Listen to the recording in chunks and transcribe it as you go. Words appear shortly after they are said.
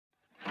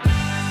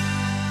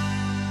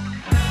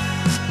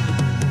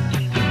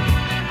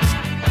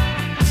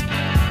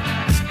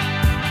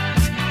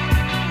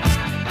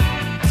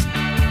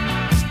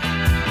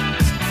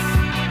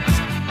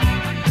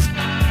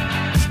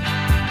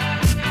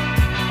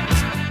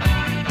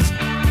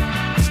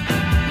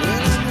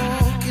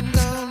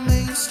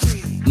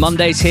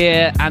Monday's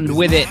here, and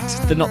with it,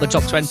 the Not the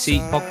Top 20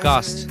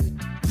 podcast.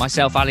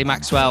 Myself, Ali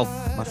Maxwell,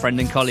 my friend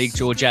and colleague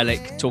George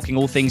Ellick, talking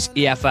all things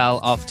EFL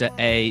after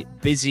a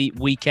busy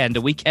weekend.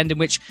 A weekend in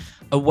which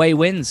away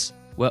wins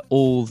were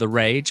all the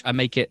rage. I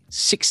make it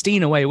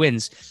 16 away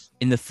wins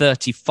in the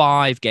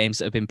 35 games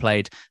that have been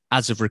played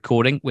as of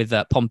recording, with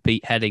Pompey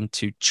heading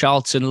to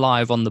Charlton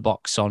live on the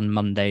box on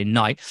Monday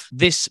night.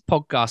 This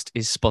podcast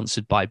is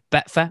sponsored by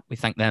Betfair. We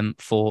thank them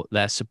for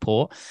their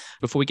support.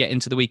 Before we get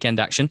into the weekend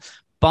action,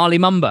 Bali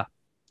Mumba,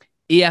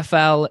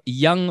 EFL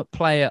Young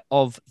Player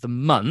of the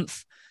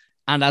Month.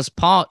 And as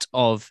part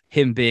of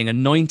him being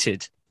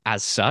anointed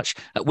as such,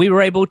 we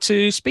were able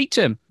to speak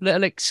to him.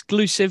 Little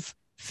exclusive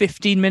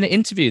 15-minute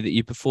interview that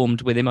you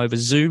performed with him over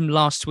Zoom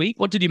last week.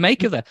 What did you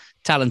make of the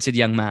talented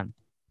young man?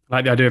 I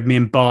like the idea of me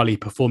and Barley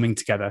performing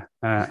together,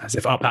 as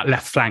if up that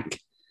left flank,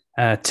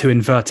 two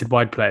inverted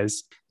wide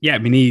players. Yeah, I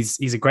mean,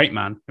 he's a great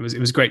man. It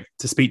was great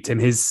to speak to him.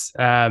 His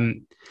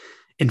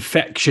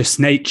infectious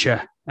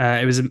nature.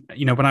 It was,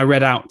 when I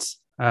read out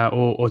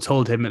or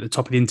told him at the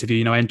top of the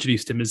interview, I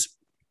introduced him as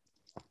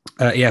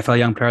EFL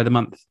Young Player of the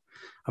Month.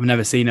 I've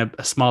never seen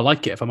a smile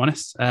like it, if I'm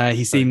honest.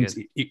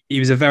 He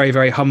was a very,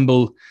 very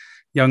humble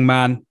young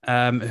man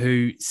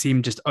who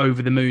seemed just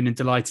over the moon and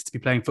delighted to be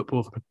playing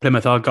football for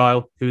Plymouth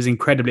Argyle, who was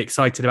incredibly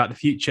excited about the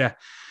future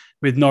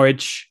with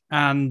Norwich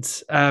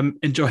and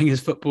enjoying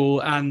his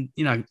football. And,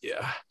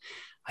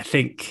 I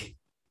think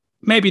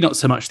maybe not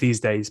so much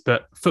these days,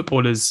 but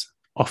footballers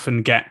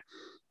often get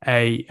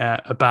a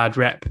bad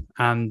rep,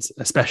 and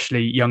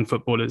especially young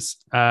footballers.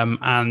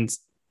 And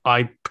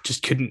I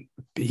just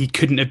he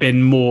couldn't have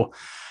been more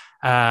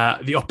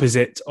the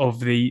opposite of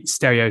the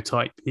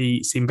stereotype.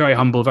 He seemed very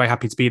humble, very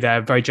happy to be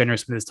there, very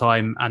generous with his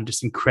time, and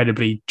just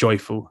incredibly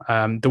joyful.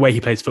 The way he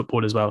plays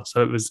football as well.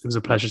 So it was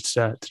a pleasure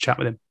to chat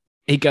with him.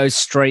 He goes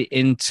straight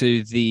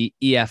into the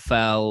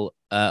EFL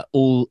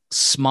All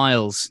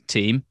Smiles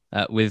team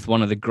with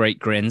one of the great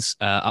grins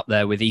up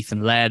there with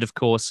Ethan Laird, of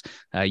course.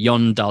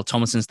 Jon Dahl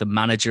Tomasson's the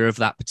manager of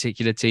that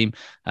particular team.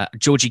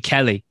 Georgie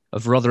Kelly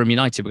of Rotherham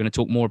United. We're going to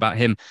talk more about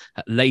him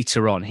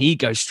later on. He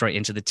goes straight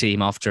into the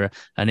team after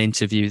an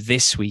interview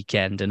this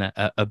weekend and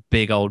a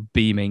big old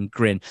beaming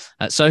grin.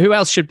 So who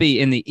else should be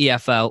in the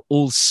EFL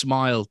All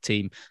Smile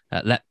team?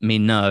 Let me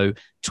know.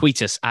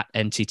 Tweet us at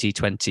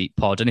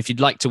NTT20pod. And if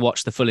you'd like to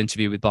watch the full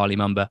interview with Bali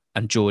Mumba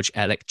and George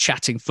Ellick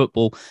chatting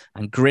football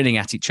and grinning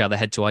at each other,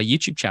 head to our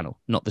YouTube channel,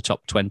 Not the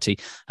Top 20,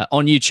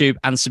 on YouTube,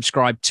 and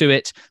subscribe to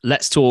it.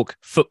 Let's talk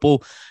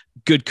football.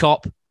 Good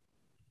cop,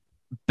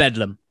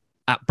 Bedlam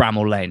at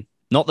Bramall Lane.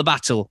 Not the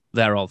battle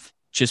thereof,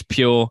 just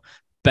pure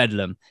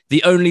Bedlam.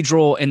 The only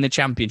draw in the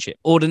Championship.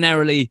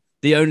 Ordinarily,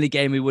 the only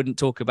game we wouldn't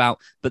talk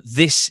about, but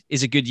this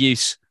is a good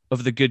use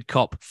of the good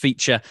cop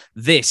feature.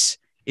 This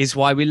is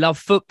why we love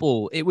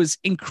football. It was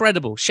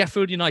incredible.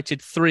 Sheffield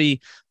United 3,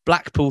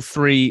 Blackpool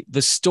 3. The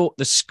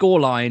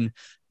scoreline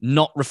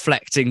not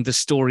reflecting the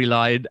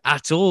storyline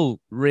at all,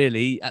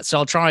 really. So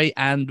I'll try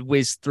and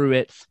whiz through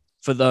it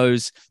for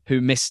those who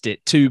missed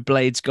it. 2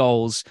 Blades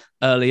goals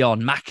early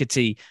on.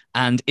 McAtee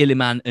and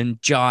Iliman and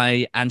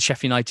Jai, and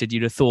Sheffield United,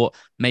 you'd have thought,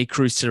 may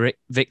cruise to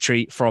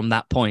victory from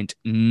that point.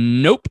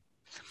 Nope.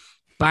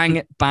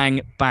 Bang,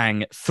 bang,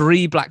 bang.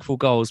 3 Blackpool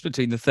goals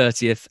between the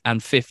 30th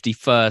and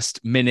 51st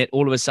minute.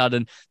 All of a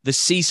sudden, the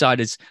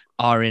Seasiders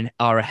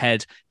are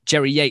ahead.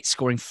 Jerry Yates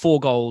scoring 4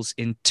 goals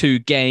in 2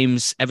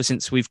 games. Ever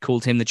since we've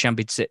called him the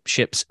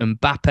Championship's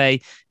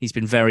Mbappe, he's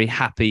been very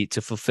happy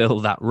to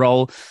fulfill that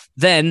role.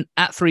 Then,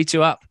 at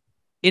 3-2 up,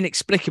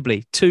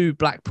 inexplicably, 2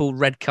 Blackpool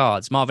red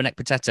cards, Marvin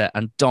Ekpiteta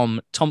and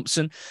Dom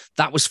Thompson.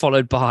 That was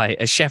followed by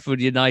a Sheffield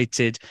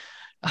United...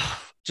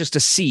 just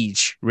a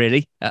siege,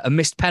 really. A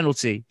missed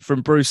penalty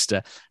from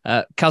Brewster.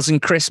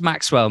 Cousin Chris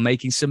Maxwell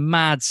making some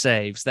mad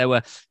saves. There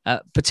were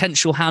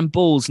potential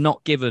handballs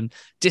not given,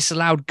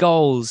 disallowed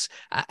goals.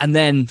 And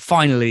then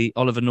finally,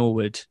 Oliver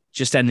Norwood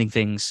just ending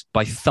things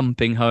by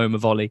thumping home a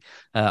volley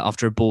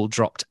after a ball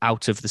dropped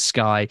out of the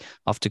sky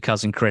after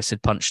Cousin Chris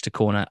had punched a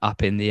corner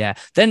up in the air.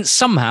 Then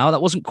somehow,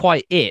 that wasn't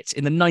quite it.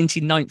 In the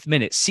 99th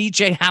minute,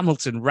 CJ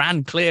Hamilton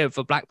ran clear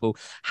for Blackpool,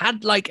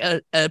 had like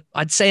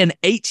I'd say an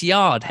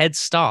 8-yard head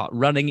start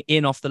running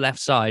in off the left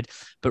side.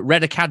 But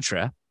Reda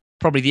Kadra,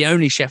 probably the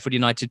only Sheffield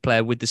United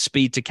player with the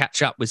speed to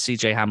catch up with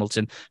CJ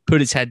Hamilton,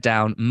 put his head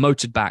down,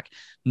 motored back,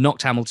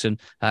 knocked Hamilton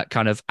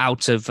kind of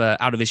out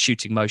of his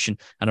shooting motion,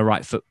 and a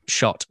right foot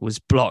shot was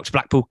blocked.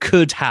 Blackpool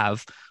could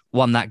have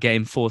won that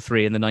game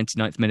 4-3 in the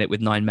 99th minute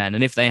with 9 men.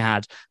 And if they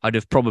had, I'd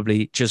have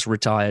probably just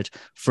retired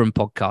from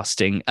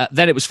podcasting.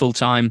 Then it was full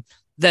time.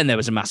 Then there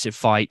was a massive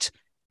fight.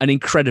 An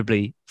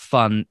incredibly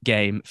fun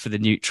game for the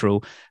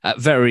neutral.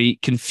 Very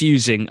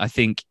confusing, I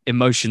think,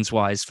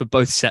 emotions-wise for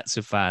both sets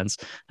of fans.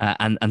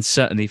 And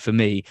certainly for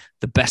me,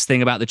 the best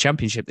thing about the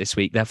Championship this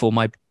week. Therefore,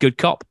 my good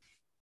cop.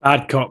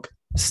 Bad cop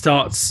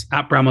starts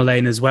at Bramall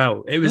Lane as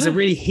well. It was a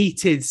really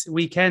heated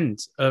weekend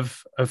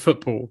of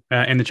football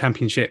in the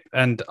Championship.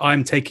 And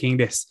I'm taking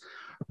this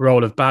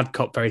role of bad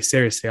cop very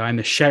seriously. I'm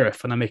the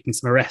sheriff and I'm making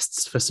some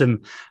arrests for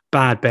some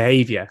bad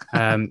behaviour.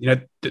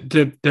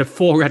 The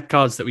 4 red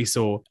cards that we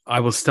saw, I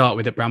will start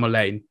with at Bramall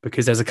Lane,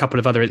 because there's a couple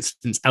of other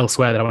incidents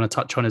elsewhere that I want to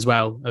touch on as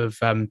well of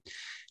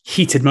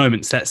heated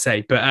moments, let's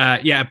say. But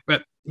I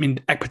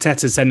mean,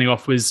 Ekpiteta's sending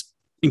off was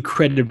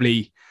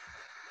incredibly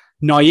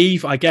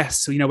naive, I guess.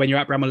 So, when you're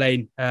at Bramall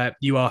Lane,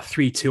 you are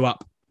 3-2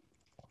 up,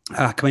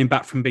 coming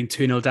back from being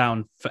 2-0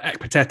 down, for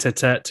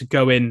Ekpiteta to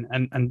go in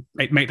and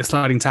make the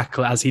sliding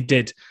tackle as he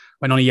did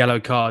when on a yellow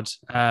card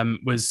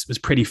was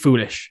pretty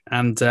foolish,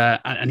 and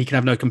he can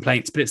have no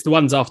complaints. But it's the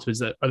ones afterwards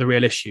that are the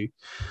real issue.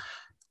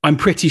 I'm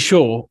pretty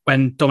sure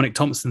when Dominic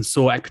Thompson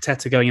saw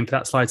Ekpiteta going in for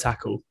that slide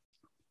tackle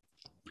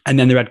and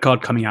then the red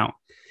card coming out,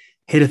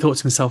 he'd have thought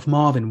to himself,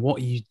 Marvin,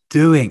 what are you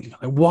doing?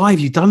 Like, why have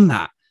you done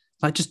that?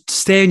 Like, just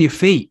stay on your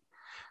feet.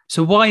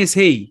 So why is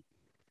he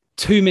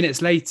 2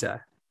 minutes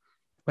later,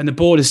 when the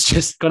ball has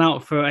just gone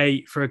out for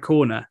a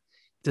corner,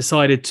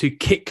 decided to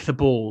kick the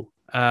ball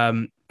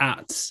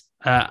at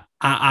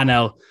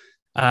Anel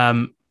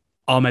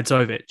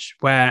Ahmedzovic,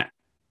 where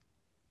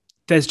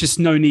there's just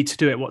no need to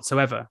do it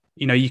whatsoever.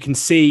 You can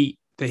see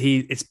that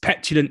it's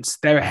petulance.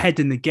 They're ahead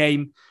in the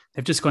game.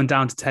 They've just gone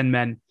down to 10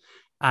 men.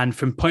 And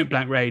from point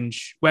blank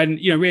range, when,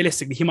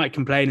 realistically, he might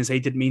complain and say he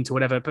didn't mean to,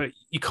 whatever, but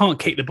you can't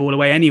kick the ball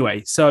away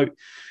anyway. So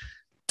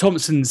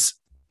Thompson's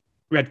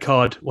red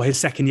card, or his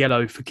second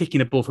yellow, for kicking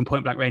the ball from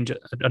point blank range at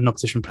an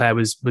opposition player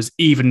was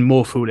even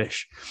more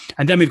foolish.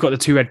 And then we've got the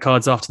 2 red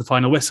cards after the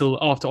final whistle,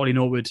 after Ollie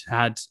Norwood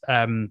had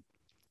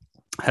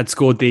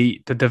scored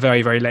the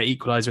very, very late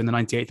equaliser in the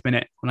 98th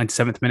minute or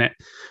 97th minute,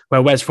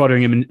 where Wes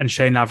Foderingham and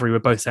Shane Lavery were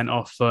both sent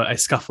off for a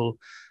scuffle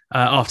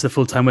after the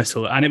full-time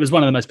whistle. And it was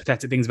one of the most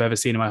pathetic things I've ever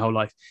seen in my whole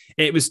life.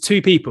 It was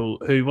 2 people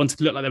who wanted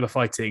to look like they were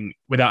fighting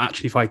without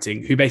actually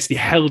fighting, who basically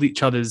held the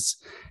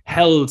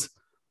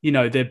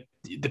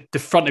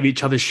front of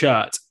each other's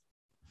shirt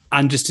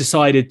and just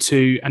decided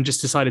to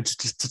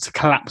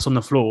collapse on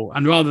the floor.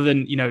 And rather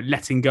than,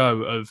 letting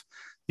go of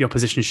the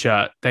opposition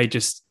shirt, they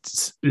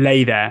just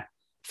lay there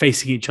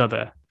facing each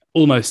other,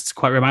 almost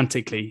quite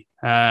romantically,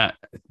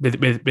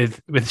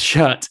 with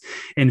shirt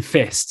in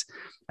fist,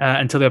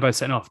 until they were both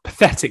sent off.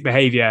 Pathetic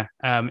behaviour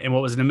in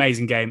what was an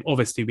amazing game.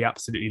 Obviously, we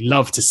absolutely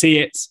love to see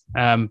it,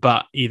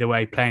 but either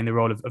way, playing the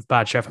role of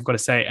bad sheriff, I've got to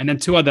say. And then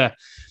 2 other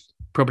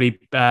probably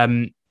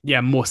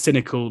more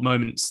cynical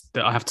moments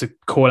that I have to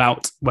call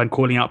out when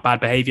calling out bad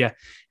behaviour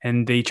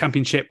in the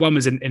Championship. One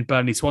was in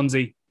Burnley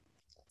Swansea,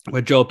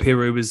 where Joel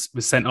Piroux was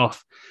sent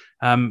off.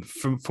 From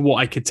what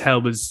I could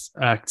tell was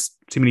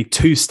seemingly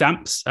 2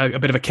 stamps, a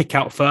bit of a kick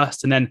out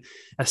first and then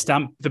a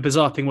stamp. The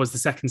bizarre thing was the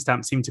second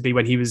stamp seemed to be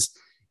when he was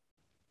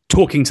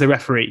talking to the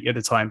referee at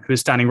the time, who was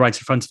standing right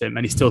in front of him,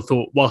 and he still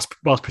thought, whilst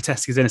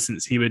protesting his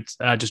innocence, he would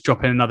just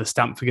drop in another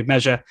stamp for good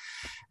measure.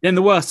 Then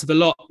the worst of the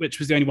lot, which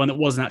was the only one that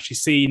wasn't actually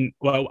seen,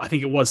 well, I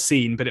think it was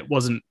seen, but it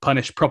wasn't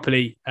punished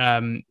properly,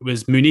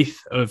 was Munith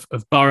of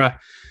Borough,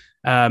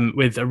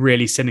 with a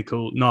really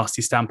cynical,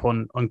 nasty stamp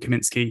on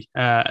Kaminsky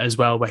as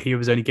well, where he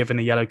was only given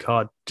a yellow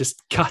card.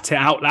 Just cut it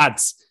out,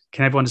 lads.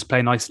 Can everyone just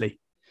play nicely?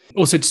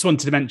 Also, just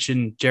wanted to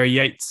mention Jerry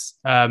Yates,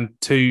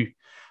 2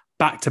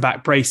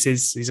 back-to-back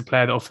braces. He's a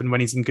player that often,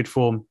 when he's in good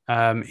form,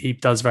 he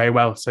does very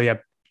well. So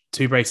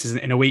 2 braces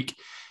in a week.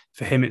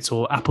 For him, it's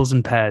all apples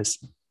and pears.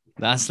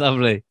 That's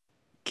lovely.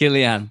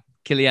 Killian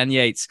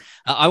Yates.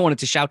 I wanted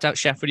to shout out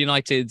Sheffield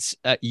United's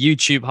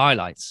YouTube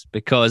highlights,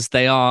 because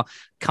they are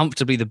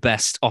comfortably the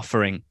best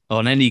offering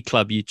on any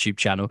club YouTube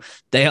channel.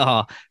 They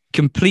are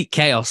complete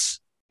chaos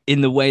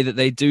in the way that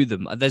they do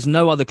them. There's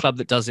no other club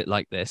that does it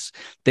like this.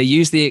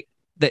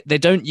 They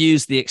don't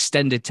use the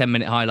extended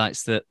 10-minute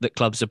highlights that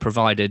clubs are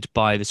provided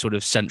by the sort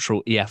of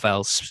central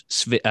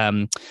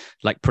EFL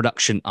like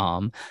production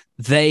arm.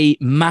 They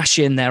mash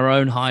in their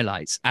own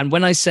highlights. And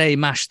when I say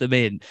mash them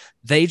in,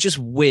 they just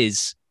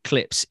whiz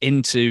clips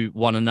into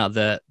one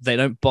another. They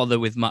don't bother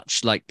with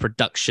much like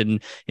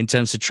production in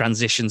terms of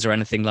transitions or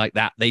anything like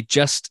that. They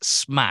just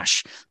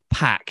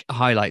pack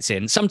highlights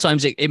in.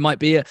 Sometimes it might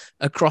be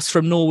a cross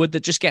from Norwood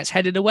that just gets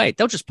headed away.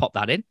 They'll just pop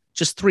that in,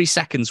 just 3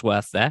 seconds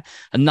worth there,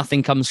 and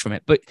nothing comes from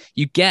it. But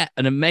you get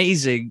an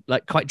amazing,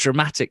 like quite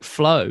dramatic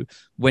flow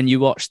when you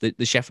watch the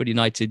Sheffield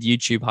United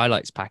YouTube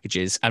highlights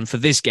packages. And for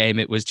this game,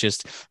 it was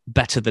just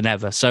better than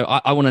ever. So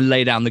I want to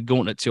lay down the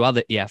gauntlet to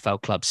other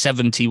EFL clubs,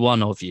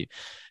 71 of you.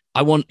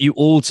 I want you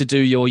all to do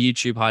your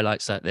YouTube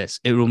highlights like this.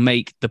 It will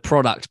make the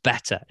product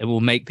better. It will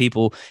make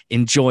people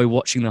enjoy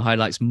watching the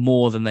highlights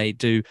more than they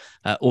do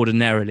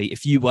ordinarily.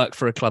 If you work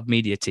for a club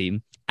media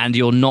team and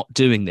you're not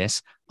doing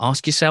this,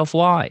 ask yourself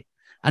why.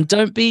 And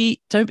don't be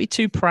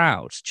too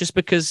proud just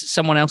because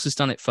someone else has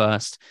done it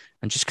first.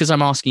 And just because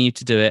I'm asking you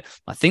to do it,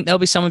 I think there'll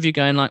be some of you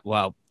going like,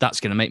 well, that's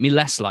going to make me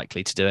less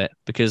likely to do it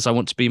because I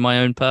want to be my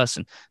own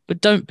person.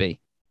 But don't be.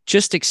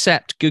 Just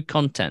accept good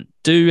content.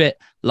 Do it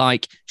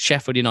like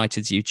Sheffield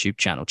United's YouTube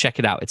channel. Check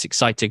it out. It's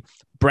exciting,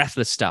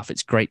 breathless stuff.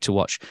 It's great to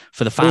watch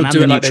for the fan and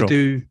the neutral.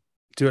 Do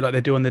it like they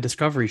do on the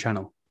Discovery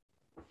Channel.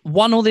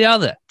 One or the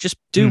other. Just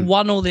do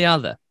one or the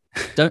other.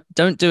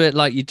 Don't do it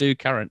like you do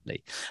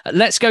currently.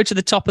 Let's go to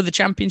the top of the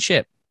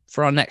Championship.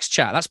 for our next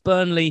chat. That's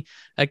Burnley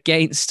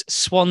against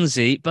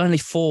Swansea. Burnley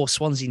 4,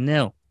 Swansea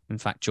 0. In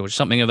fact, George,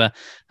 something of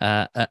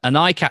an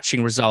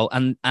eye-catching result,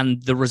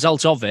 and the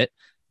result of it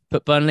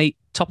put Burnley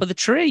top of the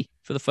tree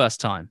for the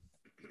first time.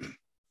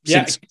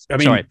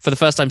 For the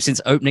first time since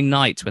opening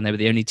night, when they were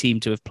the only team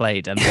to have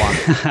played and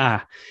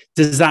won.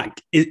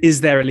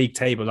 Is there a league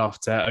table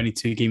after only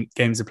 2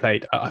 games are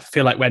played? I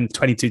feel like when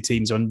 22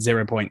 teams are on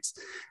 0 points,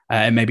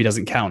 it maybe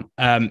doesn't count.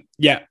 I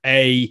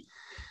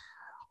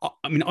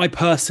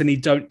personally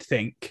don't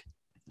think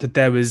that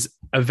there was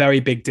a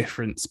very big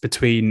difference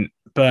between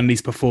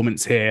Burnley's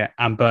performance here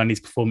and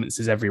Burnley's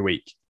performances every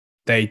week.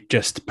 They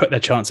just put their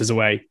chances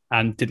away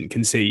and didn't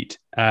concede.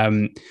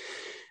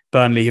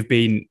 Burnley have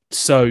been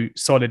so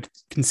solid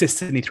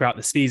consistently throughout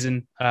the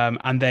season,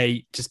 and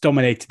they just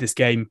dominated this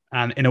game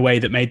and in a way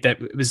that made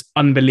it was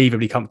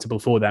unbelievably comfortable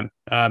for them.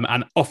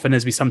 And often,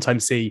 as we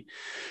sometimes see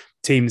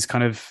teams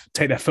kind of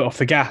take their foot off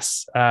the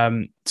gas,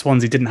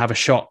 Swansea didn't have a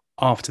shot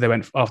after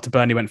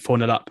Burnley went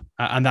 4-0 up,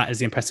 and that is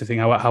the impressive thing,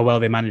 how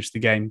well they managed the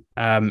game.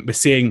 We're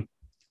seeing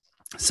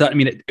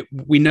certainly,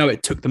 we know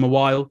it took them a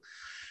while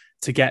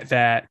to get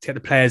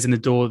the players in the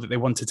door that they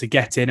wanted to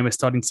get in, and we're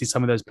starting to see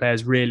some of those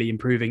players really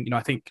improving.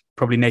 I think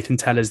probably Nathan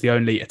Tella is the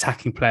only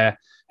attacking player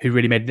who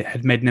really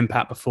had made an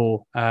impact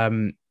before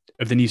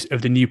of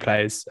the new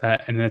players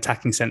in an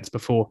attacking sense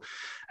before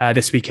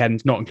this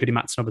weekend, not including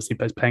Maatsen, obviously,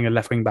 but playing a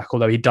left wing back,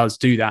 although he does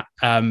do that.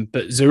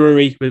 But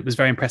Zaroury was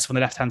very impressive on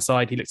the left hand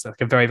side. He looks like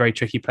a very, very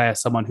tricky player,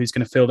 someone who's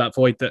going to fill that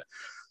void that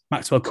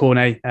Maxwell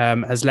Cornet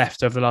has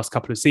left over the last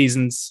couple of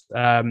seasons.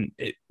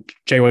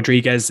 Jay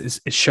Rodriguez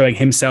is showing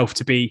himself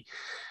to be,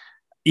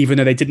 even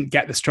though they didn't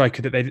get the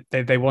striker that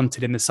they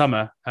wanted in the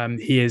summer,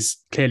 he is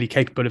clearly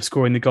capable of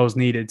scoring the goals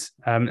needed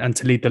and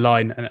to lead the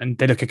line. And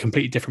they look a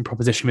completely different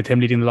proposition with him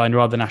leading the line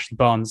rather than Ashley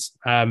Barnes.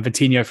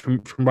 Vitinho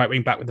from right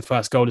wing back with the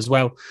first goal as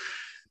well.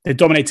 They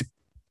dominated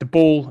the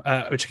ball,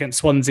 which against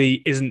Swansea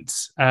isn't...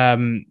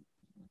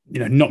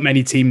 not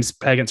many teams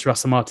play against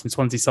Russell Martin,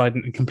 Swansea side,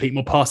 and complete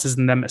more passes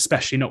than them,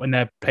 especially not when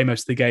they play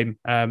most of the game,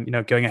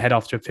 going ahead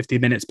after 50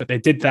 minutes. But they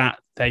did that.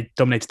 They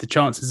dominated the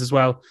chances as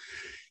well.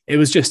 It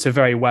was just a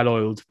very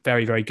well-oiled,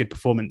 very, very good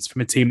performance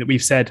from a team that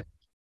we've said,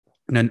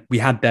 we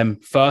had them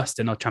first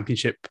in our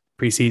championship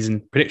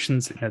pre-season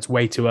predictions. It's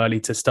way too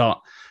early to start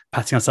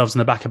patting ourselves on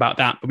the back about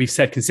that. But we've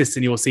said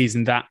consistently all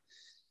season that,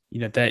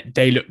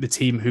 they look the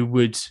team who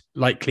would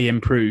likely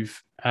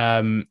improve.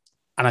 And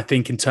I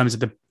think in terms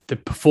of the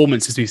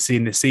performances we've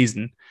seen this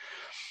season,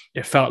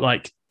 it felt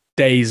like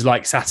days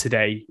like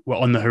Saturday were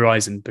on the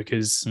horizon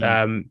because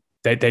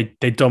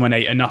they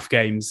dominate enough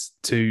games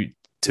to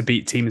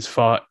beat teams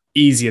far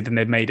easier than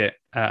they've made it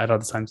at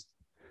other times.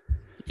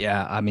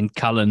 Yeah, I mean,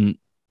 Cullen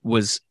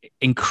was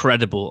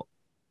incredible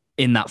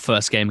in that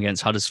first game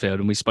against Huddersfield,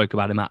 and we spoke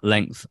about him at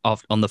length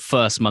on the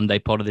first Monday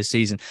pod of this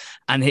season,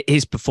 and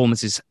his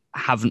performances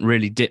haven't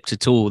really dipped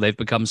at all. They've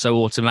become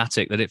so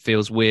automatic that it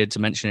feels weird to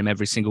mention him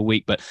every single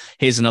week, but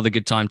here's another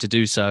good time to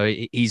do so.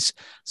 He's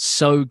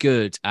so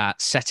good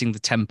at setting the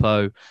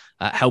tempo,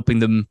 helping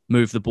them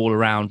move the ball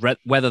around,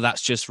 whether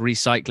that's just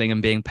recycling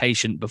and being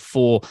patient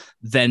before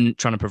then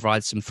trying to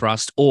provide some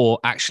thrust, or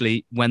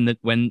actually when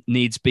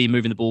needs be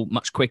moving the ball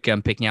much quicker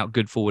and picking out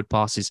good forward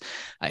passes.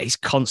 He's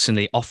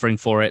constantly offering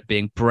for it,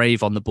 being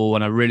brave on the ball,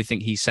 and I really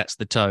think he sets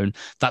the tone.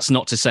 That's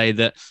not to say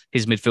that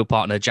his midfield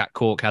partner Jack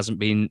Cork hasn't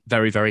been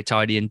very, very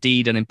tidy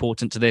indeed and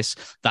important to this.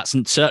 That's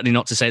certainly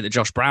not to say that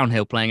Josh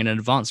Brownhill playing in an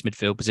advanced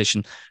midfield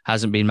position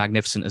hasn't been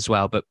magnificent as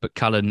well, but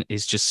Cullen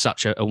is just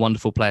such a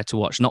wonderful player to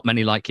watch. Not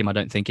many like him, I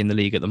don't think, in the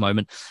league at the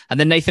moment. And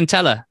then Nathan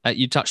Tella,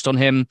 you touched on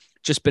him,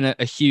 just been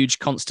a huge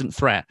constant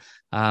threat.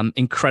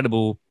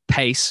 Incredible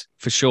pace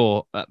for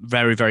sure.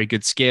 Very, very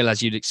good skill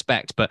as you'd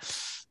expect. But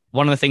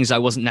one of the things I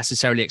wasn't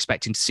necessarily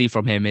expecting to see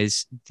from him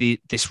is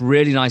this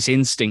really nice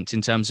instinct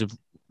in terms of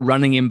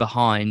running in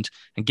behind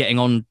and getting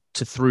on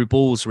to through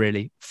balls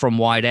really from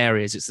wide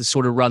areas. It's the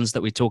sort of runs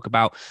that we talk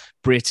about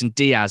Brereton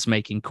Diaz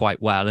making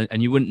quite well.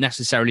 And you wouldn't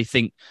necessarily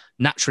think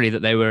naturally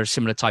that they were a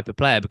similar type of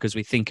player because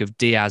we think of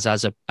Diaz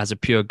as a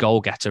pure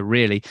goal getter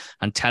really,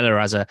 and Teller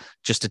as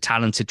just a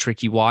talented,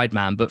 tricky wide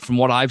man. But from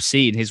what I've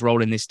seen, his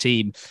role in this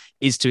team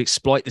is to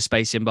exploit the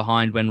space in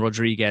behind when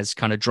Rodriguez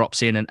kind of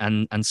drops in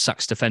and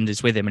sucks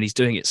defenders with him. And he's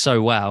doing it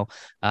so well,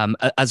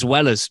 as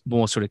well as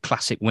more sort of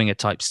classic winger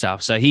type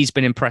stuff. So he's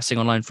been impressing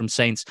on loan from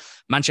Saints.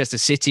 Manchester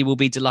City will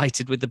be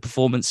delighted with the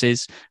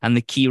performances and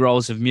the key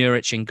roles of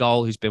Muric in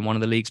goal, who's been one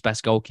of the league's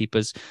best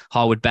goalkeepers,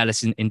 Harwood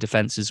Bellis in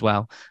defence as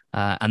well.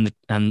 And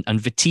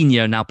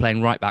Vitinho now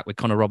playing right back with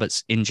Connor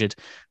Roberts injured.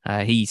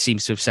 He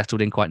seems to have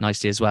settled in quite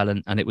nicely as well.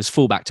 And it was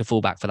fullback to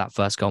fullback for that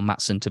first goal,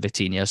 Maatsen to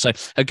Vitinho. So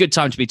a good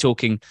time to be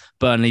talking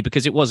Burnley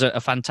because it was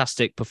a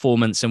fantastic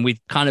performance. And we've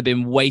kind of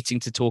been waiting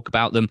to talk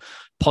about them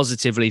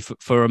positively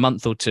for a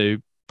month or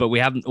two, but we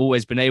haven't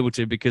always been able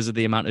to because of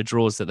the amount of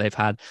draws that they've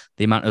had,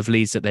 the amount of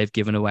leads that they've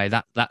given away.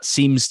 That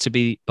seems to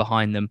be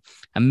behind them.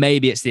 And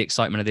maybe it's the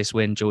excitement of this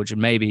win, George,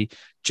 and maybe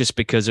just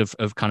because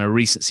of kind of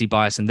recency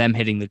bias and them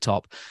hitting the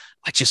top.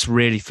 I just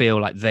really feel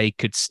like they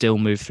could still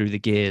move through the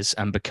gears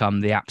and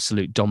become the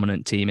absolute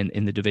dominant team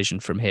in the division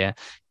from here,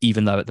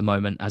 even though at the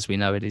moment, as we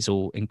know, it is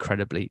all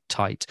incredibly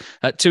tight.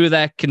 Two of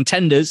their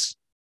contenders,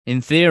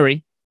 in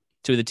theory,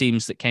 two of the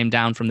teams that came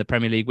down from the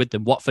Premier League with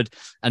them, Watford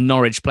and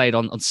Norwich, played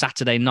on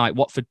Saturday night.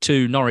 Watford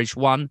 2, Norwich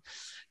 1.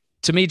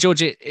 To me,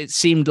 George, it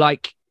seemed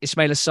like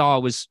Ismaila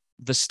Sarr was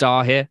the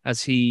star here,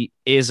 as he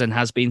is and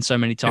has been so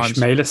many times.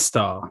 Ismaila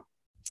Sarr.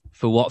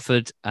 For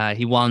Watford,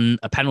 he won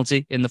a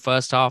penalty in the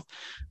first half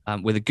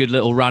with a good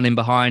little run in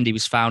behind. He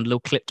was found, a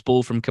little clipped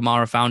ball from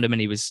Kamara found him, and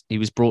he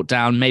was brought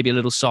down, maybe a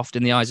little soft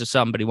in the eyes of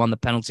some, but he won the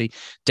penalty.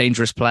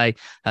 Dangerous play.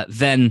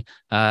 Then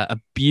a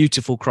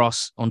beautiful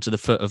cross onto the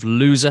foot of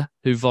Loser,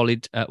 who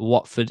volleyed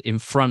Watford in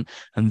front,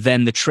 and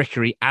then the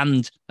trickery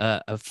and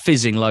a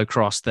fizzing low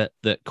cross that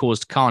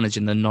caused carnage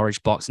in the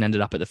Norwich box and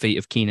ended up at the feet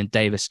of Keenan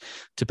Davis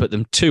to put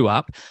them 2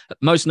 up.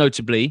 Most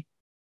notably,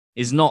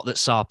 is not that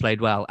Sarr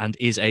played well and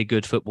is a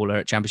good footballer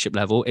at championship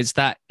level. It's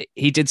that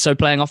he did so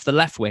playing off the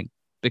left wing,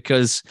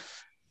 because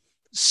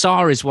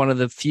Sarr is one of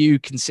the few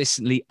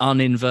consistently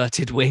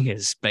uninverted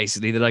wingers,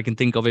 basically, that I can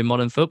think of in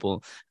modern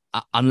football.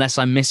 Unless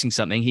I'm missing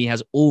something, he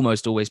has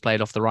almost always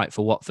played off the right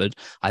for Watford.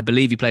 I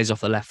believe he plays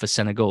off the left for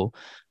Senegal.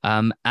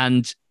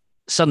 And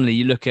suddenly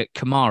you look at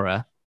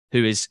Kamara,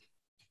 who is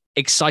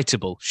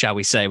excitable, shall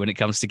we say, when it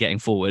comes to getting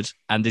forward,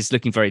 and is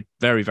looking very,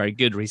 very, very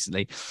good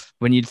recently.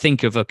 When you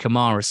think of a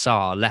Kamara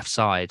Sarr left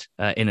side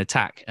in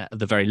attack, at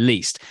the very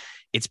least,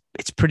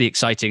 it's pretty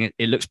exciting.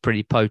 It looks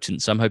pretty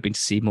potent, so I'm hoping to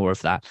see more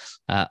of that.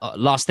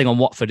 Last thing on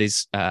Watford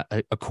is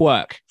a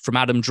quirk from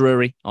Adam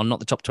Drury on Not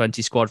the Top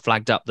 20 squad,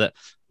 flagged up that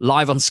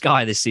live on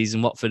Sky this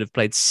season, Watford have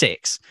played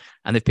 6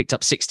 and they've picked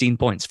up 16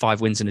 points,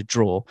 5 wins and a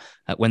draw.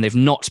 When they've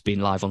not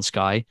been live on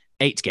Sky,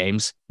 8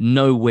 games,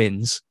 no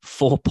wins,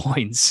 4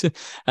 points.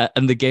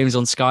 And the games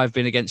on Sky have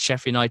been against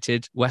Sheffield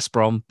United, West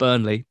Brom,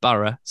 Burnley,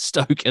 Borough,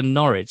 Stoke and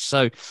Norwich.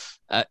 So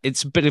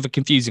it's a bit of a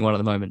confusing one at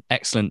the moment.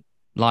 Excellent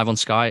live on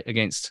Sky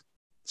against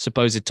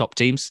supposed top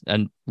teams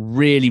and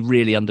really,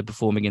 really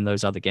underperforming in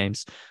those other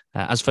games.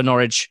 As for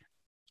Norwich,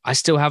 I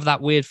still have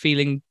that weird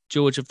feeling,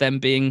 George, of them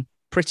being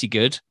pretty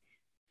good,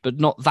 but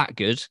not that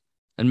good,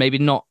 and maybe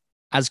not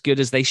as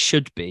good as they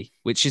should be,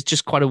 which is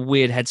just quite a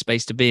weird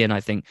headspace to be in, I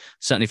think,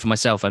 certainly for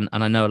myself, and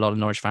I know a lot of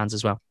Norwich fans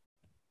as well.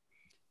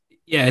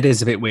 Yeah, it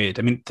is a bit weird.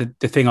 I mean,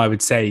 the thing I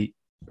would say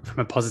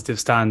from a positive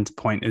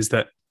standpoint is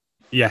that,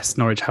 yes,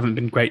 Norwich haven't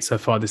been great so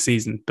far this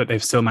season, but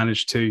they've still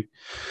managed to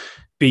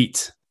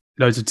beat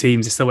loads of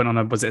teams. They still went on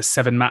a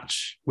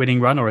 7-match winning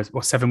run or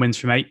 7 wins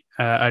from 8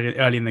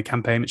 early in the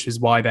campaign, which is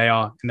why they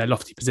are in their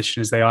lofty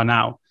position as they are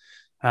now.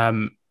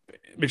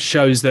 Which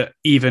shows that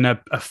even a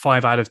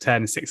 5 out of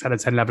 10, 6 out of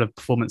 10 level of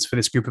performance for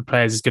this group of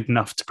players is good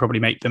enough to probably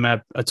make them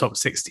a top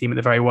 6 team at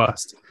the very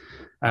worst.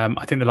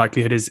 I think the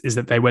likelihood is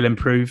that they will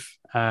improve.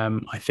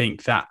 I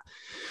think that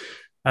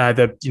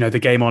the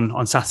game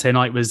on Saturday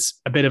night was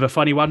a bit of a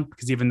funny one,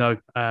 because even though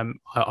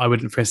I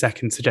wouldn't for a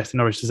second suggest that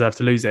Norwich deserved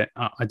to lose it,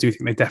 I do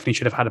think they definitely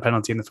should have had a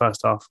penalty in the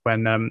first half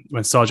when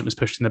Sargent was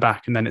pushed in the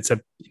back, and then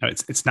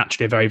it's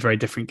naturally a very, very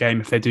different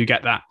game if they do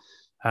get that.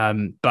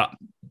 But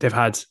they've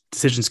had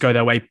decisions go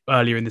their way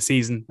earlier in the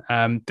season.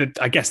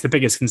 I guess the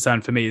biggest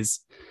concern for me is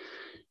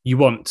you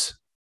want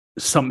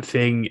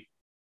something,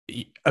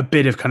 a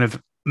bit of kind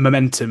of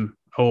momentum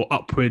or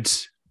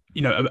upwards,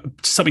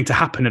 something to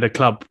happen at a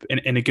club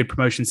in a good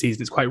promotion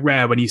season. It's quite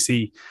rare when you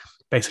see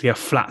basically a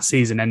flat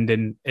season end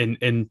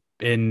in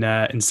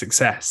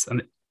success,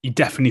 and you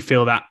definitely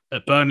feel that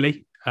at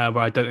Burnley, where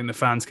I don't think the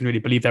fans can really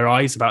believe their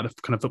eyes about the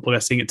kind of football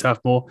they're seeing at Turf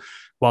Moor,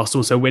 whilst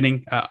also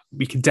winning.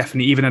 We can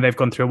definitely, even though they've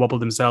gone through a wobble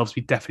themselves,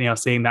 we definitely are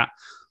seeing that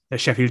at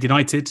Sheffield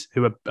United,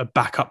 who are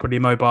back up really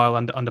mobile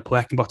under Paul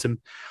Heckingbottom.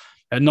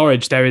 At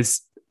Norwich, there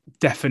is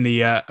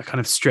definitely a kind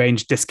of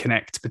strange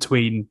disconnect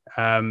between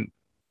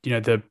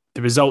the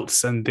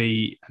results and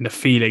the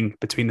feeling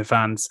between the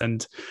fans.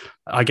 And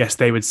I guess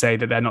they would say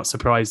that they're not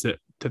surprised that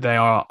they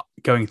are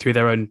going through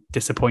their own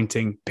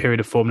disappointing period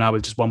of form now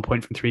with just 1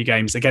 point from 3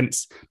 games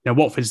against,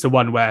 Watford is the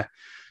one where,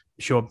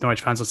 sure, Norwich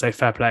fans will say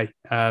fair play.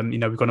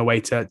 We've gone away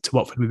to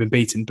Watford, we've been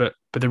beaten, but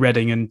the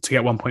Reading, and to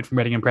get 1 point from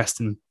Reading and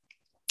Preston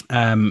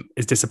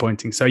is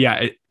disappointing. So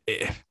yeah,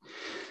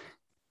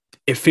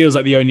 it feels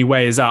like the only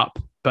way is up,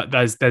 but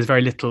there's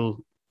very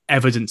little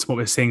evidence from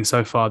what we're seeing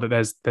so far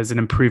that there's an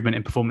improvement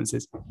in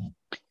performances.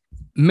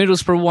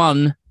 Middlesbrough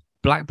 1,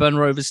 Blackburn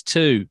Rovers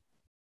 2.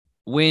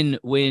 Win,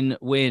 win,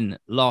 win,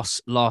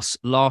 loss, loss,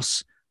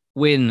 loss,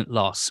 win,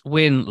 loss,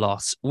 win,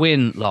 loss,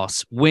 win,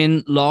 loss,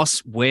 win,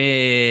 loss,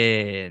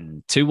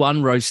 win.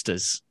 2-1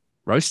 Roasters.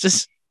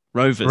 Roasters?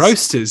 Rovers.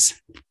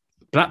 Roasters.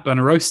 Blackburn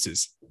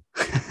Roasters.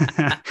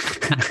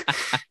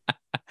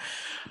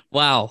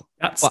 Wow.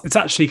 It's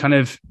actually kind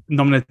of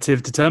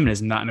nominative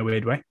determinism, that, in a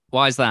weird way.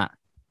 Why is that?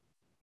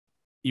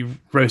 You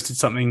roasted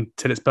something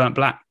till it's burnt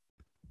black.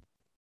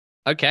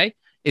 Okay.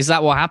 Is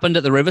that what happened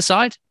at the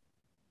Riverside?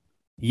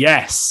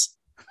 Yes.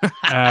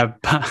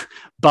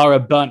 Borough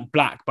burnt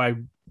black by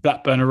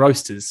Blackburn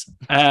Roasters.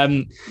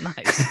 Nice.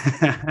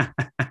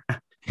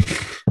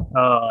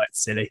 Oh,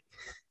 it's silly.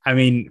 I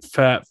mean,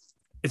 for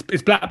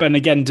it's Blackburn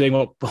again doing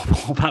what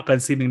Blackburn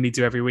seemingly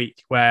do every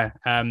week, where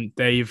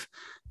they've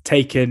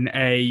taken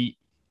a.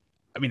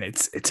 I mean,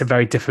 it's a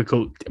very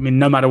difficult. I mean,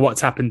 no matter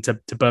what's happened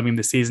to Birmingham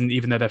this season,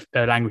 even though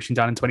they're languishing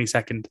down in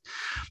 22nd,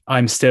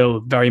 I'm still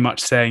very much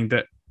saying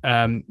that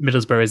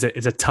Middlesbrough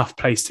is a tough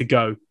place to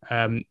go,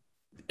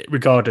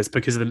 regardless,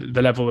 because of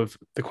the level of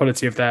the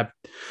quality of their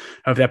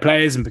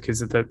players and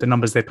because of the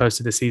numbers they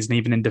posted this season,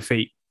 even in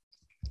defeat.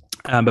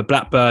 But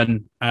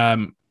Blackburn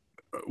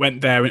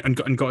went there and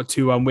got a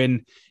 2-1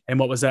 win in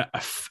what was a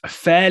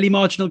fairly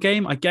marginal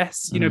game, I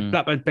guess. You know,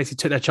 Blackburn basically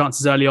took their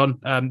chances early on.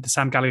 The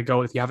Sam Gallagher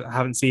goal, if you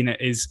haven't seen it,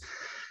 is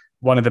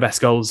one of the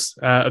best goals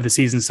of the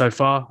season so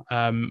far.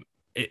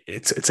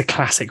 It's a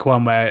classic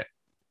one where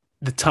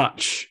the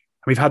touch,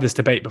 we've had this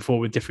debate before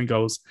with different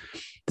goals,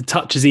 the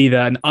touch is either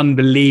an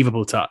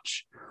unbelievable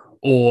touch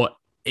or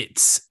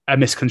it's a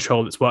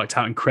miscontrol that's worked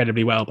out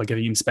incredibly well by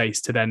giving him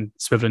space to then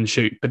swivel and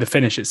shoot. But the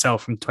finish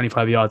itself from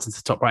 25 yards into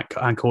the top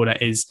right-hand corner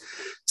is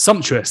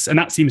sumptuous. And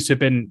that seems to have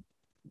been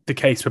the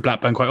case for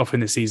Blackburn quite often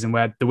this season,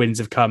 where the wins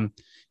have come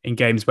in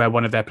games where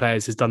one of their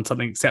players has done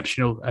something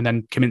exceptional and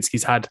then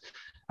Kaminsky's had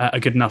a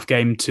good enough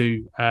game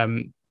to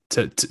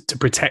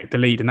protect the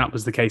lead. And that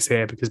was the case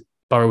here because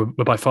Borough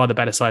were by far the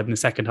better side in the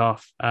second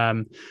half.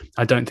 I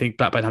don't think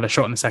Blackburn had a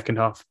shot in the second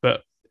half,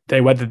 but they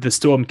weathered the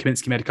storm.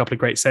 Kaminsky made a couple of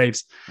great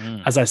saves.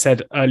 As I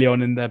said early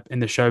on in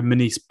the show,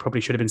 Muniz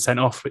probably should have been sent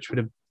off, which would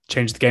have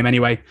changed the game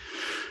anyway.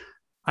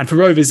 And for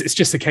Rovers, it's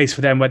just a case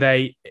for them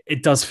where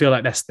it does feel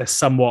like they're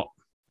somewhat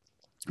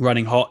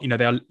running hot. You know,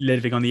 they are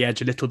living on the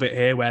edge a little bit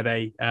here, where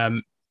they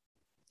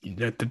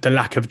the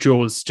lack of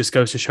draws just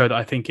goes to show that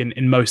I think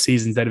in most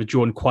seasons they'd have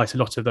drawn quite a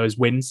lot of those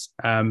wins.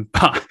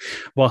 But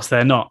whilst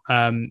they're not,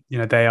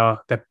 they're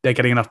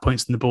getting enough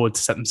points on the board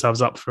to set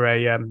themselves up for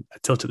a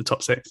tilt at the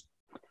top six.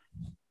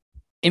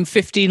 In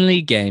 15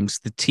 league games,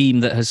 the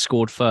team that has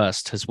scored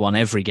first has won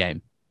every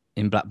game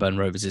in Blackburn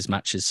Rovers'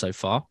 matches so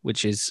far,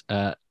 which is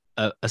a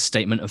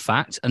statement of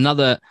fact.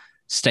 Another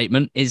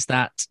statement is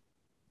that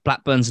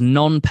Blackburn's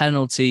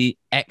non-penalty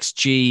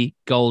XG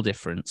goal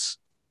difference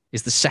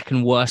is the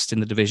second worst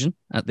in the division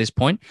at this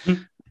point.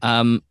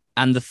 And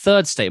the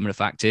third statement of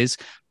fact is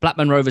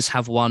Blackburn Rovers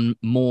have won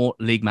more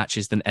league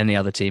matches than any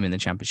other team in the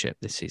Championship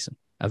this season.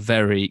 A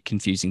very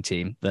confusing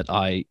team that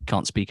I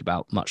can't speak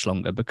about much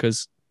longer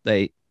because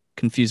they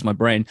confuse my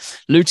brain.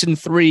 Luton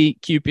 3,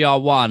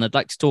 QPR 1. I'd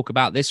like to talk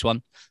about this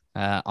one.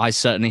 I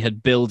certainly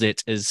had billed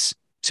it as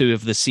two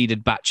of the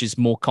seeded batches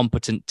more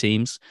competent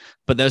teams,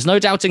 but there's no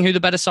doubting who the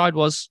better side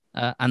was,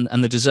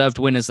 and the deserved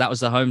winners. That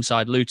was the home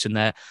side, Luton.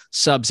 Their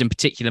subs in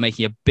particular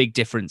making a big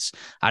difference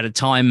at a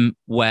time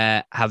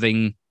where,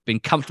 having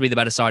been comfortably the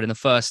better side in the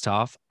first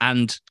half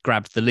and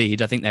grabbed the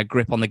lead, I think their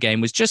grip on the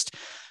game was just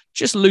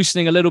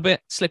loosening a little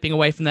bit, slipping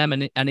away from them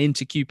and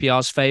into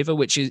QPR's favour,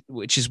 which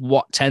is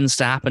what tends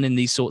to happen in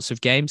these sorts of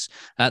games.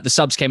 The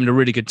subs came at a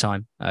really good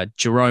time.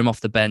 Jerome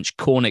off the bench,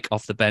 Cornick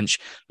off the bench,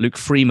 Luke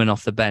Freeman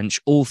off the bench,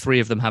 all three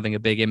of them having a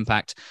big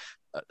impact.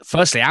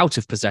 Firstly, out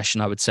of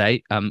possession, I would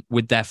say,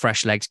 with their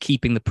fresh legs,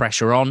 keeping the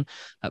pressure on,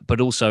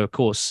 but also, of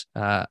course,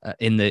 at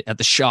the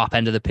sharp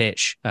end of the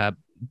pitch,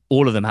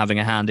 all of them having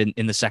a hand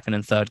in the second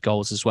and third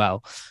goals as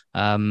well.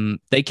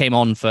 They came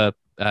on for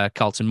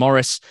Carlton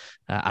Morris,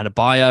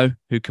 Adebayo,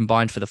 who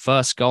combined for the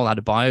first goal.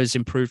 Adebayo's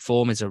improved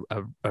form is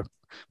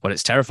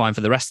it's terrifying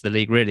for the rest of the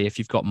league, really, if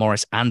you've got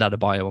Morris and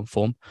Adebayo on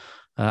form.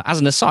 As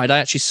an aside, I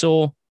actually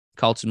saw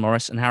Carlton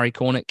Morris and Harry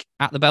Cornick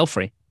at the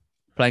Belfry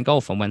playing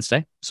golf on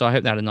Wednesday, so I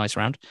hope they had a nice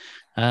round.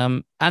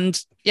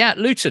 And yeah,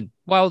 Luton,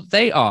 while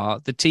they are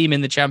the team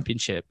in the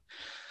Championship,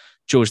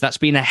 George, that's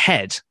been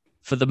ahead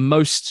for the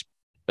most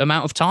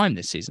amount of time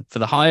this season. For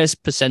the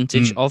highest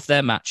percentage of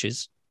their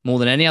matches, more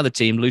than any other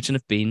team, Luton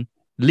have been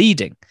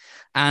leading.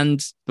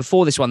 And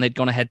before this one, they'd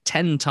gone ahead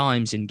 10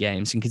 times in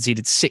games and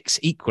conceded 6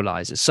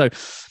 equalizers. So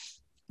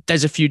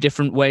there's a few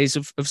different ways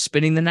of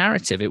spinning the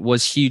narrative. It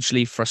was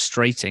hugely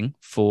frustrating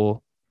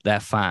for their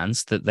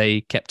fans that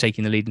they kept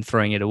taking the lead and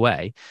throwing it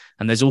away.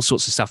 And there's all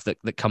sorts of stuff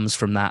that comes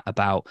from that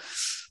about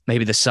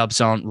maybe the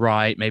subs aren't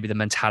right, maybe the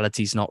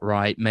mentality's not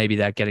right, maybe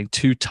they're getting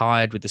too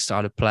tired with the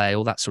style of play,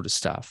 all that sort of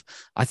stuff.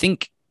 I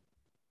think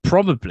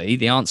probably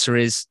the answer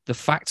is the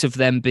fact of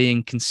them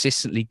being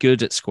consistently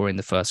good at scoring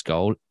the first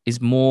goal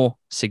is more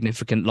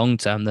significant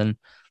long-term than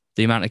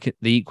the amount of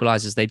the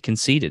equalizers they'd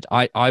conceded,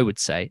 I would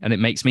say. And it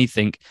makes me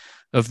think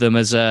of them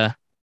as I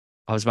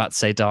was about to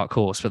say dark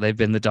horse, but they've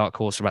been the dark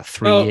horse for about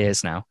 3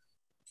 years now.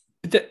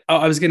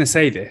 I was going to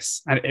say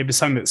this, and it was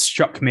something that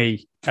struck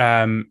me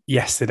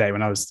yesterday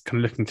when I was kind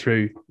of looking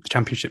through the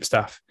Championship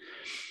stuff.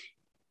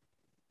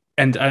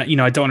 And, I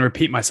don't want to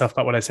repeat myself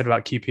about what I said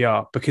about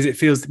QPR, because it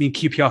feels,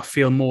 QPR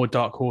feel more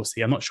dark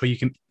horsey. I'm not sure you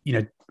can,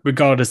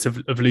 regardless of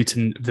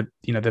Luton,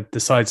 the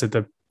sides of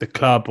the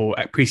club or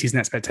preseason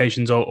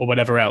expectations or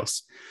whatever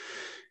else.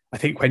 I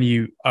think when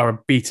you are a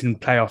beaten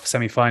playoff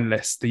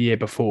semi-finalist the year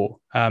before,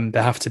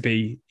 there have to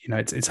be,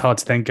 it's hard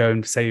to then go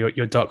and say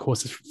you're dark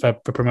horses for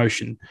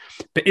promotion.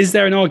 But is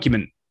there an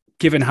argument,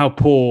 given how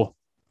poor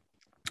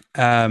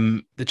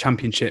the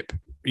Championship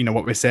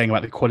what we're saying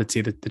about the quality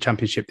of the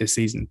Championship this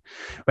season.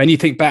 When you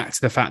think back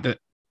to the fact that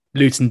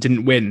Luton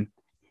didn't win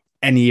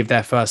any of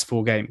their first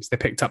 4 games, they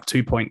picked up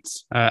 2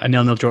 points, a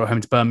 0-0 draw at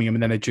home to Birmingham,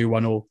 and then they drew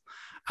 1-1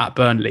 at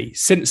Burnley.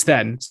 Since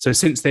then,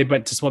 since they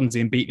went to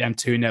Swansea and beat them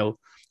 2-0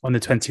 on the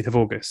 20th of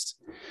August,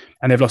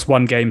 and they've lost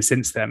 1 game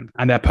since then,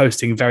 and they're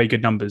posting very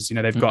good numbers.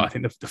 They've got, I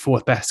think, the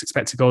 4th best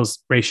expected goals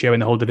ratio in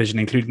the whole division,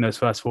 including those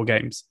first 4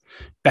 games,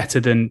 better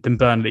than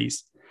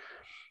Burnley's.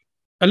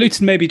 Are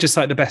Luton maybe just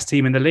like the best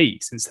team in the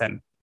league since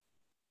then?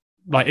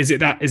 Like, is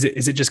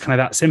it just kind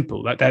of that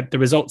simple? Like, the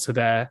results are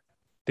there,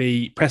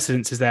 the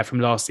precedence is there from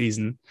last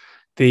season,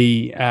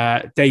 the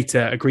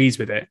data agrees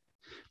with it.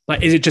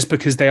 Like, is it just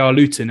because they are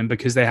Luton and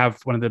because they have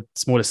one of the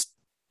smallest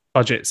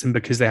budgets and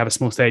because they have a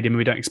small stadium and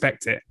we don't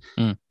expect it?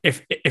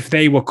 If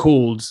they were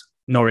called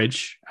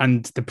Norwich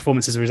and the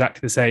performances are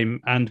exactly the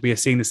same and we are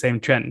seeing the same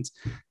trend,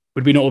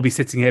 would we not all be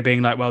sitting here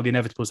being like, well, the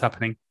inevitable is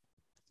happening?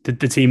 The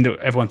team that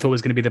everyone thought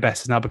was going to be the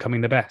best is now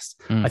becoming the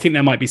best. I think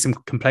there might be some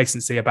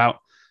complacency about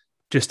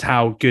just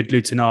how good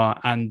Luton are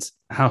and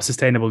how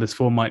sustainable this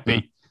form might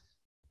be.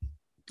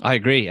 I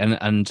agree.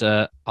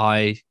 I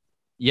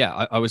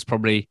was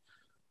probably,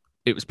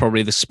 it was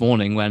probably this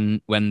morning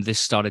when this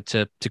started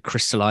to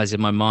crystallize in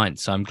my mind.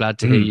 So I'm glad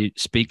to hear you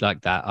speak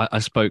like that. I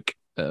spoke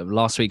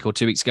last week or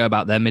 2 weeks ago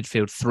about their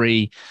midfield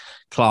 3,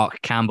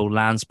 Clark, Campbell,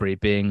 Lansbury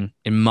being,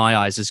 in my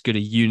eyes, as good a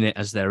unit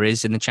as there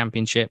is in the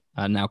Championship.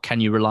 Now, can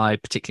you rely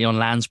particularly on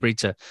Lansbury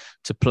to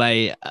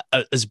play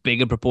as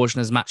big a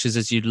proportion as matches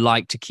as you'd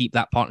like to keep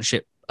that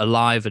partnership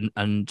alive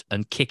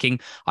and kicking?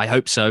 I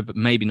hope so, but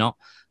maybe not.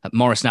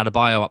 Morris and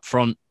Adebayo up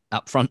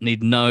front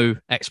need no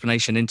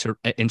explanation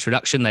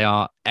introduction. They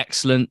are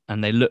excellent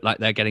and they look like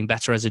they're getting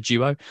better as a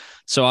duo.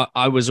 So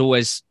I was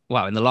always,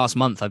 in the last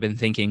month, I've been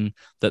thinking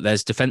that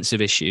there's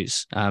defensive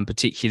issues,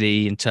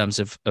 particularly in terms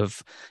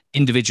of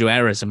individual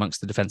errors amongst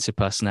the defensive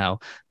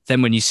personnel.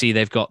 Then when you see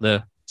they've got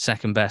the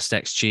second best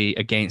XG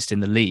against in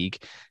the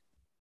league,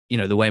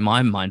 the way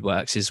my mind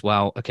works is,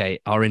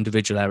 our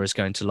individual error is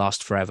going to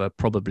last forever?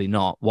 Probably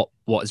not.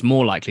 What is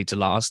more likely to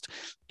last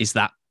is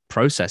that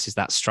process, is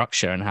that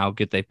structure and how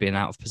good they've been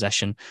out of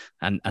possession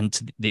and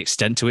to the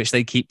extent to which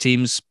they keep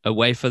teams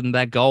away from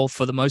their goal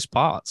for the most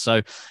part.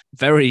 So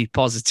very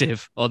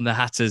positive on the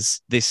Hatters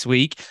this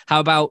week.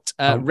 How about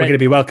we're going to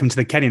be welcome to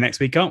the Kenny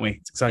next week, aren't we?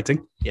 It's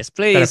exciting. Yes,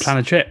 please. Better plan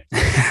a trip.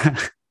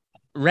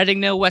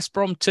 Reading 0, West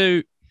Brom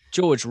 2.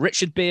 George,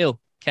 Richard Beale,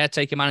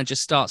 caretaker manager,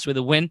 starts with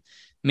a win.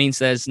 Means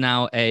there's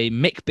now a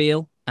Mick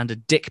Beale and a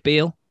Dick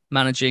Beale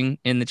managing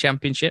in the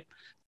Championship.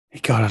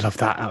 God, I love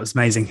that. That was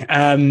amazing.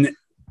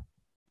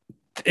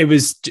 It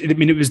was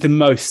the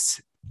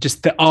most,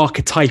 just the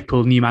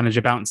archetypal new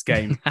manager bounce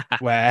game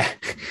where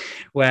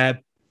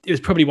it was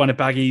probably one of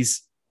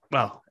Baggy's,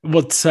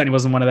 it certainly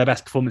wasn't one of their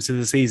best performances of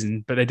the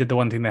season, but they did the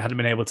one thing they hadn't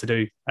been able to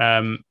do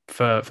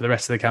for the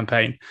rest of the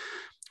campaign,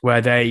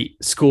 where they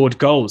scored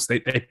goals. They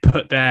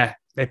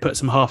put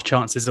some half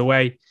chances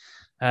away.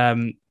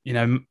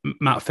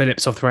 Matt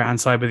Phillips off the right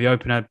hand side with the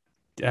opener,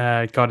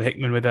 Gardner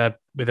Hickman with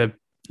a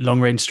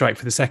long range strike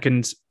for the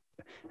second,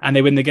 and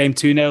they win the game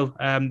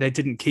 2-0. They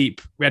didn't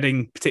keep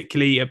Reading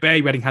particularly at bay.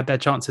 Reading had their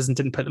chances and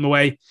didn't put them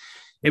away.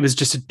 It was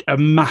just a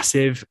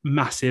massive,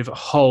 massive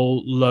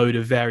whole load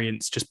of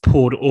variance just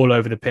poured all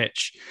over the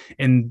pitch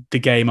in the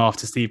game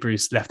after Steve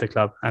Bruce left the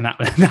club, and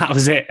that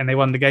was it. And they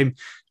won the game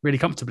really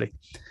comfortably.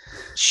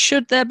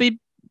 Should there be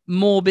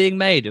more being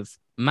made of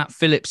Matt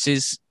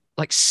Phillips's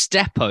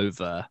step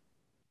over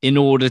in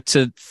order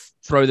to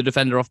throw the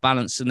defender off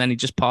balance, and then he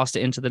just passed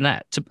it into the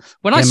net?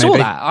 When I saw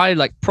that,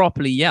 I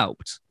properly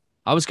yelped.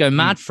 I was going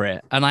mad for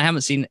it, and I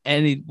haven't seen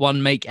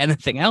anyone make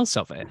anything else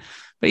of it.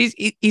 But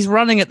he's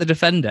running at the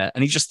defender,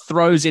 and he just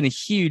throws in a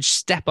huge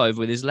step over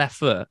with his left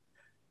foot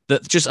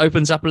that just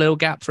opens up a little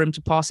gap for him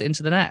to pass it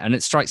into the net. And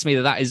it strikes me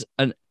that is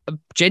a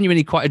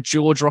genuinely quite a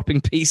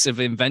jaw-dropping piece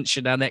of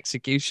invention and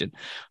execution.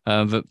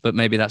 But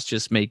maybe that's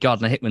just me.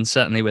 Gardner Hickman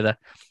certainly with a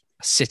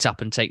sit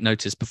up and take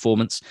notice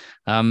performance.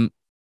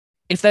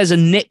 If there's a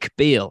Nick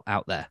Beale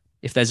out there,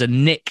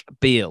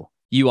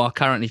 you are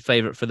currently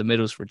favourite for the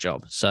Middlesbrough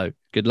job. So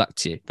good luck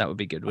to you. That would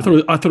be good. I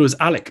thought it was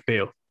Alec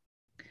Beale.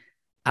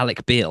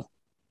 Alec Beale.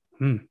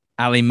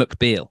 Ali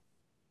McBeal.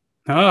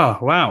 Oh,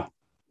 wow.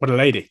 What a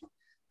lady.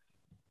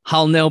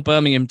 Hull 0,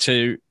 Birmingham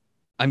 2.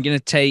 I'm going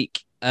to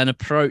take an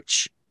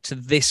approach to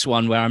this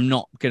one where I'm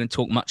not going to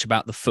talk much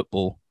about the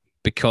football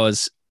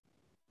because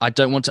I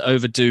don't want to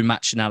overdo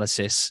match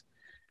analysis,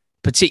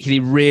 particularly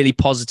really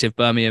positive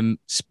Birmingham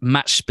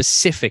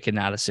match-specific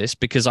analysis,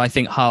 because I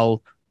think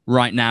Hull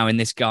right now in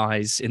this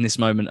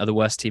moment are the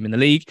worst team in the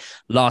league.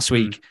 Last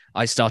week,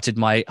 I started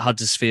my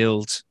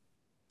Huddersfield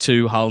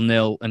 2 Hull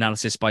 0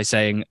 analysis by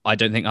saying I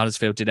don't think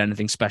Huddersfield did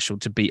anything special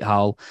to beat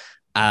Hull.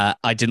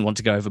 I didn't want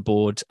to go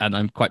overboard, and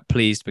I'm quite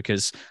pleased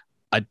because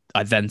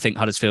I then think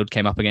Huddersfield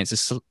came up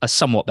against a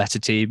somewhat better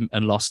team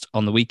and lost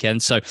on the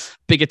weekend. So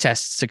bigger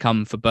tests to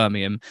come for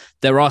Birmingham.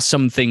 There are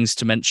some things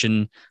to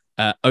mention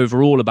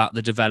overall about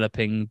the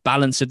developing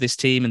balance of this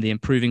team and the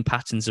improving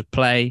patterns of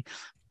play.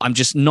 I'm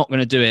just not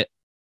going to do it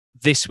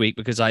this week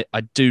because I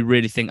do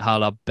really think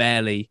Hull are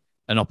barely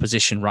an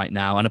opposition right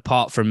now. And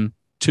apart from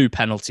 2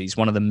 penalties,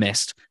 one of them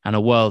missed and a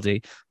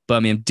worldie,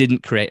 Birmingham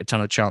didn't create a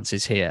ton of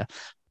chances here.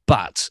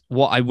 But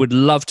what I would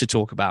love to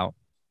talk about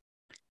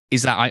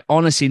is that I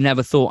honestly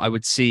never thought I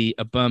would see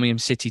a Birmingham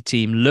City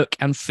team look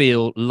and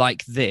feel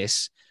like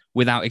this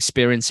without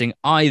experiencing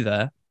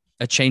either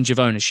a change of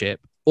ownership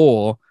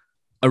or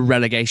a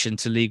relegation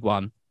to League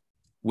One,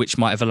 which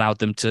might have allowed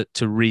them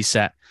to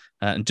reset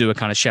and do a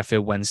kind of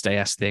Sheffield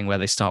Wednesday-esque thing where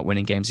they start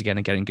winning games again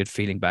and getting good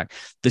feeling back.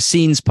 The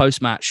scenes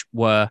post-match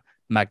were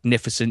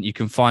magnificent. You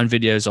can find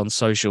videos on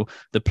social,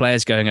 the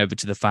players going over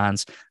to the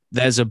fans.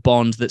 There's a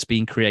bond that's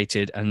been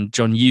created, and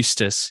John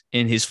Eustace,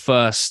 in his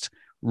first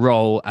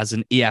role as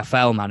an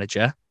EFL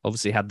manager,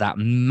 obviously had that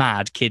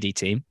mad kiddie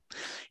team.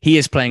 He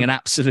is playing an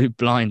absolute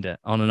blinder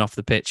on and off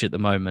the pitch at the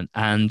moment,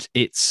 and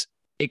it's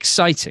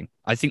exciting.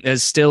 I think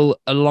there's still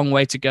a long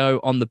way to go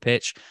on the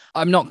pitch.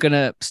 I'm not going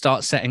to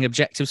start setting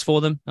objectives for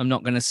them. I'm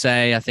not going to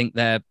say I think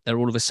they're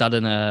all of a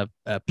sudden a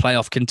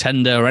playoff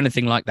contender or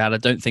anything like that. I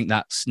don't think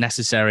that's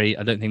necessary.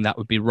 I don't think that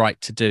would be right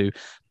to do.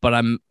 But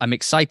I'm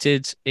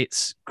excited.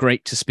 It's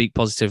great to speak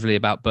positively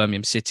about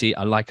Birmingham City.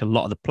 I like a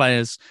lot of the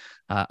players.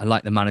 I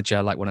like the manager.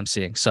 I like what I'm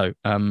seeing. So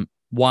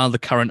while the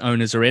current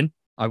owners are in,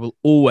 I will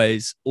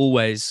always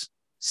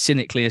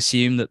cynically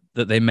assume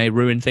that they may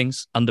ruin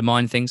things,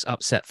 undermine things,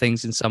 upset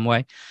things in some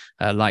way,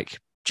 like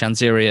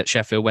Chanziri at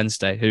Sheffield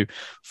Wednesday, who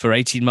for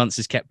 18 months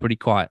has kept pretty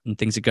quiet and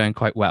things are going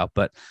quite well.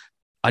 But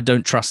I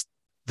don't trust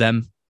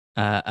them,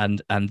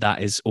 and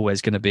that is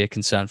always going to be a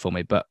concern for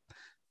me. But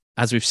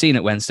as we've seen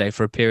at Wednesday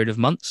for a period of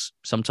months,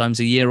 sometimes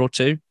a year or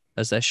two,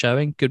 as they're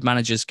showing, good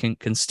managers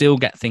can still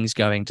get things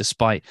going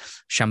despite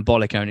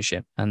shambolic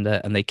ownership, and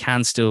they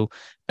can still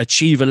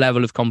achieve a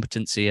level of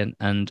competency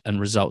and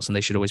results, and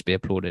they should always be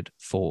applauded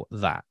for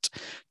that.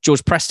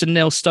 George, Preston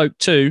 0, Stoke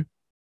 2.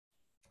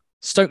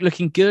 Stoke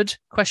looking good? ?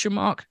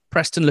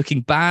 Preston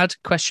looking bad ?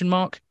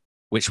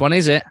 Which one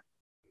is it?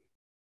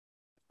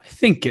 I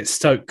think it's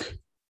Stoke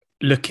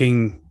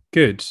looking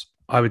good,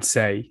 I would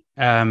say,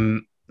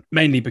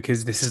 mainly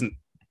because this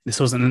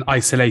wasn't an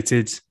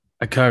isolated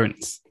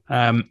occurrence.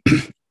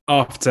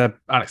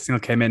 After Alex Neil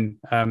came in,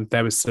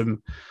 there was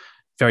some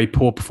very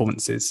poor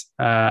performances.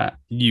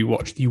 You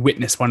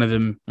witnessed one of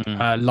them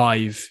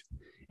live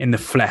in the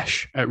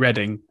flesh at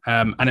Reading,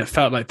 and it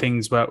felt like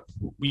things were,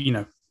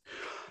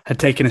 had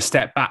taken a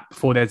step back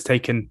before they'd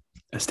taken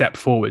a step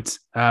forwards.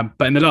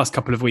 But in the last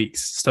couple of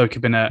weeks, Stoke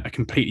have been a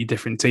completely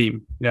different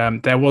team.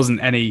 There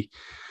wasn't any,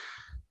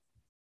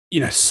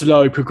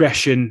 slow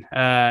progression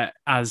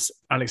as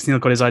Alex Neil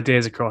got his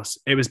ideas across.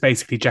 It was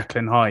basically Jekyll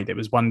and Hyde. It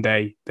was one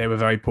day they were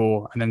very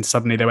poor, and then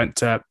suddenly they went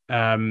to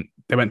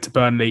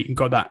Burnley and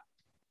got that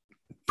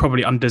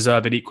probably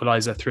undeserved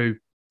equaliser through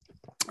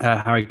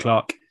Harry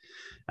Clark.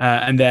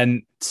 And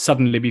then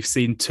suddenly we've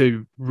seen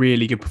 2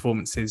 really good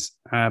performances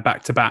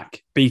back to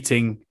back,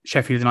 beating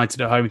Sheffield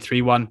United at home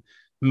 3-1,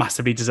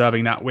 massively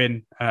deserving that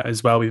win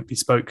as well. We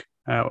spoke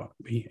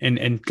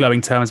in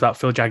glowing terms about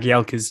Phil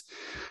Jagielka's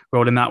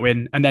role in that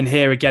win. And then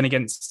here again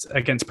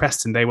against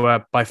Preston, they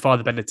were by far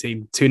the better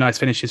team. 2 nice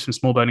finishes from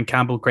Smallbone and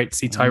Campbell. Great to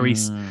see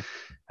Tyrese.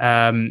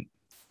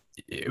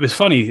 It was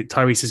funny,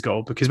 Tyrese's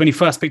goal, because when he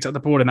first picked up the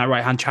ball in that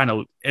right-hand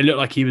channel, it looked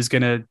like he was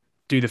going to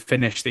do the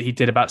finish that he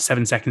did about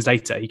 7 seconds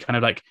later. He kind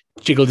of like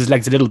jiggled his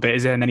legs a little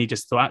bit, and then he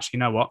just thought, actually, you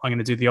know what? I'm going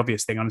to do the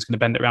obvious thing. I'm just going to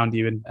bend it around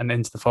you and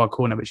into the far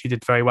corner, which he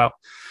did very well.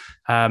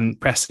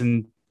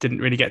 Preston didn't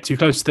really get too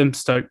close to them.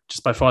 Stoke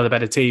just by far the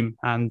better team.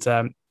 And,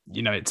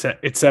 it's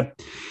a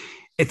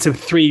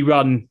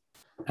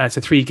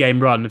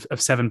 3-game run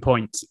of 7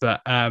 points.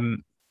 But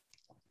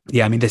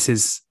this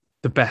is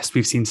the best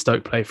we've seen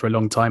Stoke play for a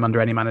long time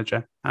under any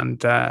manager. And,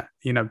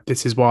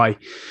 this is why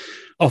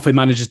often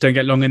managers don't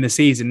get long in the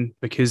season,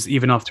 because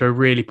even after a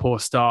really poor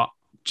start,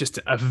 just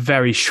a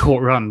very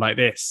short run like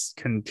this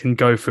can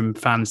go from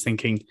fans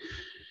thinking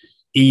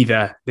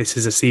either this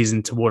is a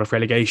season to ward off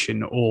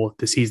relegation or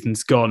the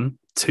season's gone,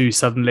 to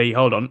suddenly,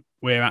 hold on,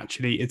 we're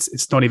actually,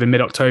 it's not even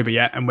mid-October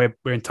yet, and we're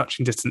in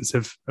touching distance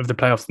of the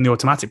playoffs and the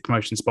automatic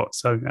promotion spot.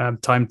 So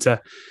time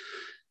to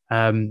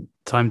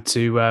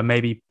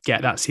maybe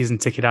get that season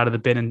ticket out of the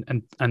bin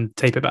and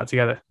tape it back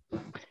together.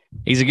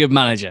 He's a good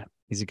manager.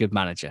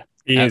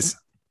 He is.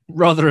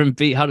 Rotherham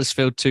beat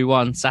Huddersfield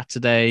 2-1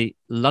 Saturday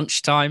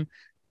lunchtime.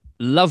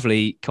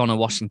 Lovely Connor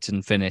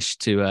Washington finish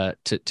to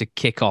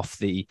kick off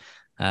the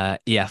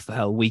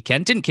EFL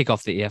weekend. Didn't kick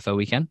off the EFL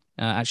weekend.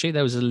 Actually,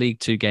 there was a League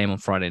 2 game on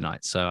Friday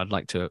night, so I'd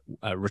like to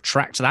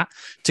retract that.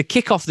 To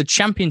kick off the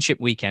Championship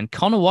weekend,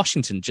 Connor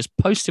Washington just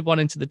posted one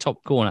into the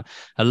top corner.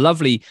 A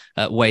lovely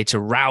way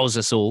to rouse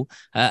us all.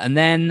 And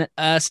then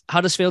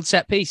Huddersfield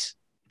set piece.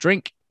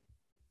 Drink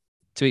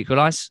to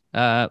equalise.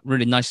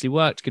 Really nicely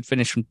worked. Good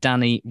finish from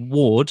Danny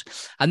Ward.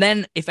 And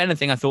then, if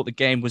anything, I thought the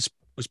game was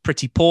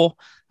pretty poor.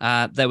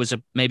 There was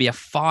maybe a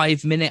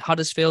 5-minute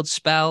Huddersfield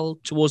spell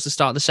towards the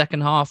start of the second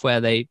half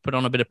where they put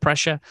on a bit of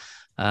pressure.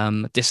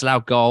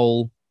 Disallowed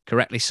goal,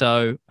 correctly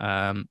so.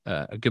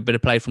 A good bit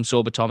of play from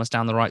Sorba Thomas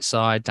down the right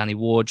side. Danny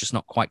Ward just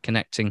not quite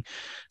connecting,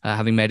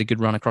 having made a good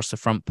run across the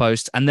front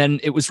post. And then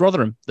it was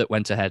Rotherham that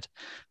went ahead.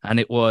 And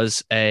it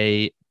was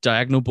a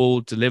diagonal ball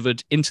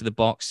delivered into the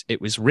box.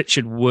 It was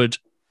Richard Wood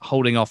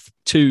holding off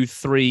 2,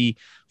 3,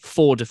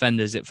 4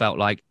 defenders, it felt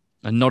like,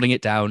 and nodding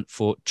it down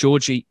for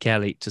Georgie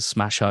Kelly to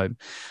smash home.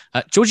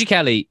 Georgie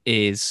Kelly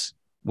is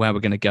where we're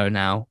going to go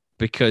now,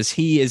 because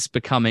he is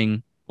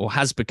becoming, or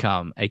has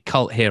become, a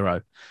cult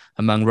hero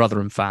among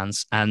Rotherham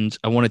fans. And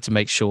I wanted to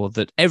make sure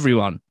that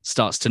everyone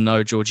starts to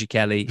know Georgie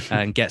Kelly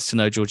and gets to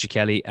know Georgie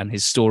Kelly and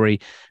his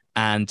story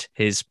and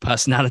his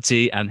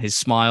personality and his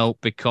smile,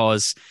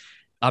 because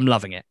I'm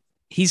loving it.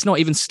 He's not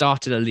even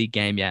started a league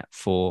game yet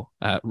for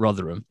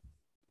Rotherham.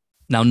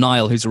 Now,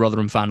 Niall, who's a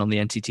Rotherham fan on the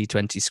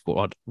NTT20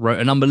 squad, wrote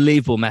an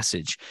unbelievable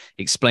message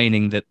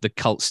explaining that the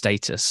cult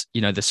status,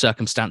 the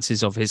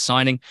circumstances of his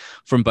signing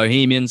from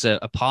Bohemians,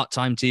 a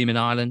part-time team in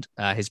Ireland,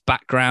 his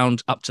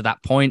background up to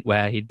that point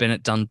where he'd been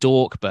at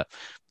Dundalk, but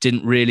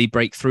didn't really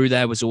break through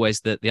there, was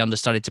always the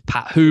understudy to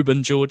Pat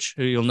Hooban, George,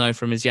 who you'll know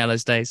from his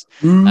Yellows days.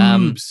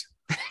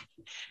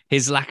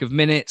 His lack of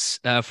minutes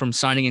from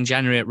signing in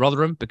January at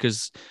Rotherham,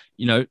 because,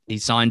 he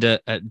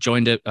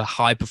joined a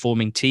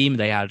high-performing team.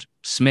 They had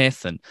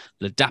Smith and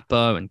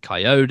Ladapo and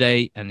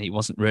Coyote, and he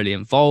wasn't really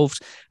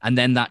involved. And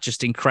then that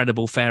just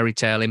incredible fairy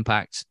tale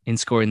impact in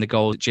scoring the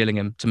goal at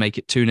Gillingham to make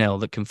it 2-0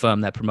 that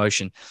confirmed their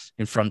promotion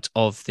in front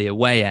of the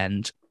away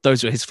end.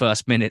 Those were his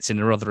first minutes in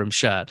a Rotherham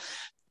shirt.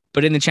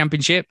 But in the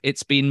Championship,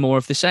 it's been more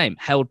of the same.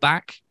 Held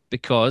back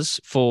because,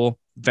 for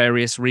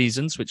various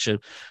reasons, which are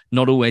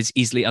not always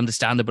easily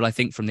understandable, I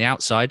think, from the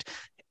outside,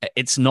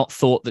 it's not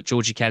thought that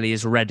Georgie Kelly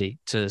is ready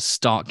to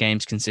start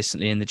games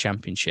consistently in the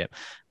Championship.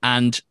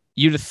 And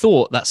you'd have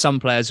thought that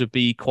some players would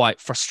be quite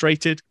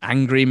frustrated,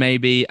 angry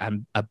maybe,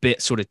 and a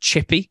bit sort of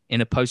chippy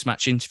in a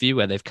post-match interview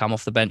where they've come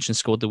off the bench and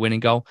scored the winning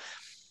goal.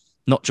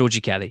 Not Georgie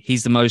Kelly.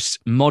 He's the most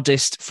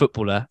modest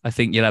footballer I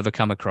think you'll ever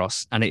come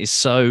across. And it is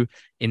so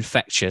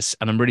infectious.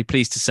 And I'm really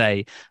pleased to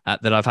say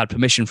that I've had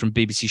permission from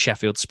BBC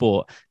Sheffield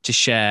Sport to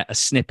share a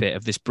snippet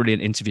of this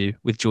brilliant interview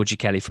with Georgie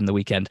Kelly from the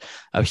weekend.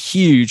 A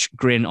huge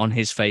grin on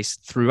his face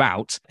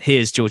throughout.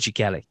 Here's Georgie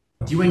Kelly.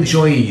 Do you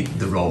enjoy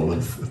the role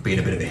of being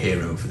a bit of a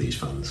hero for these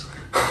fans?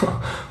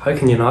 How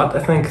can you not,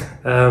 I think?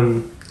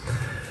 And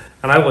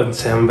I wouldn't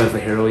say I'm a bit of a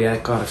hero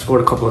yet. God, I've scored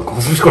a couple of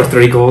goals. I've scored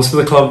 3 goals for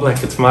the club.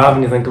 It's mad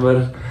when you think about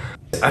it.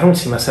 I don't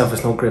see myself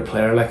as no great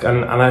player,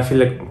 and I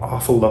feel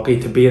awful lucky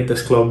to be at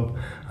this club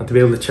and to be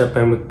able to chip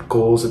in with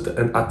goals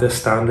at this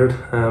standard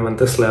and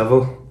this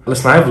level.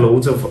 Listen, I have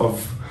loads of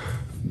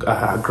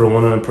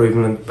growing and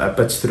improving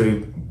bits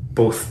through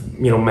both,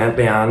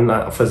 mentally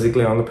and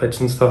physically on the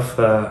pitch and stuff.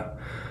 I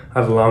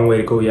have a long way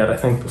to go yet, I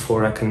think,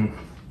 before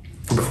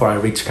I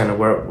reach kind of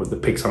where the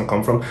peaks I'm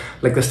come from.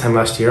 Like this time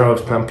last year, I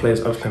was playing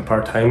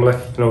part time,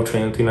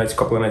 training 2 nights, a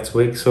couple of nights a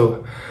week.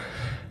 So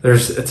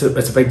it's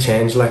a big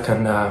change,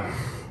 and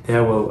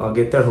I'll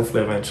get there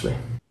hopefully eventually.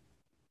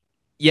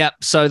 Yeah,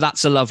 so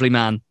that's a lovely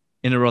man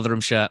in a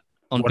Rotherham shirt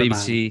on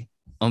BBC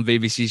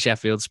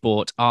Sheffield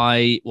Sport.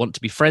 I want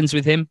to be friends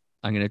with him.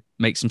 I'm going to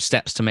make some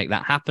steps to make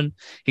that happen.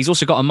 He's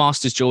also got a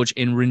master's, George,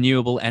 in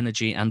renewable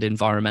energy and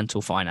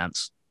environmental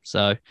finance.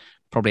 So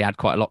probably add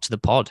quite a lot to the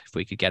pod if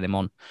we could get him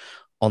on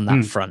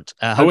that front.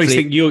 I always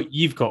think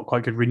you've got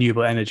quite good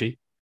renewable energy,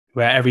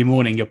 where every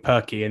morning you're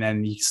perky and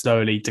then you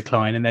slowly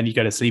decline and then you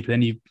go to sleep and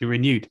then you're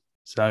renewed.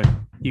 So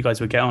you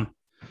guys would get on.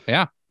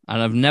 Yeah,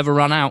 and I've never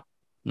run out.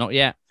 Not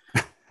yet.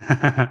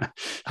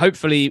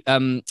 Hopefully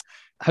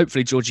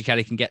Georgie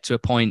Kelly can get to a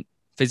point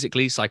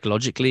physically,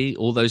 psychologically,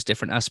 all those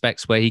different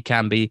aspects where he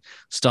can be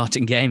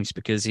starting games,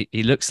 because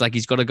he looks like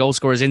he's got a goal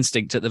scorer's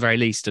instinct at the very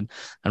least, and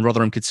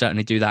Rotherham could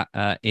certainly do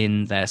that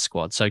in their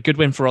squad. So good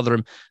win for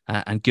Rotherham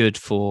and good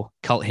for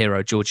cult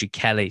hero Georgie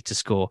Kelly to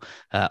score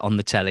on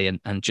the telly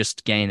and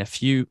just gain a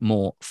few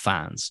more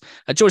fans.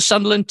 George,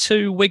 Sunderland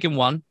 2, Wigan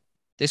 1.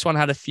 This one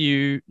had a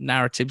few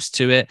narratives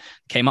to it.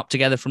 Came up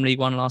together from League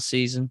One last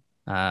season.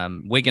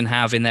 Wigan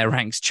have in their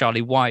ranks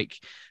Charlie Wyke,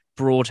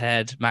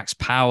 Broadhead, Max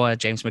Power,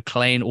 James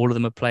McLean. All of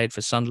them have played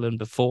for Sunderland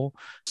before.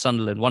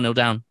 Sunderland 1-0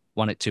 down,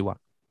 won it 2-1.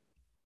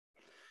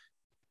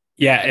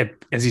 Yeah,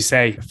 as you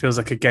say, it feels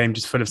like a game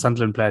just full of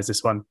Sunderland players,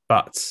 this one.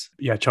 But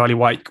yeah, Charlie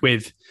Wyke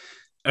with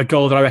a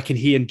goal that I reckon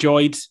he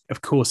enjoyed.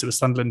 Of course, it was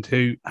Sunderland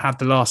who had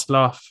the last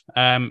laugh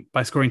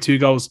by scoring 2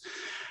 goals.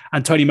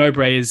 And Tony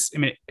Mowbray is,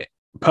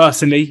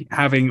 personally,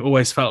 having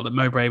always felt that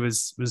Mowbray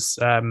was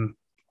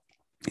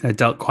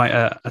dealt quite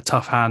a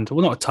tough hand.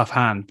 Well, not a tough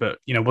hand, but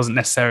wasn't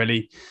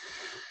necessarily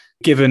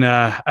given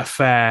a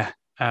fair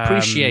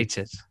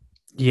appreciated.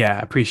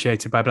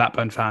 Appreciated by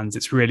Blackburn fans.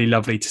 It's really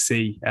lovely to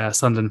see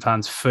Sunderland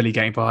fans fully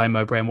getting behind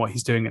Mowbray and what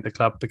he's doing at the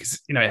club,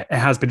 because it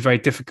has been very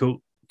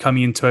difficult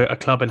coming into a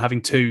club and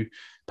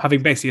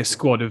having basically a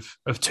squad of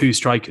 2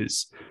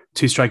 strikers.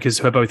 2 strikers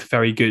who are both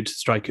very good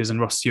strikers, and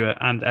Ross Stewart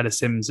and Ellis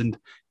Sims. And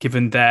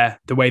given the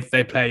way that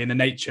they play and the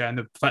nature and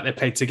the fact they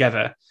play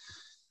together,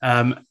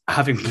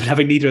 having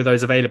neither of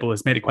those available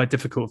has made it quite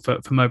difficult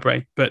for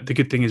Mowbray. But the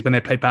good thing is when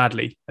they play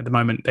badly at the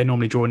moment, they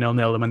normally draw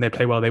 0-0, and when they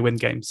play well, they win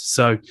games.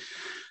 So,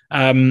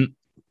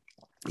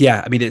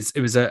 yeah, I mean, it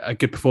was a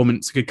good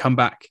performance, a good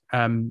comeback.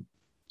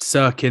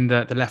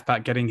 Sirkin, the left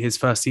back, getting his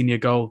first senior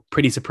goal.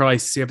 Pretty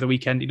surprised to see over the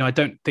weekend. I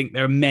don't think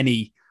there are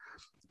many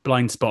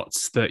blind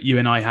spots that you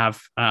and I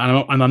have,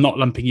 and I'm not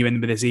lumping you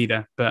in with this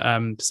either, but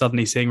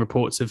suddenly seeing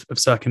reports of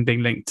Sirkin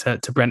being linked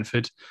to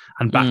Brentford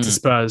and back to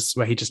Spurs,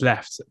 where he just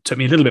left, took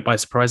me a little bit by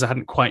surprise. I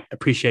hadn't quite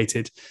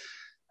appreciated.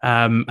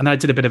 And I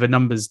did a bit of a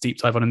numbers deep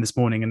dive on him this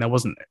morning, and there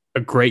wasn't a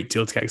great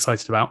deal to get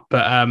excited about.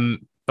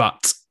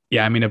 But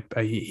yeah, I mean,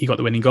 he got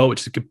the winning goal,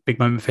 which is a good, big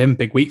moment for him,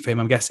 big week for him,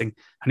 I'm guessing.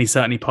 And he's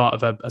certainly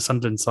part of a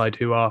Sunderland side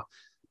who are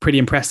pretty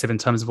impressive in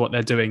terms of what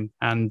they're doing.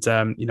 And,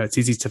 it's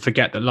easy to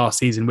forget that last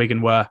season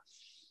Wigan were,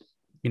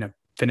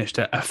 finished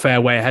a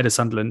fair way ahead of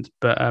Sunderland.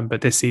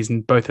 But this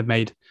season, both have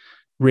made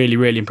really,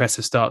 really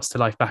impressive starts to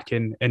life back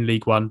in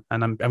League One.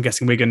 And I'm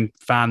guessing Wigan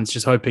fans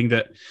just hoping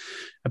that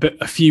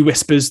a few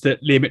whispers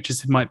that Liam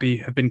Richardson might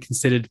have been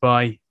considered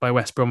by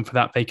West Brom for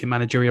that vacant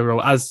managerial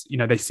role, as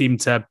they seem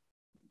to,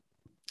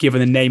 given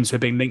the names who are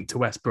being linked to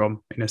West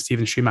Brom,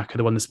 Steven Schumacher,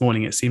 the one this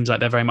morning, it seems like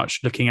they're very much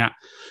looking at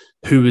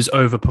who has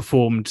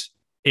overperformed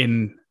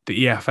in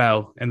the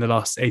EFL in the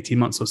last 18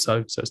 months or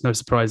so. So it's no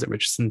surprise that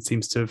Richardson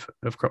seems to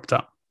have cropped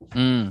up.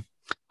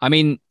 I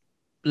mean,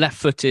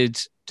 left-footed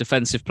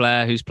defensive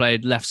player who's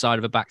played left side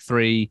of a back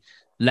three,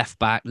 left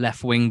back,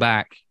 left wing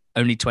back,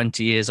 only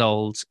 20 years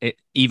old.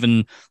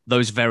 Even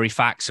those very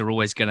facts are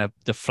always going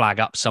to flag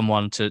up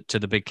someone to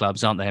the big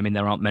clubs, aren't they? I mean,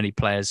 there aren't many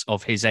players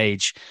of his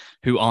age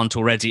who aren't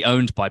already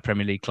owned by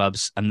Premier League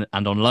clubs and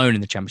on loan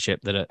in the Championship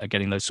that are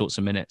getting those sorts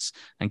of minutes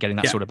and getting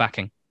that sort of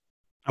backing.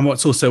 And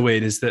what's also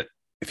weird is that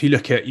if you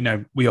look at,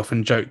 we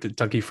often joke that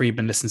Dougie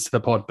Freedman listens to the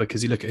pod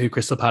because you look at who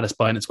Crystal Palace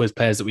buy and it's always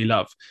players that we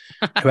love.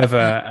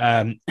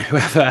 Whoever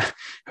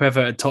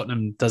at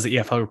Tottenham does the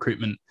EFL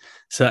recruitment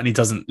certainly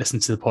doesn't listen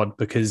to the pod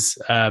because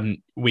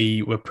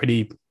we were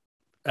pretty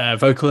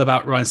vocal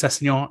about Ryan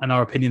Sessegnon and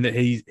our opinion that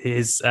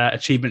his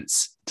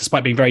achievements,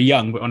 despite being very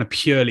young, but on a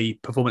purely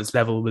performance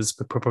level, was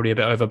probably a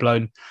bit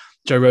overblown.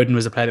 Joe Rodon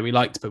was a player that we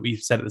liked, but we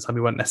said at the time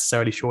we weren't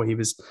necessarily sure he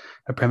was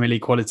a Premier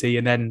League quality.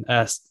 And then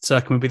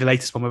Sirkin would be the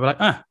latest one where we're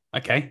like,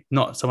 okay,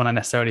 not someone I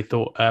necessarily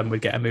thought would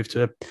get a move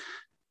to a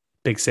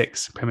Big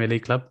Six Premier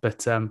League club.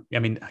 But I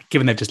mean,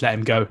 given they've just let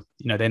him go,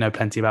 they know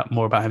plenty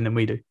more about him than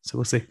we do. So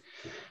we'll see.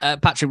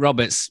 Patrick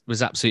Roberts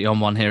was absolutely on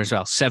one here as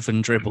well.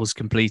 7 dribbles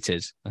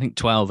completed. I think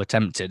 12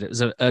 attempted. It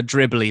was a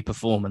dribbly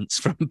performance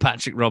from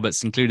Patrick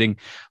Roberts, including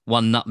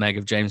one nutmeg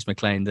of James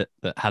McLean that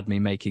had me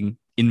making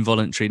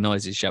involuntary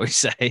noises, shall we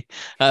say.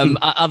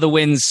 Other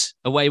wins,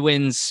 away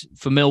wins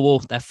for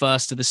Millwall, their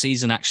first of the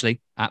season,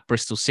 actually, at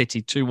Bristol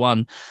City,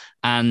 2-1.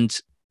 And,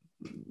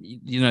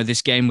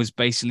 this game was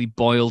basically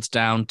boiled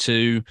down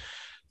to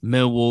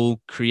Millwall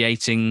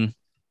creating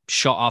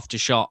shot after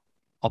shot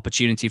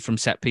opportunity from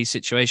set-piece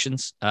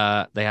situations.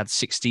 They had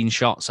 16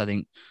 shots. I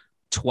think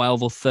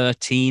 12 or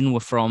 13 were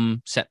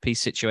from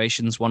set-piece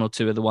situations. 1 or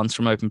 2 of the ones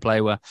from open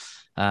play were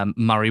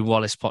Murray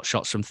Wallace pot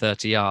shots from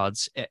 30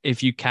 yards.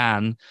 If you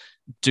can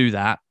do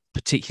that,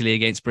 particularly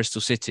against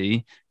Bristol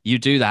City, you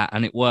do that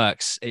and it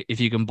works. If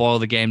you can boil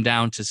the game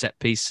down to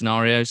set-piece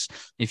scenarios,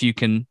 if you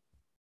can,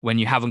 when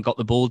you haven't got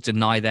the ball,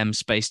 deny them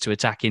space to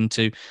attack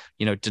into,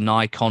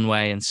 deny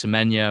Conway and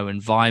Semenyo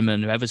and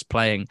Vyman, whoever's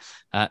playing,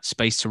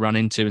 space to run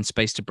into and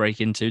space to break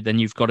into, then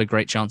you've got a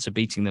great chance of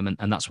beating them.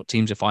 And that's what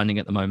teams are finding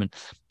at the moment.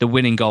 The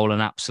winning goal,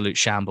 an absolute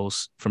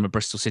shambles from a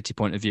Bristol City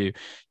point of view.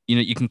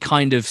 You can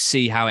kind of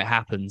see how it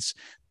happens.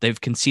 They've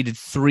conceded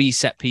 3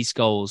 set-piece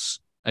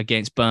goals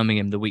against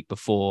Birmingham the week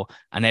before,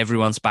 and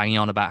everyone's banging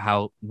on about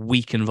how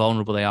weak and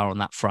vulnerable they are on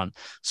that front.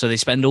 So they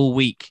spend all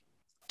week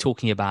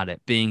talking about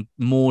it, being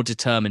more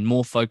determined,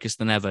 more focused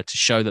than ever to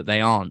show that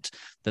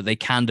they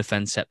can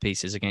defend set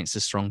pieces against a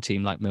strong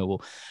team like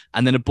Millwall.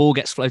 And then a ball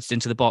gets floated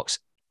into the box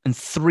and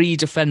 3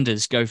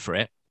 defenders go for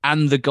it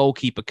and the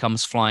goalkeeper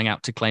comes flying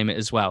out to claim it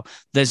as well.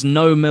 There's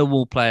no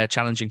Millwall player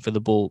challenging for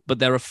the ball, but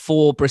there are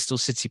 4 Bristol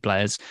City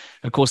players.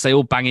 Of course, they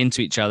all bang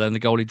into each other and the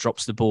goalie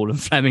drops the ball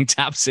and Fleming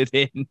taps it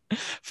in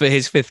for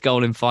his 5th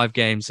goal in 5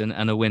 games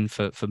and a win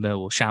for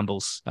Millwall.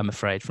 Shambles, I'm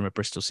afraid, from a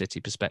Bristol City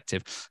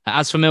perspective.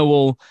 As for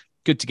Millwall,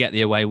 good to get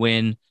the away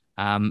win.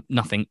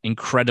 Nothing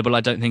incredible,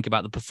 I don't think,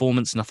 about the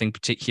performance. Nothing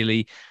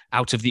particularly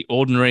out of the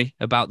ordinary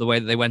about the way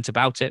that they went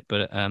about it.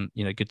 But,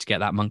 good to get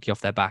that monkey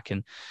off their back.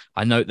 And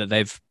I note that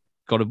they've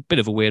got a bit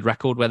of a weird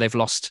record where they've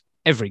lost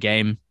every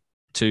game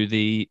to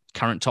the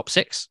current top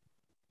 6.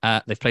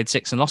 They've played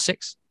 6 and lost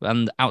 6.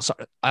 And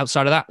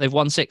outside of that, they've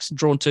won 6,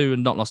 drawn 2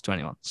 and not lost to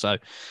anyone. So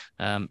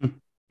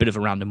bit of a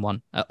random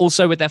one.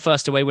 Also with their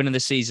first away win of the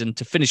season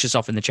to finish us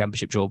off in the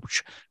Championship,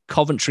 George,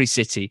 Coventry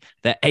City,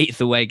 their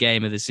 8th away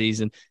game of the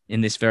season in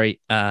this very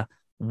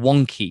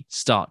wonky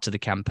start to the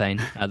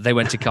campaign. They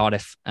went to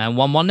Cardiff and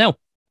won 1-0.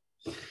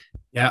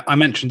 Yeah, I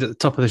mentioned at the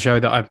top of the show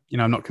that I'm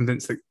not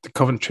convinced that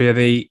Coventry are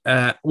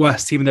the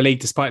worst team in the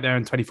league, despite they're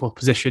in 24th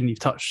position. You've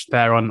touched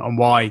there on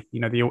why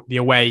the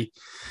away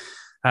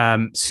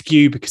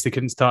Skew, because they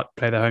couldn't start to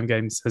play their home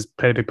games, has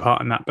played a big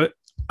part in that. But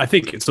I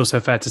think it's also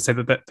fair to say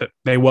that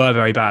they were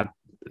very bad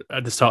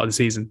at the start of the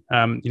season.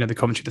 The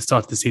commentary at the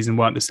start of the season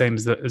weren't the same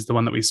as the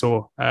one that we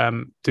saw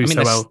do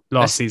so well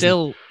last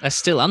season. They're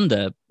still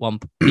under 1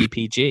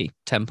 PPG,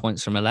 10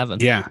 points from 11.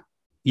 Yeah.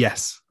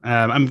 Yes.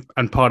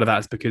 And part of that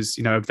is because,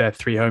 of their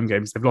 3 home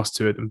games, they've lost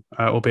 2 of them,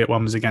 albeit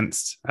one was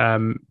against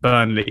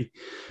Burnley.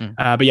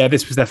 But yeah,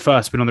 this was their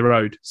first win on the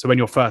road. So when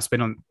your first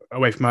win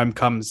away from home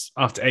comes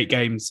after 8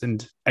 games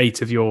and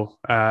 8 of your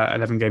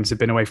 11 games have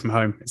been away from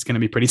home, it's going to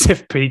be pretty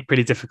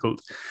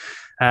difficult.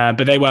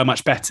 But they were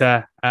much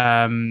better.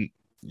 The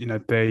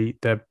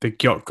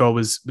Gyok goal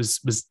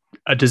was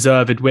a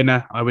deserved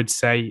winner, I would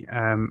say.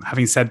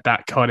 Having said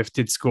that, Cardiff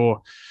did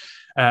score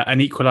an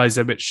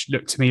equaliser, which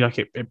looked to me like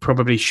it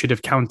probably should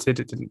have counted.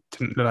 It didn't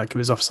look like it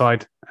was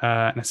offside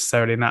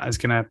necessarily, and that is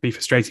going to be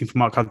frustrating for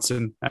Mark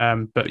Hudson.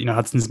 But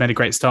Hudson's made a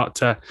great start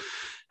to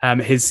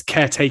his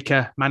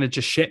caretaker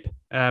managership,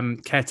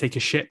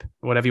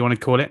 whatever you want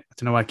to call it. I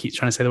don't know why I keep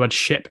trying to say the word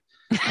ship.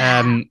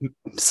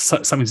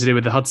 Something to do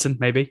with the Hudson,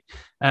 maybe.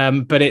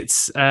 But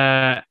it's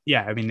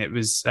it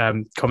was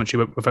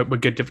commentary were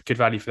good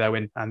value for their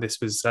win, and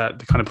this was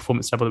the kind of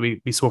performance level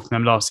that we saw from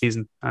them last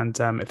season. And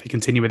if they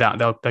continue with that,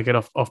 they'll get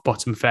off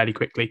bottom fairly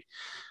quickly.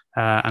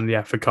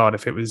 For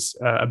Cardiff, it was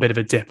a bit of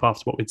a dip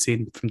after what we'd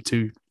seen from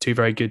two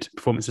very good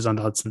performances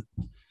under Hudson.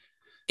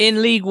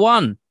 In League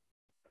One,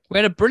 we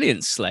had a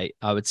brilliant slate,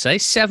 I would say.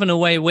 7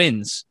 away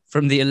wins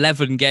from the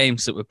 11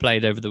 games that were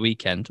played over the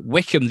weekend.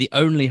 Wickham, the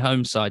only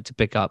home side to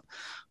pick up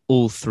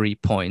all 3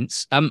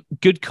 points.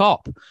 Good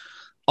cop.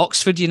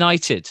 Oxford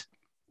United,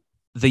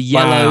 the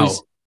Yellows,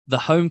 wow. The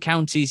home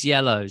counties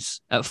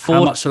Yellows. At 4,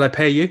 how much shall I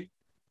pay you?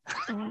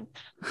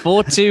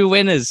 4-2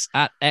 winners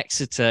at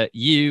Exeter.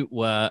 You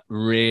were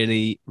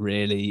really,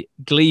 really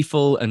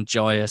gleeful and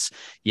joyous.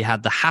 You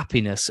had the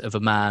happiness of a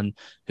man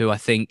who I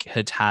think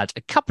had had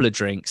a couple of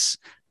drinks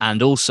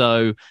and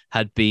also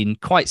had been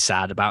quite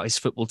sad about his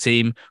football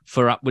team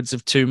for upwards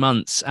of 2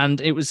 months.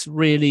 And it was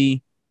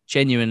really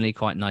genuinely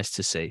quite nice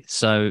to see.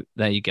 So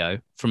there you go.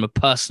 From a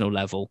personal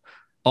level,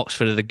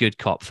 Oxford are the good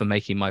cop for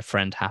making my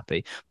friend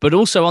happy. But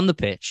also on the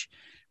pitch,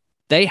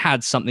 they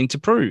had something to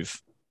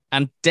prove.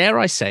 And dare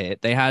I say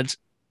it, they had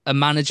a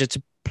manager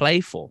to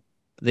play for.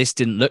 This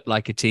didn't look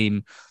like a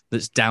team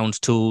that's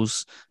downed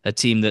tools, a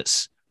team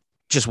that's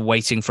just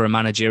waiting for a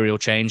managerial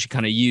change,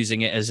 kind of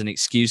using it as an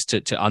excuse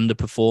to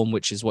underperform,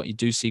 which is what you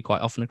do see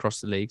quite often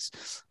across the leagues.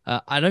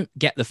 I don't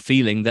get the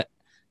feeling that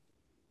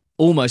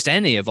almost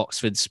any of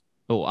Oxford's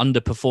or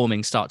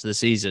underperforming start to the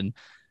season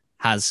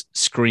has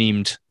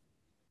screamed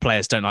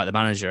players don't like the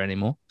manager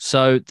anymore.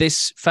 So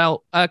this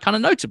felt kind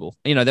of notable.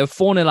 They were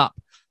 4-0 up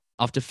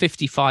after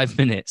 55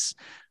 minutes.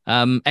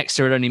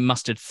 Exeter had only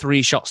mustered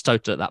 3 shots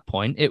total at that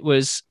point. It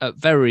was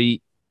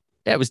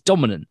it was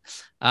dominant.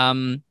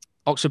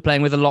 Oxford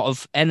playing with a lot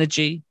of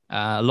energy,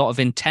 a lot of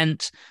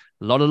intent,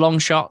 a lot of long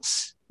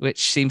shots,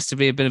 which seems to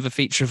be a bit of a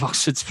feature of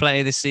Oxford's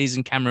play this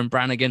season. Cameron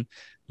Brannigan,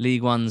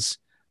 League One's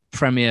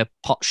premier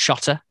pot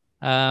shotter.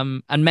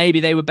 And maybe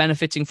they were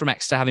benefiting from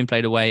Exeter having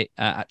played away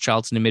at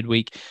Charlton in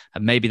midweek.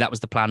 And maybe that was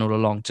the plan all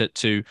along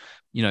to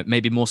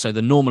maybe more so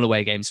the normal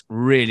away games,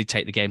 really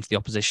take the game to the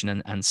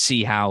opposition and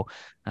see how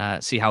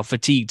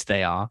fatigued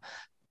they are.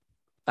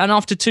 And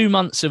after 2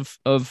 months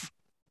of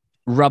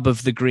rub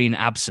of the green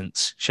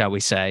absence, shall we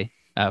say,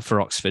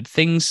 for Oxford,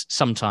 things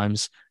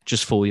sometimes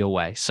just fall your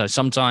way. So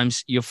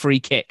sometimes your free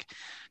kick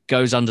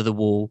goes under the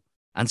wall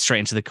and straight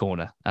into the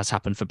corner, as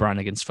happened for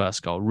Brannigan's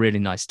first goal. Really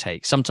nice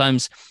take.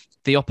 Sometimes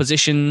the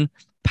opposition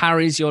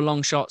parries your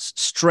long shots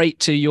straight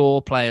to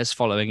your players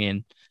following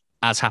in,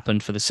 as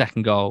happened for the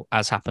second goal,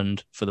 as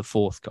happened for the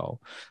fourth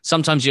goal.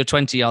 Sometimes your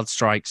 20-yard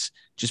strikes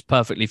just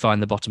perfectly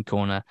find the bottom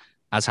corner,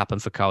 as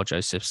happened for Carl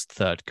Joseph's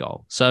third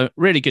goal. So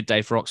really good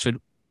day for Oxford.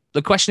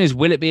 The question is,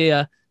 will it be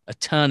a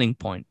turning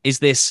point? Is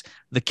this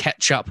the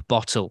ketchup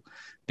bottle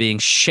being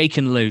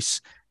shaken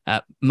loose,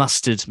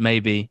 mustard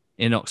maybe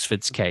in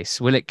Oxford's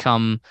case? Will it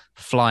come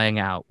flying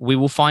out? We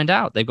will find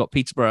out. They've got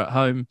Peterborough at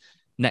home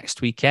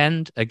next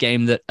weekend, a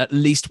game that at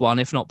least one,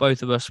 if not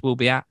both of us, will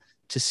be at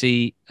to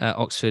see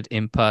Oxford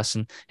in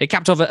person. It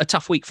capped off a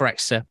tough week for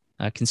Exeter,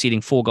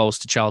 conceding 4 goals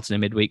to Charlton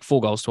in midweek,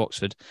 4 goals to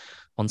Oxford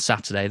on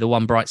Saturday. The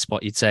one bright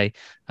spot, you'd say,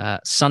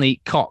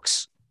 Sonny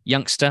Cox,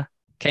 youngster,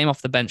 came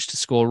off the bench to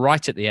score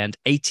right at the end.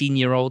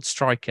 18-year-old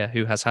striker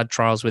who has had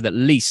trials with at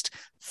least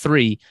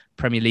 3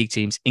 Premier League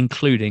teams,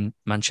 including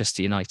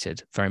Manchester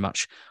United. Very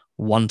much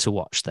one to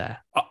watch there.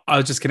 I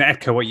was just going to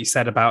echo what you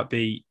said about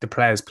the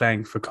players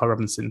playing for Carl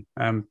Robinson,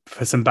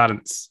 for some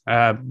balance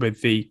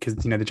because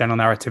the general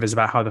narrative is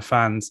about how the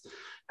fans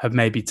have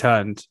maybe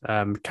turned.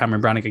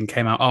 Cameron Brannigan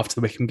came out after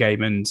the Wickham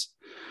game and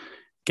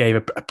gave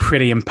a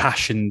pretty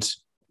impassioned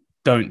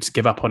don't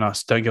give up on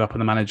us, don't give up on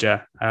the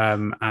manager,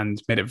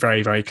 and made it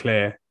very, very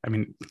clear. I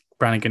mean,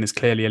 Brannigan is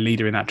clearly a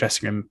leader in that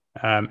dressing room,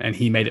 and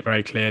he made it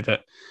very clear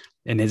that,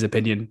 in his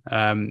opinion,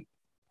 the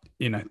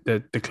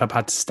club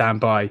had to stand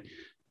by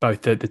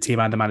both the team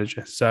and the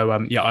manager. So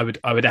I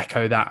would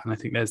echo that, and I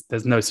think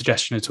there's no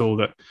suggestion at all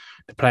that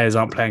the players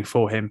aren't playing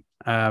for him.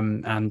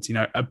 And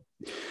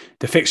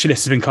the fixture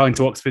list has been kind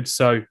to Oxford,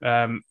 so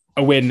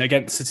a win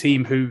against a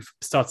team who've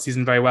started the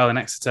season very well in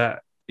Exeter.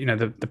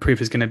 The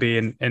proof is going to be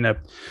in a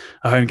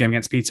home game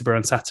against Peterborough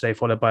on Saturday,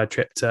 followed by a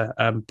trip to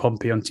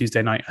Pompey on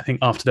Tuesday night. I think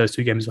after those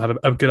two games, we'll have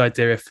a good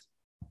idea if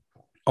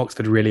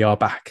Oxford really are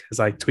back, as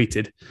I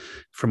tweeted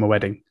from a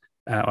wedding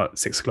at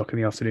 6:00 in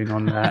the afternoon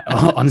on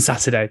on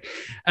Saturday.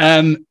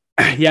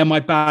 My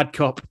bad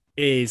cop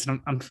is,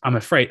 I'm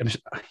afraid,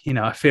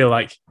 I feel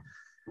like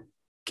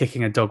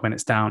kicking a dog when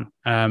it's down.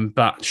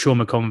 But Sean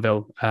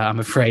McConville, I'm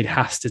afraid,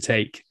 has to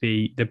take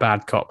the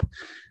bad cop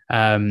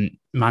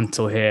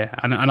mantle here.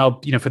 And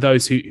I'll, for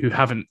those who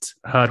haven't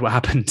heard what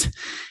happened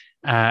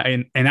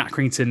in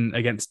Accrington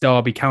against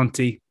Derby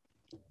County,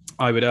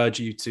 I would urge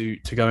you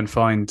to go and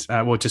find,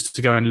 just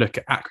to go and look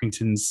at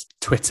Accrington's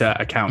Twitter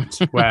account,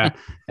 where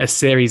a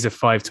series of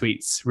 5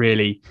 tweets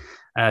really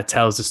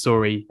tells the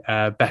story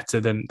better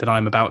than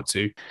I'm about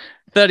to.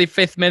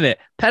 35th minute,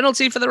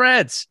 penalty for the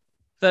Reds.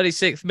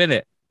 36th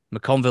minute,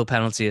 McConville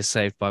penalty is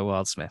saved by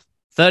Wildsmith.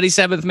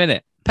 37th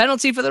minute,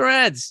 penalty for the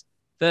Reds.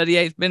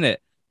 38th minute,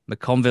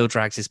 McConville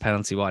drags his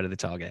penalty wide of the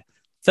target.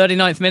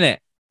 39th minute,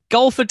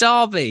 goal for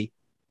Derby.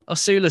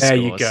 Osula scores. There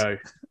you go.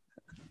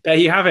 There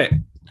you have it.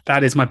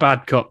 That is my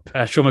bad cop.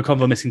 Sean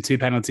McConville missing 2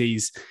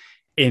 penalties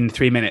in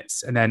 3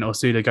 minutes, and then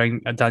Osula going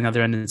down the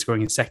other end and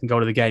scoring his second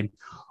goal of the game.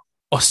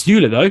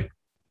 Osula, though.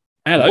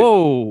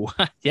 Hello.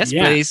 Whoa. Yes,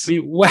 please. I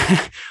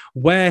mean,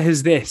 where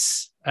has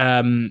this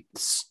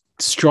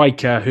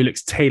striker who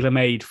looks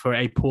tailor-made for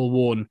a Paul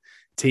Warne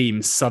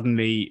team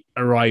suddenly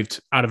arrived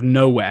out of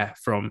nowhere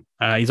from?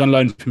 He's on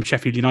loan from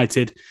Sheffield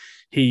United.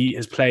 He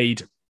has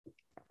played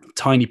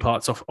tiny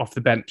parts off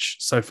the bench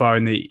so far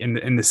in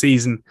the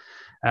season.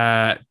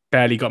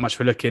 Barely got much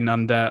of a look in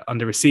under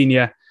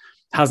Rosenia.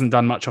 Hasn't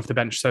done much off the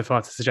bench so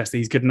far to suggest that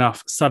he's good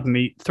enough.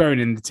 Suddenly thrown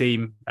in the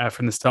team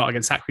from the start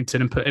against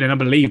Accrington and put in an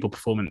unbelievable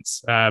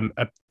performance.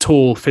 A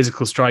tall,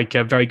 physical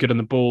striker, very good on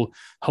the ball,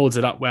 holds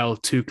it up well,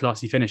 2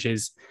 classy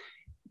finishes.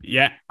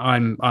 Yeah,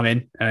 I'm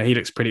in. He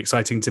looks pretty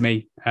exciting to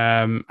me.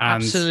 And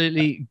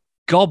absolutely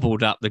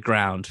gobbled up the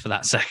ground for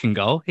that second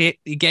goal. He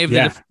gave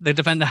the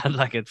defender had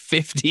like a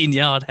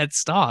 15-yard head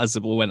start as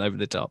the ball went over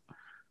the top.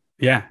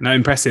 Yeah, no,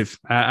 impressive.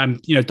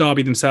 And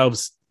Derby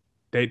themselves,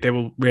 they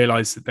will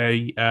realise that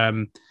they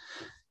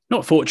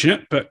not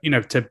fortunate, but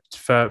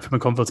for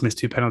McConville to miss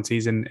 2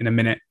 penalties in a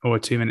minute or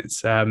 2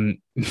 minutes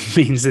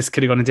means this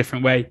could have gone a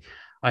different way.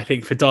 I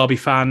think for Derby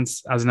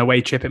fans, as an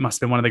away trip, it must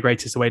have been one of the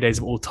greatest away days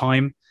of all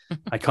time.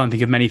 I can't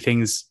think of many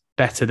things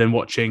better than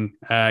watching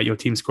your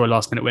team score a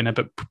last-minute winner,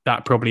 but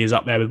that probably is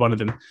up there with one of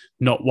them.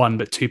 Not 1,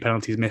 but 2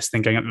 penalties missed,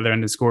 then going up the other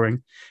end and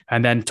scoring.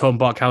 And then Tom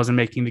Barkhausen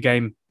making the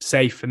game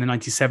safe in the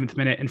 97th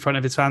minute in front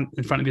of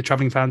the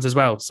travelling fans as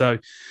well. So,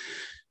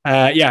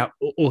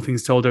 all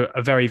things told,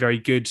 a very, very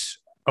good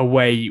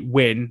away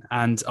win.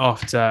 And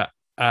after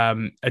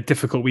a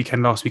difficult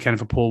weekend last weekend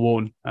for Paul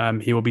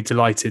Warne, he will be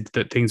delighted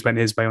that things went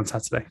his way on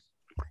Saturday.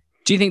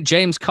 Do you think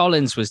James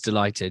Collins was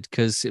delighted?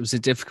 Because it was a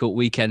difficult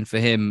weekend for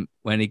him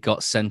when he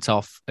got sent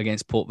off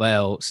against Port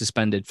Vale,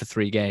 suspended for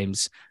 3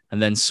 games,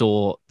 and then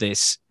saw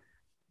this,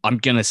 I'm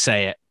going to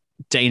say it,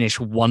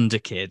 Danish wonder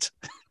kid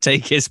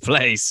take his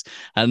place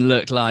and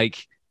look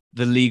like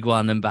the League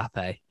One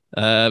Mbappe.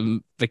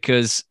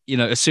 Because,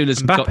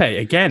 Osula's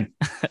again.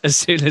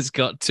 Osula's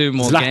got 2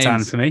 more Zlatan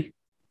games. For me.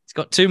 He's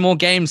got 2 more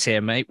games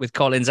here, mate, with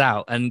Collins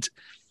out. And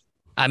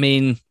I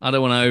mean, I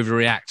don't want to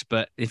overreact,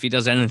 but if he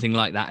does anything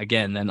like that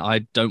again, then I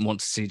don't want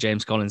to see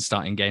James Collins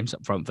starting games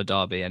up front for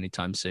Derby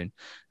anytime soon.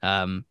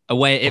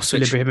 Away at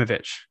Ipswich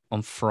Ibrahimovic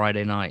on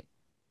Friday night.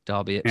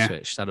 Derby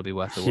Ipswich, that'll be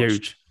worth a watch.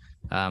 Huge.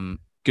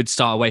 Good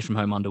start away from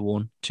home under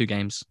Warne. 2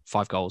 games,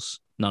 5 goals,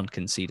 none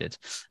conceded.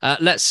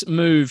 Let's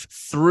move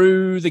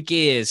through the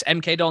gears.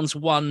 MK Dons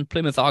 1,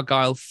 Plymouth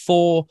Argyle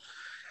 4.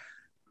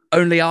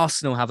 Only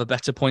Arsenal have a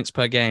better points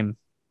per game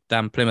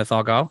than Plymouth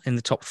Argyle in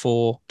the top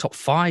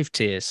 5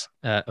 tiers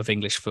of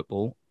English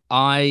football.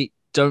 I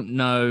don't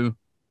know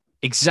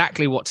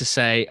exactly what to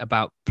say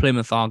about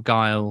Plymouth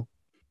Argyle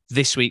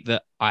this week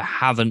that I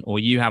haven't, or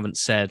you haven't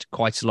said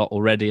quite a lot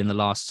already in the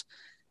last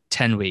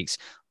 10 weeks.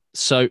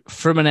 So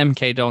from an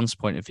MK Dons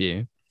point of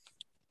view,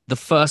 the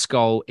first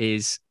goal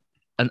is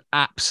an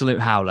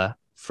absolute howler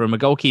from a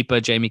goalkeeper,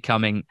 Jamie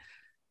Cumming,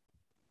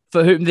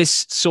 for whom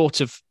this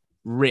sort of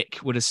Rick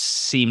would have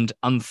seemed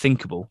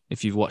unthinkable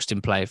if you've watched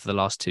him play for the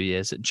last 2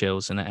 years at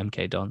Gills and at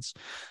MK Dons.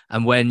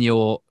 And when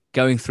you're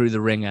going through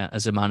the ringer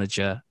as a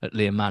manager at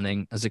Liam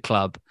Manning, as a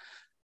club,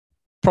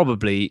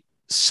 probably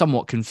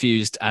somewhat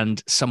confused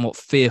and somewhat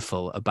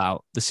fearful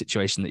about the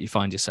situation that you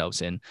find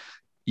yourselves in,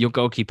 your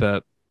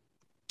goalkeeper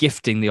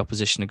gifting the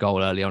opposition a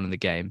goal early on in the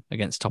game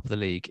against top of the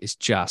league is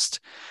just,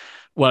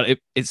 well,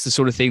 it's the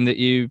sort of thing that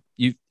you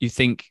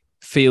think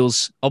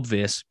feels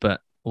obvious,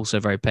 but also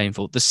very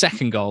painful. The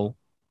second goal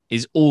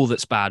is all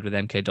that's bad with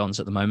MK Dons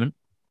at the moment.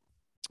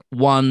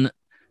 One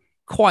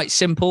quite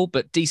simple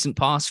but decent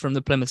pass from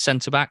the Plymouth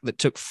centre-back that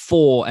took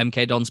 4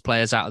 MK Dons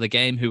players out of the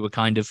game who were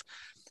kind of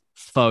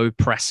faux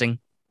pressing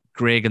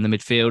Grigg and the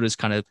midfielders,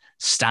 kind of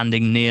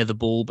standing near the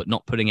ball but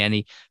not putting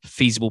any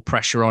feasible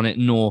pressure on it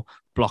nor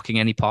blocking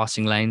any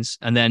passing lanes.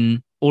 And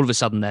then all of a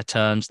sudden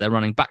they're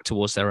running back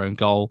towards their own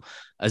goal.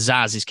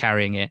 Azaz is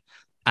carrying it.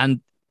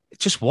 And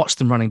just watch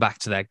them running back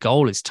to their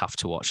goal is tough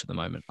to watch at the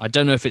moment. I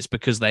don't know if it's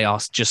because they are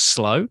just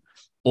slow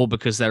or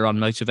because they're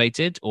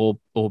unmotivated or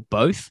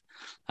both.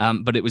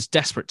 But it was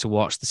desperate to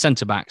watch. The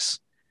centre-backs,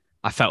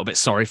 I felt a bit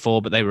sorry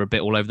for, but they were a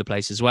bit all over the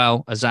place as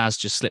well. Azaz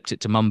just slipped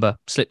it to Mumba,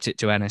 slipped it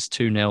to Ennis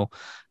 2-0.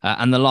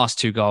 And the last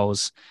 2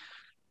 goals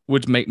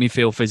would make me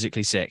feel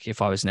physically sick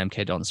if I was an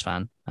MK Dons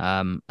fan.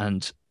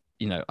 And,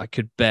 I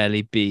could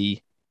barely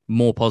be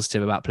more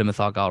positive about Plymouth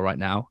Argyle right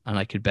now, and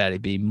I could barely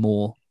be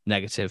more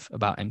negative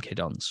about MK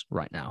Dons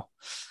right now.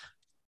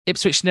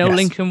 Ipswich 0, yes.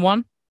 Lincoln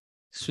 1.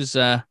 This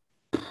was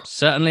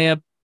certainly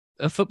a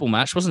football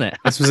match, wasn't it?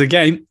 This was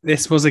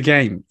a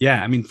game.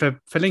 Yeah, I mean, for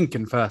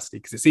Lincoln, firstly,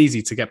 because it's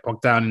easy to get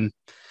bogged down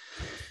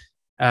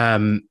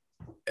in,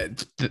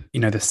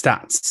 the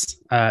stats.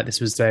 This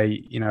was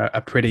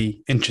a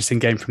pretty interesting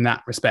game from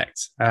that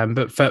respect.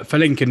 But for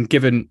Lincoln,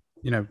 given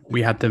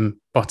we had them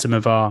bottom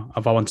of our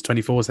 1 to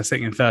 24s, they're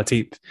sitting in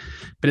 13th.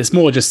 But it's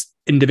more just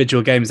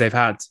individual games they've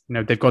had.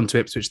 They've gone to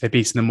Ipswich, they've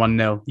beaten them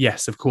 1-0.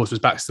 Yes, of course, was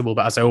backs to the wall.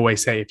 But as I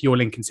always say, if you're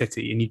Lincoln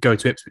City and you go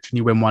to Ipswich and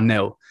you win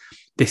 1-0,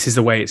 this is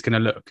the way it's going to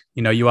look.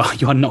 You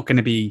are not going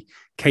to be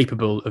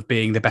capable of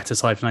being the better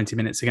side for 90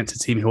 minutes against a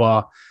team who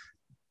are,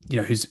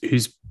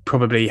 who's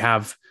probably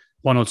have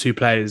 1 or 2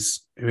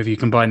 players who, if you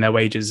combine their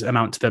wages,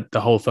 amount to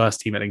the whole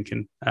first team at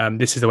Lincoln.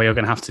 This is the way you're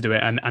going to have to do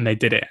it, and they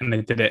did it,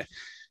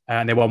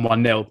 and they won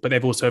 1-0. But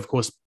they've also, of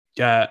course,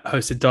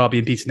 hosted Derby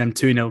and beaten them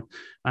 2-0,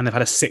 and they've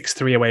had a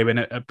 6-3 away win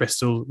at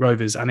Bristol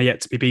Rovers, and they're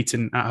yet to be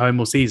beaten at home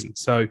all season.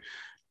 So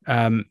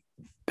there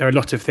are a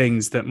lot of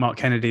things that Mark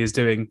Kennedy is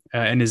doing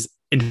in his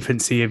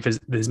infancy of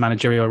his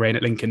managerial reign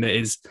at Lincoln that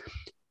is,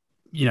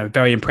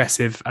 very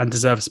impressive and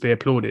deserves to be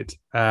applauded.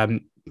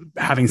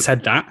 Having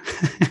said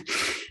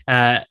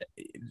that,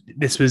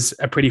 this was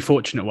a pretty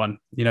fortunate one.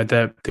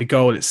 The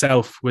goal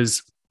itself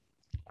was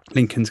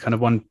Lincoln's kind of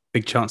one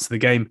big chance of the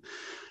game,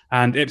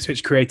 and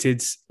Ipswich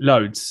created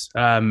loads.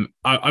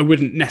 I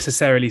wouldn't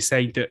necessarily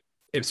say that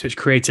Ipswich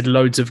created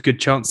loads of good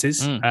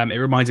chances. It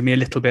reminded me a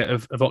little bit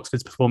of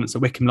Oxford's performance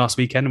at Wickham last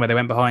weekend, where they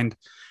went behind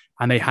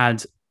and they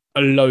had a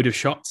load of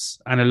shots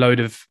and a load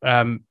of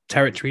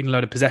territory and a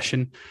load of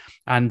possession,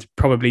 and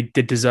probably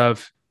did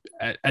deserve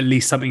at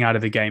least something out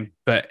of the game.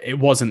 But it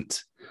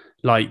wasn't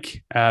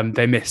like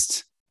they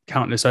missed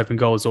countless open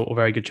goals or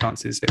very good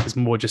chances. It was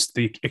more just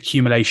the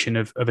accumulation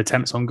of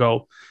attempts on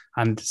goal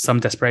and some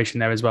desperation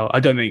there as well. I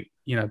don't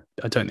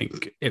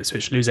think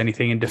Ipswich lose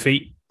anything in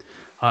defeat.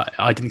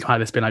 I didn't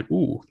kind of just be like,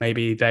 ooh,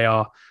 maybe they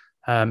are.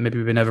 Maybe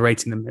we've been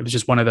overrating them. It was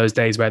just one of those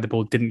days where the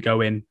ball didn't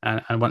go in,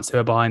 and once they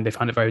were behind, they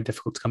found it very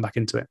difficult to come back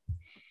into it.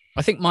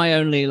 I think my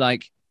only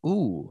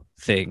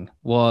thing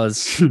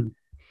was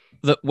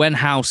that when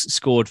House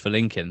scored for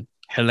Lincoln,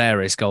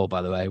 hilarious goal,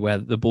 by the way, where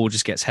the ball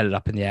just gets headed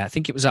up in the air. I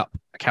think it was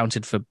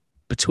accounted for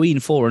between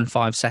 4 and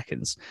 5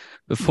 seconds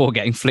before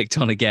getting flicked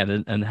on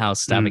again and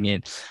House stabbing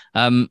in.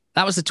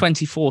 That was the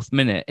 24th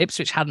minute.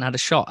 Ipswich hadn't had a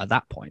shot at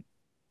that point.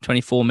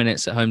 24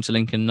 minutes at home to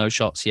Lincoln, no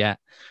shots yet.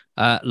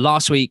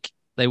 Last week,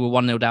 they were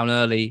 1-0 down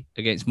early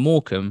against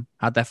Morecambe,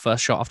 had their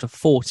first shot after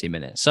 40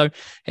 minutes. So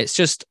it's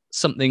just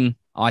something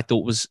I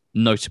thought was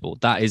notable.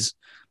 That is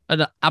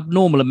an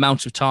abnormal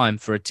amount of time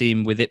for a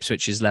team with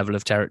Ipswich's level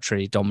of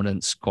territory,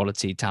 dominance,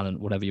 quality, talent,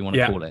 whatever you want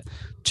to call it,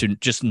 to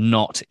just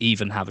not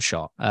even have a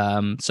shot.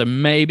 So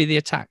maybe the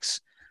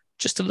attack's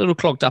just a little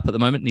clogged up at the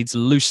moment, needs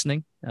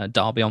loosening.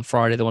 Derby on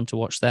Friday, the one to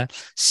watch there.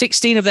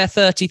 16 of their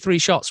 33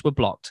 shots were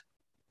blocked.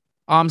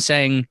 I'm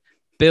saying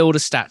build a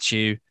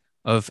statue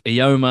of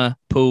Ioma,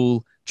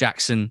 Poole,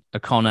 Jackson,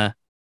 O'Connor,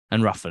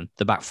 and Ruffin,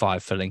 the back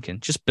 5 for Lincoln.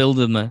 Just build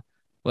them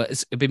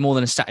it'd be more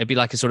than a statue. It'd be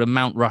like a sort of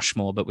Mount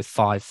Rushmore, but with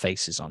 5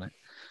 faces on it.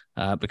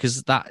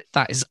 Because that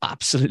is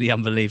absolutely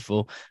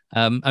unbelievable.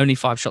 Only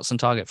 5 shots on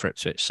target for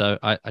Ipswich. So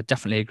I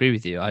definitely agree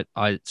with you.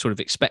 I sort of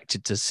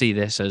expected to see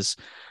this as,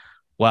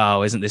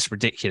 wow, isn't this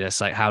ridiculous?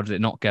 Like, how did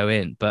it not go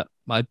in? But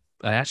I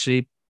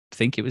actually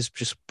think it was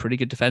just pretty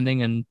good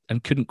defending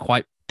and couldn't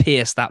quite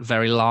pierce that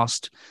very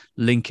last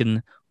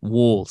Lincoln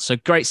wall. So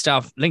great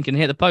stuff. Lincoln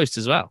hit the post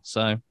as well.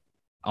 So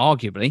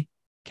arguably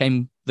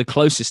came the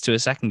closest to a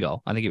second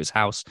goal. I think it was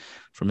House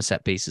from a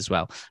set piece as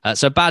well.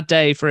 So bad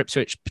day for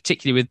Ipswich,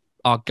 particularly with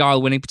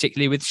Argyle winning,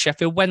 particularly with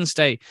Sheffield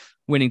Wednesday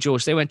winning,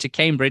 George. They went to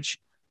Cambridge,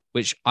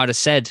 which I'd have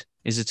said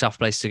is a tough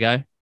place to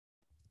go.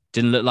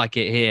 Didn't look like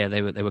it here.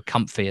 They were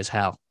comfy as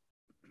hell.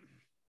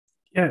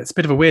 Yeah, it's a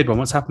bit of a weird one.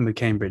 What's happened with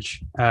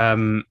Cambridge?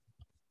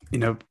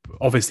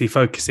 Obviously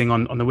focusing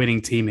on the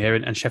winning team here,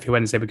 and Sheffield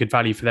Wednesday were good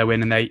value for their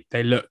win, and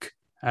they look,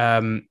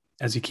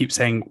 as you keep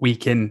saying,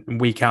 week in and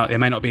week out. They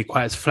may not be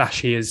quite as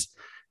flashy as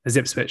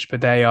Ipswich,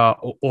 but they are,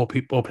 or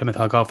Plymouth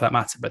Argyle for that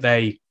matter, but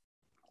they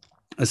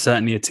are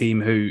certainly a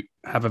team who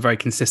have a very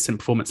consistent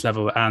performance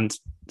level and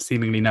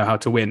seemingly know how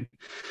to win.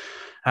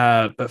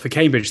 But for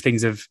Cambridge,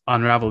 things have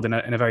unravelled in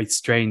a very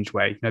strange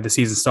way. The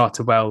season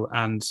started well,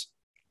 and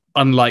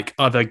unlike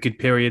other good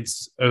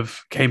periods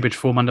of Cambridge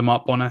form under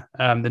Mark Bonner,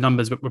 the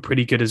numbers were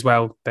pretty good as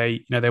well.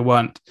 They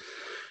weren't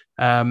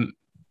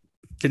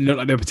didn't look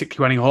like they were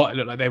particularly running hot. It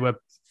looked like they were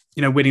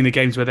winning the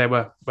games where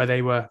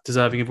they were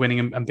deserving of winning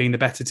and being the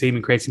better team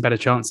and creating better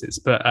chances.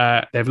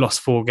 But they've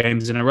lost 4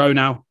 games in a row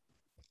now.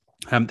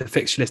 The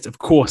fixture list, of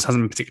course,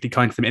 hasn't been particularly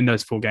kind to them in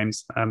those 4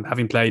 games,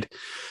 having played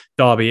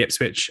Derby,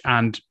 Ipswich,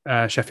 and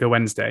Sheffield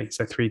Wednesday.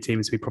 So 3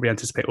 teams we probably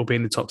anticipate will be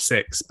in the top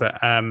 6.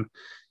 But and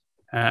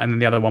then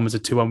the other one was a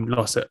 2-1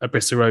 loss at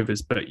Bristol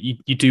Rovers. But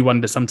you do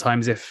wonder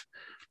sometimes if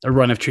a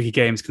run of tricky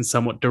games can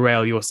somewhat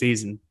derail your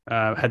season.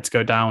 Heads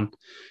go down.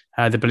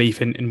 The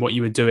belief in what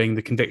you were doing,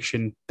 the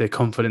conviction, the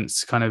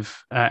confidence kind of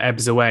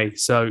ebbs away.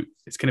 So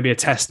it's going to be a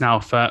test now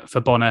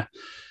for Bonner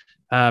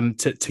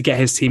to get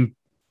his team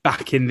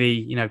back in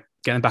the,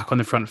 getting back on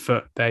the front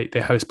foot. They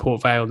host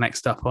Port Vale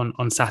next up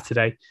on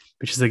Saturday,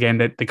 which is again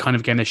the kind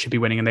of game they should be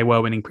winning, and they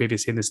were winning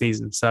previously in the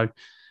season. So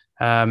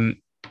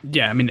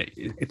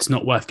it's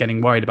not worth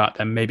getting worried about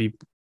them. Maybe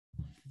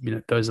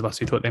those of us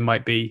who thought they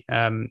might be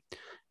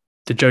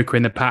the joker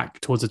in the pack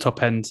towards the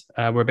top end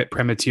were a bit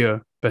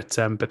premature, but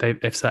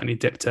they've certainly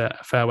dipped a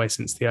fair way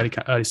since the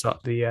early start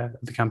of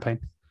the campaign.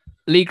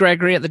 Lee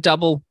Gregory at the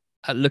double,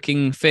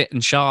 looking fit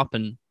and sharp,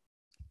 and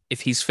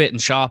if he's fit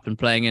and sharp and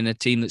playing in a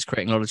team that's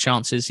creating a lot of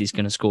chances, he's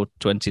going to score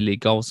 20 league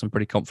goals. I'm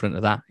pretty confident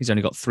of that. He's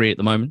only got 3 at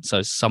the moment,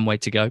 so some way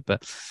to go,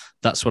 but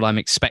that's what I'm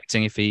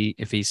expecting if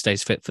he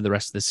stays fit for the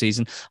rest of the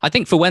season. I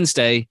think for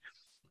Wednesday,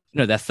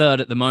 they're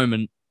third at the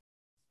moment,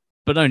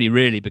 but only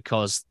really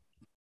because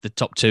the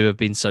top 2 have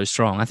been so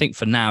strong. I think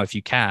for now, if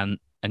you can,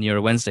 and you're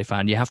a Wednesday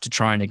fan, you have to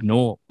try and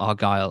ignore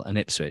Argyle and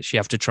Ipswich. You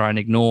have to try and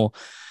ignore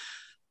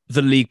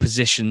the league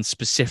position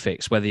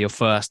specifics, whether you're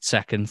first,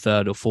 second,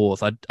 third, or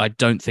fourth. I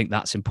don't think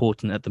that's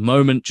important at the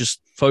moment.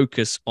 Just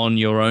focus on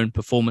your own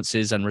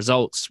performances and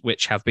results,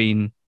 which have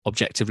been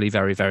objectively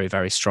very, very,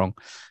 very strong.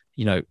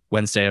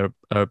 Wednesday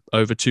are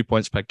over 2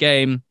 points per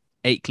game,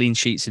 8 clean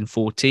sheets in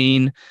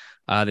 14.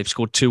 They've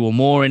scored 2 or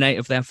more in 8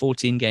 of their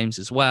 14 games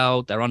as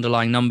well. Their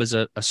underlying numbers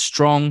are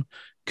strong.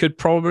 Could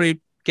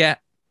probably get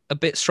a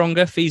bit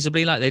stronger,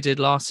 feasibly, like they did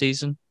last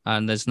season.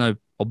 And there's no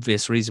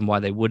obvious reason why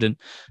they wouldn't,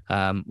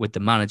 with the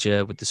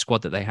manager, with the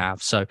squad that they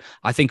have. So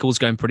I think all's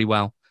going pretty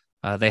well.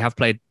 They have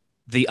played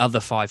the other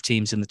 5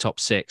 teams in the top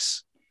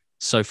 6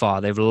 so far.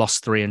 They've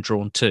lost 3 and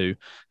drawn 2,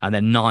 and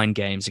then 9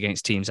 games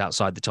against teams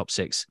outside the top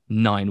 6,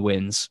 9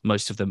 wins,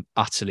 most of them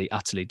utterly,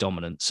 utterly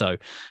dominant. So,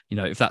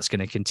 if that's going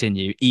to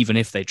continue, even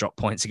if they drop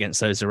points against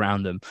those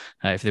around them,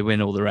 if they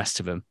win all the rest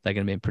of them, they're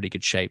going to be in pretty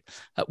good shape.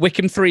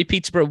 Wickham 3,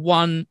 Peterborough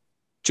 1.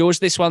 George,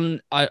 this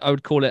one, I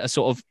would call it a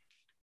sort of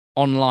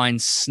online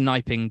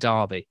sniping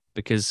derby,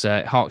 because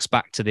it harks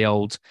back to the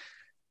old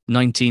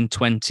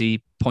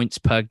 1920 points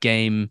per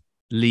game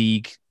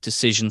league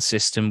decision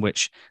system,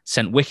 which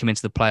sent Wickham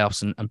into the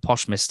playoffs, and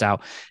Posh missed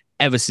out.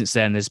 Ever since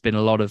then, there's been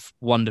a lot of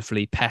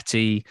wonderfully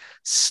petty,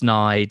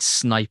 snide,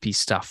 snipey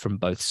stuff from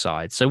both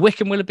sides. So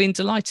Wickham will have been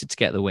delighted to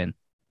get the win.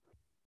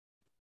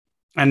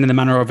 And in the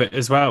manner of it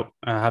as well,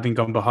 having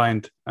gone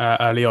behind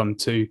early on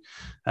to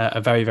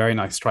a very, very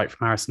nice strike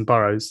from Harrison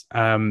Burrows.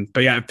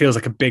 But yeah, it feels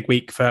like a big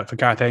week for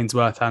Gareth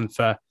Ainsworth and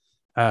for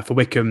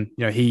Wickham.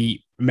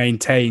 He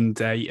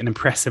maintained an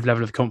impressive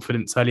level of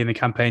confidence early in the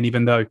campaign,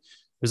 even though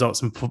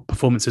results and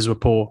performances were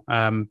poor.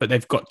 But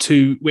they've got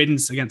 2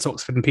 wins against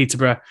Oxford and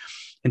Peterborough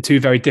in 2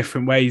 very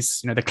different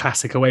ways. The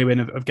classic away win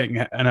of getting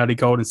an early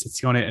goal and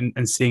sitting on it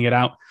and seeing it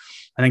out.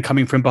 And then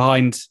coming from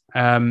behind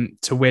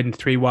to win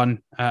 3-1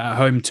 at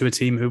home to a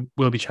team who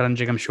will be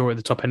challenging, I'm sure, at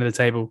the top end of the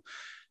table,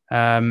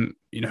 who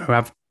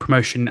have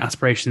promotion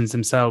aspirations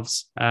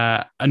themselves.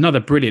 Another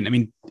brilliant,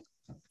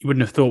 you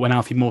wouldn't have thought when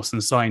Alfie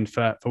Mawson signed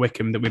for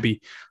Wickham that we'd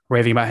be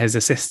raving about his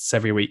assists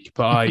every week,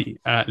 but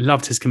I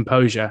loved his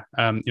composure,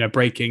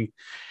 breaking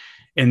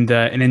in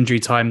injury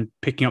time,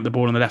 picking up the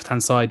ball on the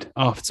left-hand side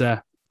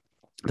after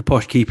the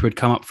Posh keeper had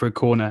come up for a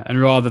corner, and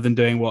rather than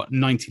doing what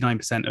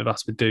 99% of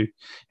us would do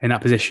in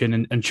that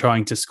position and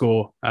trying to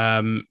score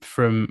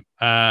from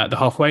the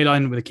halfway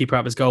line with the keeper out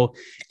of his goal,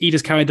 he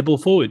just carried the ball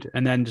forward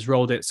and then just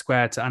rolled it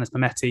square to Anis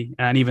Mehmeti.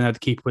 And even though the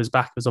keeper was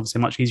back, it was obviously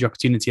a much easier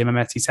opportunity. And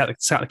Mehmeti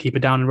sat the keeper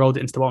down and rolled it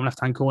into the bottom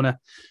left-hand corner.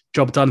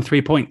 Job done,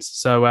 3 points.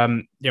 So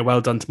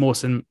well done to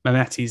Mawson.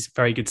 Mehmeti's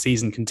very good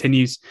season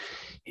continues.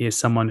 He is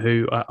someone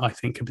who I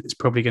think is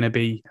probably going to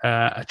be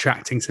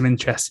attracting some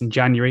interest in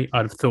January,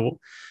 I'd have thought.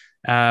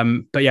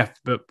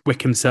 But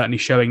Wickham certainly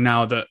showing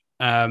now that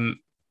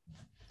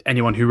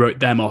anyone who wrote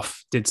them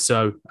off did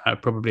so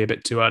probably a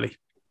bit too early.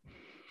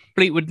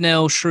 Fleetwood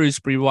 0,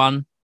 Shrewsbury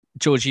 1.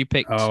 George, you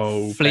picked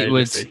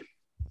Fleetwood. Baby.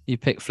 You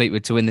picked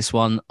Fleetwood to win this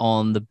one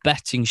on the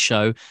betting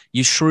show.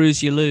 You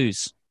shrews, you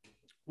lose.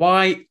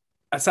 Why?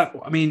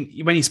 When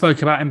you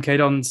spoke about MK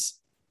Dons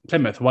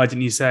Plymouth, why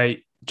didn't you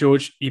say,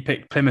 George, you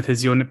picked Plymouth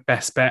as your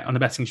best bet on the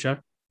betting show?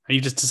 And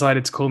you just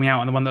decided to call me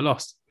out on the one that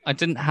lost? I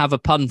didn't have a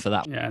pun for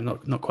that. Yeah,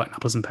 not quite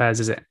apples and pears,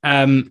 is it?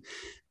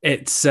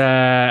 It's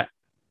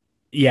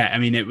Yeah, I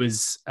mean, it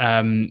was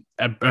a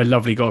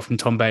lovely goal from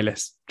Tom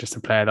Bayliss, just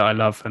a player that I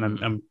love, and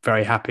I'm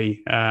very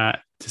happy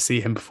to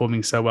see him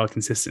performing so well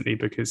consistently,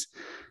 because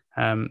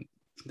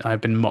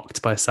I've been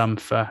mocked by some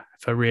for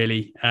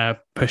really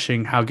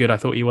pushing how good I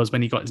thought he was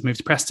when he got his move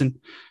to Preston,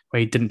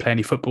 where he didn't play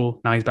any football.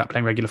 Now he's back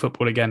playing regular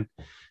football again,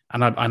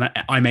 and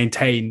I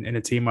maintain in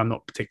a team where I'm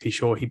not particularly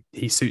sure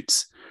he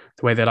suits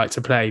the way they like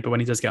to play, but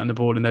when he does get on the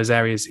ball in those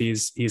areas,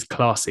 he's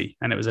classy,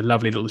 and it was a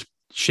lovely little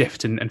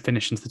shift and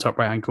finish into the top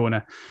right hand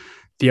corner.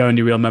 The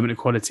only real moment of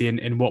quality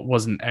in what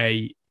wasn't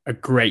a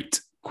great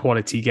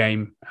quality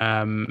game.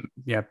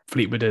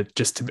 Fleetwood are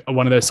just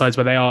one of those sides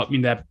where they are. I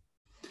mean,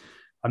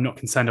 I'm not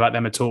concerned about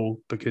them at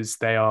all, because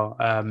they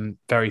are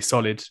very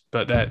solid,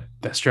 but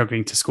they're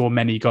struggling to score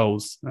many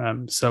goals.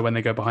 So when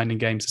they go behind in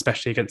games,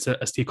 especially against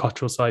a Steve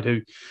Cotterill side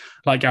who,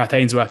 like Gareth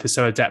Ainsworth, is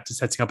so adept at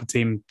setting up a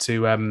team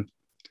to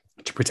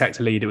protect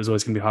a lead, it was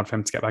always going to be hard for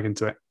him to get back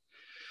into it.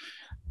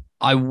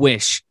 I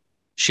wish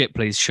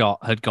Shipley's shot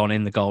had gone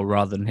in the goal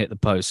rather than hit the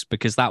post,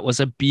 because that was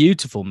a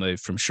beautiful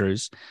move from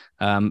Shrews.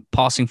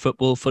 Passing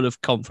football, full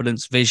of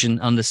confidence, vision,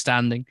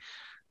 understanding.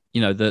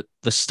 The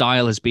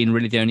style has been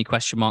really the only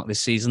question mark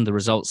this season. The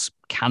results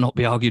cannot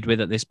be argued with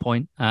at this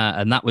point.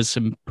 And that was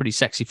some pretty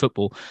sexy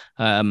football.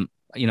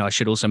 I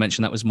should also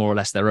mention that was more or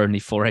less their only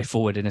foray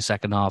forward in a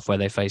second half, where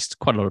they faced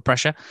quite a lot of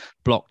pressure,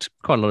 blocked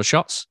quite a lot of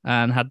shots,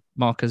 and had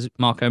Marco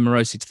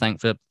Morosi to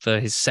thank for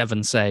his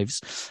 7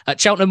 saves.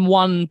 Cheltenham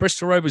 1,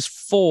 Bristol Rovers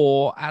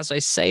 4. As I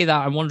say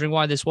that, I'm wondering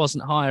why this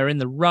wasn't higher in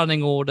the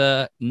running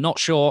order. Not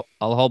sure.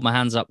 I'll hold my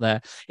hands up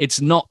there.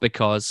 It's not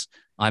because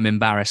I'm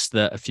embarrassed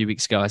that a few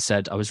weeks ago I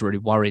said I was really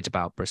worried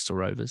about Bristol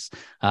Rovers,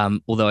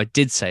 although I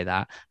did say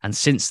that. And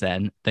since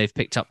then, they've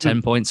picked up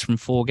 10 points from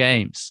 4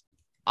 games.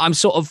 I'm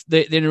sort of,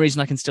 the only reason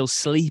I can still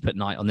sleep at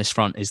night on this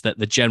front is that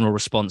the general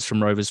response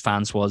from Rovers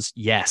fans was,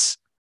 yes,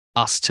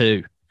 us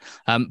too.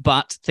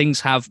 But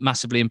things have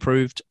massively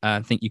improved. I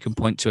think you can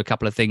point to a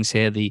couple of things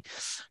here. The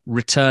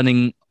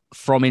returning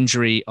from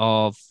injury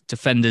of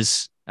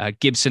defenders,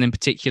 Gibson in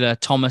particular,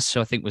 Thomas, who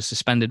I think was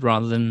suspended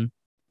rather than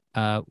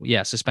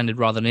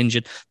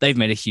injured. They've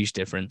made a huge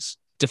difference.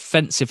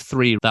 Defensive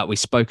 3 that we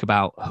spoke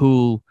about,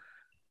 Hoole,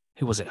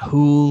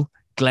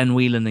 Glenn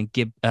Whelan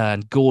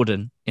and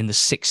Gordon in the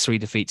 6-3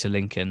 defeat to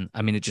Lincoln.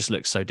 I mean, it just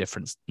looks so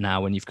different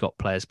now when you've got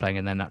players playing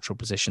in their natural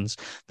positions.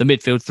 The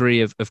midfield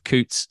 3 of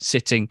Coots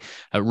sitting,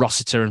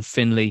 Rossiter and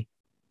Finley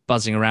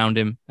buzzing around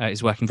him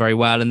is working very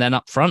well. And then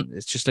up front,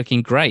 it's just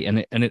looking great.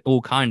 And it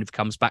all kind of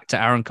comes back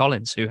to Aaron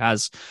Collins, who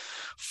has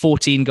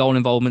 14 goal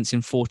involvements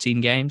in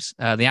 14 games.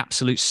 The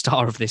absolute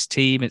star of this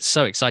team. It's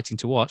so exciting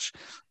to watch.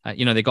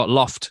 They got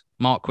Loft,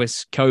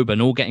 Marquis,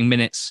 Coburn all getting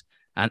minutes,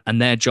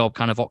 and their job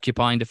kind of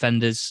occupying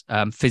defenders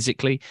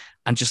physically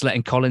and just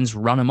letting Collins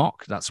run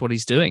amok. That's what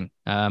he's doing.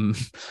 And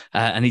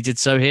he did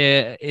so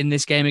here in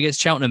this game against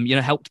Cheltenham,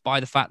 helped by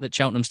the fact that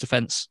Cheltenham's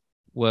defence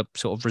were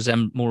sort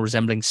of more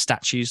resembling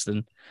statues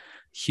than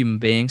human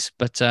beings.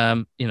 But,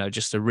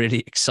 just a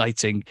really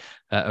exciting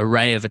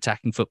array of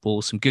attacking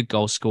football, some good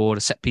goals scored,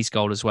 a set-piece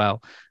goal as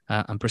well.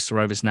 And Bristol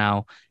Rovers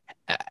now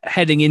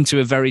heading into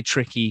a very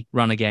tricky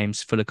run of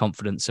games, full of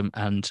confidence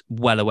and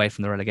well away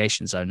from the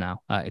relegation zone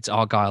now. It's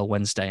Argyle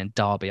Wednesday and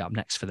Derby up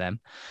next for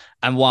them.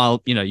 And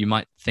while, you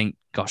might think,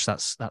 gosh,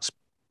 that's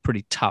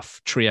pretty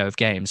tough trio of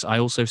games, I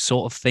also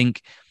sort of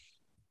think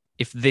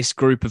if this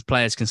group of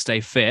players can stay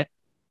fit,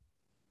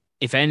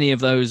 if any of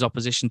those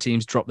opposition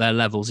teams drop their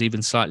levels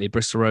even slightly,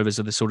 Bristol Rovers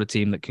are the sort of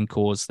team that can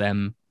cause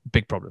them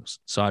big problems.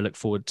 So I look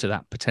forward to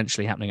that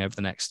potentially happening over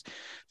the next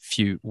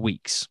few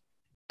weeks.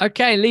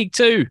 Okay, League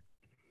Two,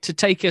 to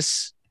take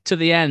us to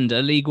the end,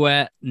 a league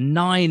where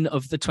 9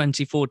 of the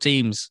 24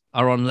 teams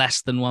are on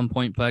less than 1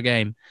 point per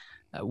game.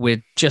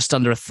 We're just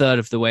under a third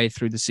of the way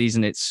through the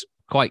season. It's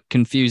quite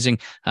confusing.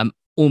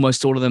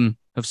 Almost all of them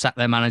have sacked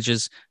their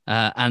managers.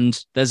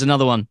 And there's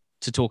another one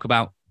to talk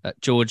about.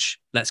 George,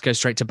 let's go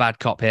straight to bad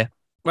cop here.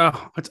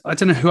 Well, I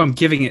don't know who I'm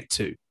giving it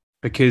to,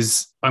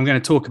 because I'm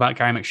going to talk about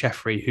Gary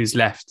McSheffrey, who's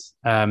left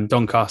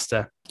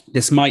Doncaster.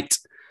 This might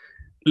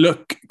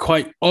look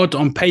quite odd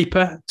on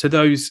paper to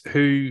those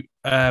who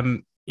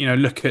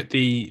look at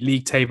the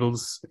league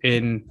tables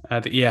in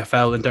the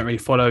EFL and don't really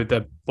follow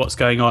what's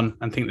going on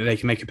and think that they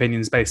can make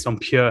opinions based on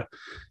pure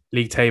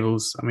league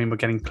tables. I mean, we're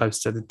getting close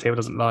to the table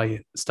doesn't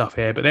lie stuff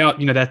here, but they are,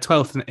 they're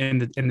 12th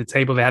in the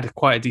table. They had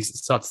quite a decent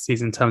start to the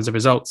season in terms of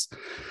results.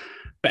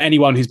 But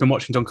anyone who's been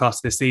watching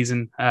Doncaster this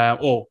season,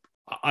 or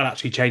I'll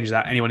actually change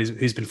that, anyone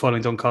who's been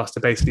following Doncaster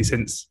basically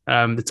since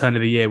the turn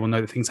of the year will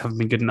know that things haven't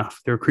been good enough.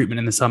 The recruitment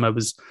in the summer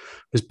was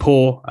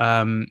poor.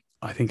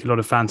 I think a lot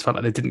of fans felt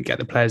like they didn't get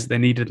the players that they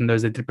needed, and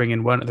those they did bring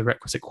in weren't of the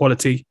requisite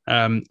quality.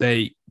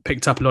 They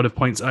picked up a lot of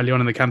points early on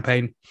in the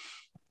campaign,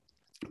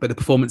 but the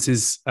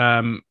performances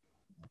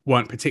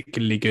weren't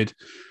particularly good.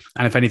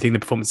 And if anything, the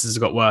performances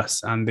have got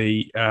worse, and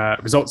the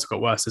results have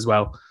got worse as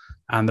well.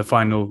 And the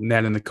final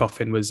nail in the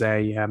coffin was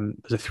a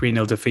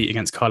 3-0 defeat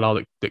against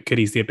Carlisle that could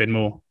easily have been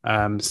more.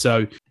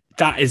 So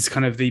that is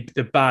kind of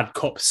the bad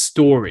cop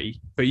story.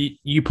 But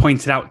you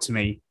pointed out to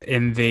me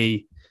in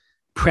the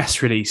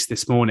press release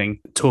this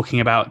morning,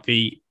 talking about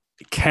the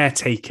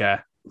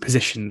caretaker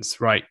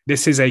positions, right?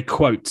 This is a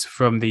quote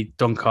from the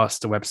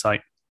Doncaster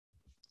website.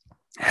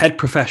 Head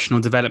professional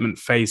development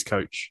phase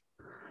coach,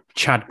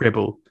 Chad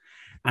Gribble,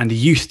 and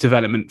youth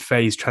development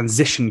phase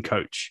transition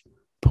coach,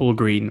 Paul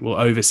Green, will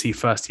oversee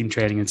first team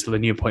training until a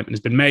new appointment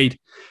has been made,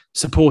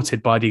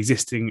 supported by the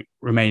existing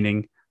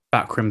remaining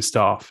backroom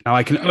staff. Now,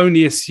 I can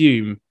only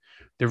assume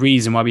the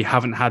reason why we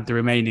haven't had the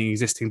remaining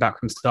existing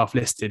backroom staff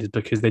listed is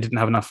because they didn't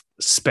have enough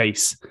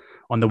space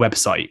on the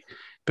website.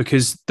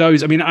 Because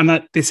those, I mean,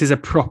 and this is a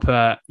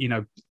proper,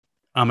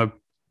 I'm a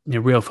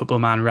real football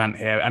man rant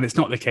here, and it's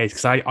not the case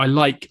because I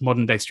like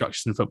modern day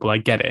structures in football. I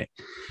get it.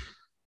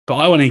 But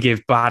I want to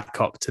give bad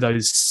cop to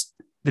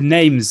the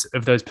names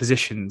of those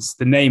positions,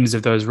 the names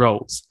of those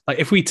roles. Like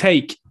if we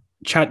take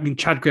Chad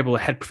Gribble,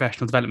 head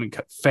professional development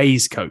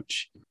phase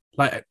coach,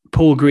 like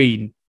Paul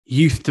Green,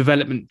 youth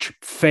development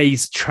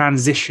phase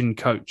transition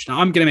coach.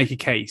 Now I'm going to make a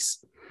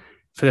case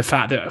for the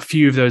fact that a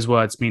few of those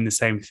words mean the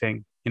same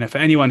thing. For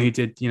anyone who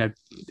did,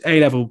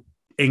 A-level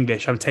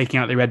English, I'm taking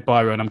out the red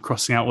biro and I'm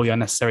crossing out all the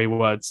unnecessary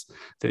words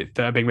that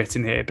are being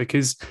written here.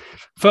 Because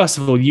first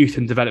of all, youth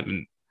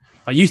development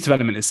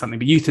is something,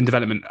 but youth and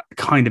development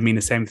kind of mean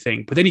the same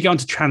thing. But then you go on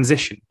to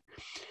transition.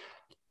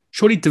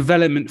 Surely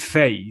development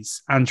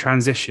phase and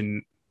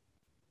transition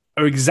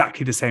are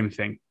exactly the same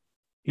thing.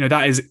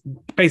 That is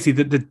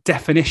basically the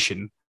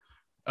definition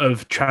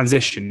of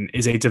transition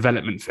is a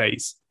development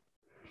phase.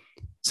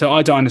 So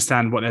I don't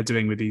understand what they're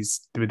doing with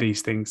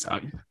these things.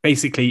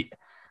 Basically,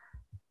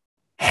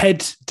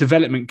 head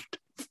development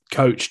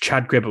coach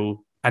Chad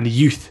Gribble and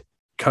youth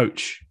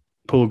coach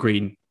Paul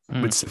Green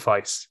would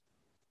suffice.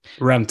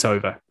 Rant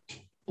over.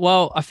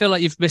 Well, I feel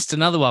like you've missed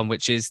another one,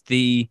 which is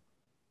the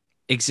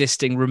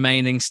existing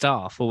remaining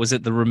staff, or was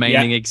it the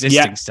remaining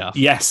existing staff?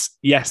 Yes.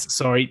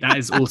 Sorry, that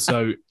is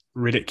also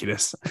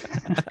ridiculous.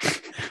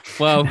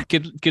 Well,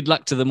 good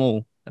luck to them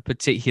all,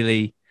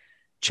 particularly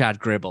Chad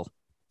Gribble,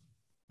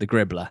 the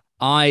Gribbler.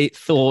 I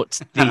thought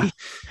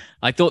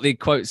the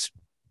quotes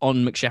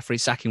on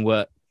McSheffrey's sacking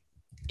were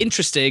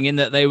interesting in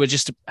that they were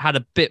just had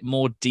a bit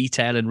more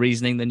detail and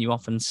reasoning than you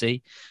often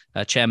see.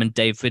 Chairman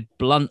David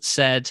Blunt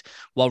said,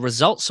 while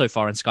results so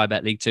far in Sky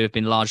Bet League 2 have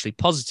been largely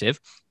positive,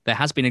 there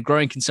has been a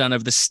growing concern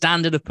over the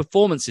standard of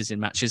performances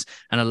in matches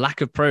and a lack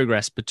of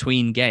progress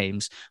between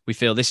games. We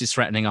feel this is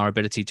threatening our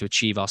ability to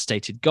achieve our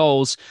stated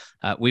goals.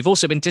 We've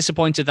also been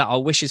disappointed that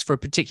our wishes for a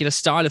particular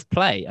style of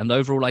play and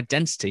overall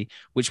identity,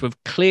 which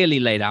we've clearly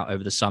laid out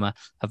over the summer,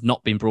 have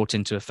not been brought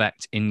into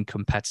effect in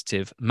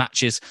competitive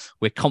matches.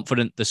 We're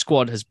confident the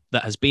squad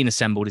that has been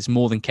assembled is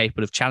more than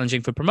capable of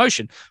challenging for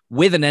promotion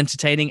with an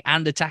entertaining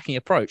and attacking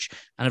approach,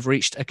 and have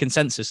reached a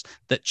consensus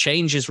that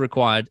change is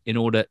required in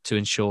order to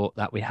ensure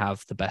that we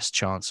have the best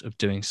chance of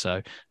doing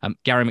so.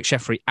 Gary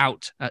McSheffrey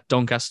out at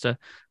Doncaster.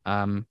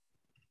 I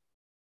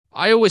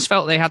always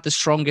felt they had the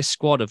strongest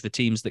squad of the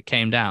teams that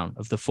came down,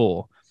 of the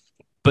four,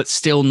 but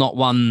still not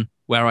one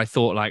where I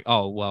thought like,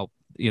 oh, well,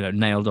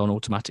 nailed on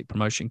automatic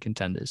promotion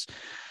contenders.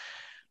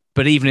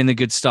 But even in the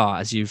good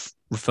start, as you've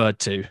referred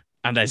to,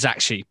 and as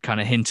actually kind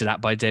of hinted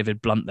at by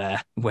David Blunt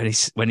there, when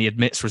he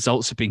admits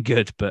results have been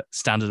good, but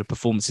standard of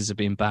performances have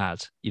been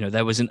bad.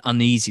 There was an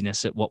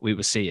uneasiness at what we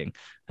were seeing,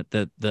 at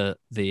the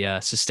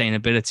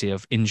sustainability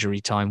of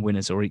injury time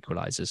winners or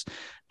equalisers.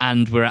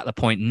 And we're at the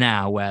point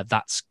now where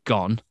that's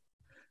gone.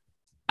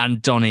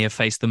 And Donny have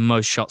faced the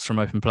most shots from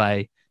open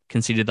play,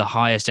 conceded the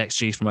highest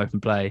XGs from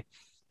open play,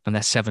 and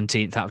they're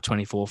 17th out of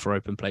 24 for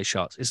open play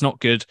shots. It's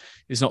not good.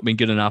 It's not been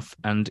good enough.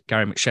 And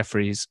Gary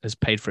McSheffrey has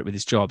paid for it with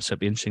his job. So it'd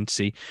be interesting to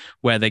see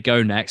where they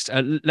go next.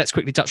 Let's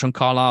quickly touch on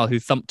Carlisle, who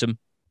thumped them.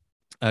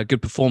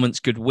 Good performance,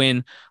 good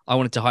win. I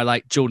wanted to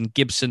highlight Jordan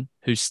Gibson,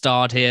 who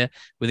starred here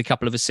with a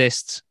couple of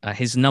assists.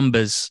 His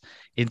numbers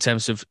in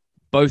terms of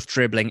both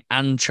dribbling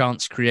and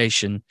chance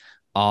creation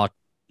are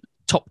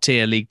top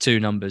tier League Two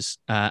numbers.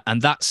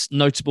 And that's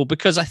notable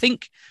because I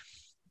think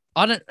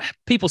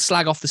people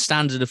slag off the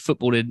standard of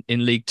football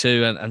in League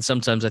Two, and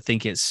sometimes I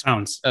think it's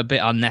a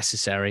bit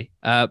unnecessary.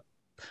 But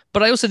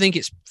I also think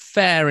it's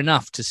fair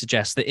enough to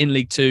suggest that in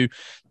League Two,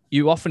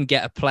 you often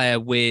get a player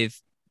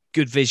with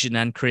good vision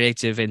and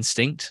creative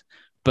instinct,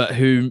 but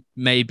who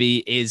maybe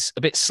is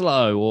a bit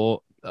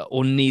slow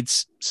or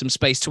needs some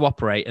space to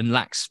operate and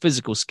lacks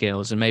physical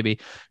skills and maybe,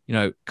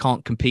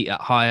 can't compete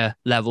at higher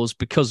levels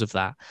because of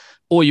that.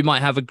 Or you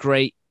might have a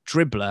great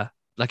dribbler,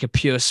 like a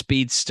pure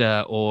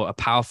speedster or a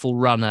powerful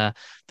runner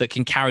that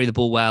can carry the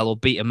ball well or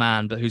beat a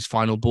man, but whose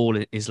final ball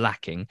is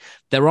lacking.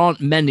 There aren't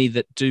many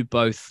that do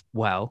both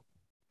well,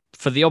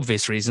 for the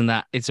obvious reason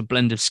that it's a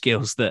blend of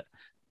skills that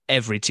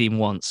every team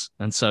wants.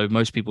 And so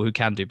most people who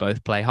can do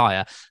both play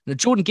higher. Now,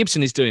 Jordan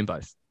Gibson is doing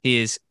both. He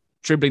is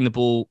dribbling the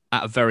ball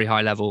at a very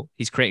high level.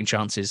 He's creating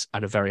chances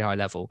at a very high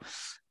level.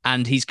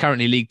 And he's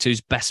currently League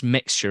Two's best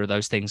mixture of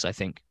those things, I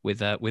think,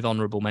 with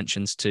honourable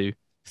mentions to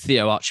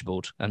Theo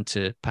Archibald and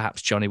to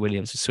perhaps Johnny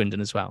Williams of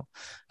Swindon as well.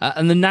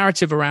 And the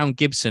narrative around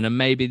Gibson, and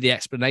maybe the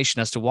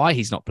explanation as to why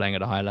he's not playing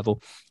at a higher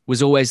level,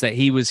 was always that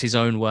he was his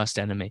own worst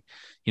enemy.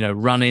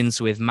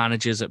 Run-ins with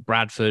managers at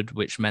Bradford,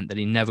 which meant that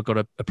he never got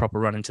a proper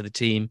run into the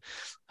team.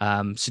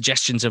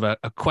 Suggestions of a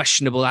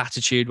questionable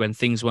attitude when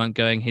things weren't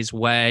going his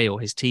way or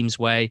his team's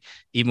way,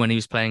 even when he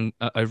was playing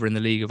over in the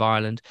League of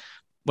Ireland.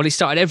 Well, he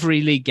started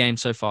every league game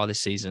so far this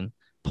season.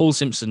 Paul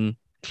Simpson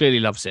clearly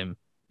loves him,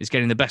 is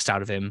getting the best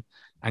out of him,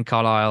 and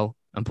Carlisle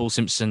and Paul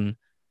Simpson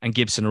and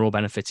Gibson are all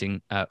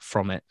benefiting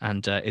from it.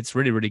 And it's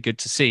really, really good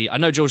to see. I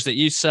know, George, that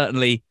you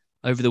certainly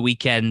over the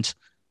weekend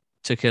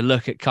took a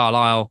look at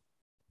Carlisle,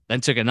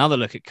 then took another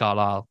look at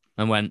Carlisle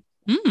and went,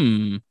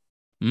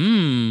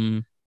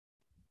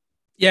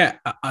 Yeah,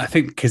 I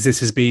think because this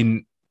has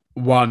been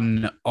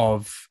one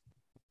of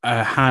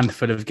a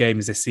handful of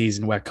games this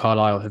season where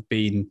Carlisle have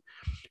been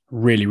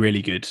really,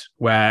 really good,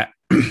 where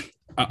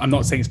I'm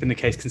not saying it's been the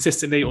case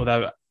consistently,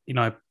 although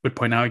I would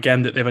point out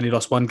again that they've only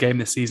lost one game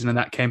this season, and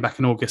that came back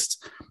in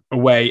August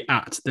away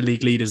at the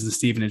league leaders in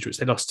Stevenage, which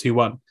they lost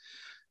 2-1.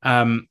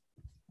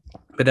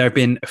 But there have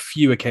been a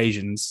few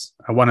occasions,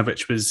 one of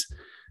which was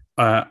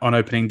on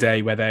opening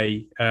day, where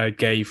they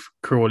gave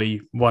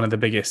Crawley one of the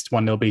biggest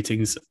 1-0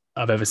 beatings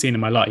I've ever seen in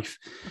my life,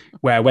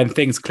 where when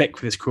things click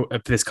for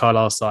this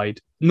Carlisle side,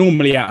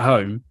 normally at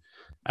home,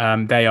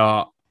 they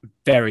are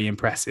very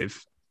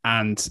impressive.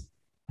 And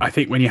I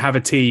think when you have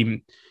a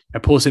team,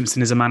 Paul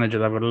Simpson is a manager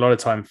that I've got a lot of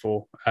time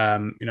for.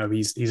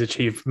 He's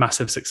achieved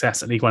massive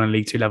success at League One and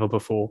League Two level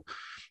before.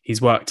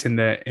 He's worked in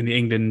the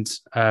England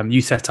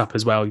youth setup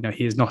as well.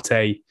 He is not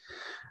a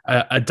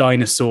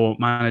dinosaur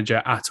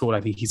manager at all.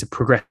 I think he's a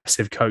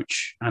progressive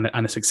coach and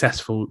a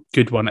successful,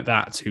 good one at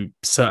that, who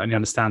certainly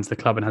understands the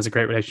club and has a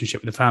great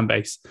relationship with the fan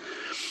base.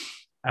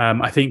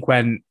 I think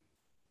when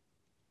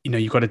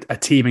you've got a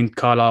team in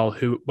Carlisle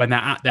who, when they're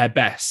at their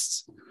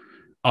best,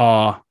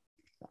 are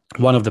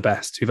one of the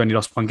best, who've only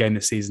lost one game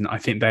this season, I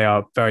think they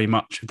are very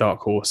much a dark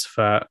horse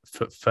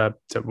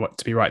to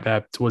be right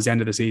there towards the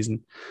end of the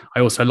season. I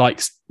also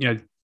like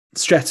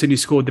Stretton, who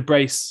scored the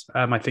brace.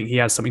 I think he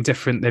has something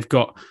different. They've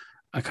got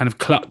a kind of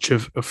clutch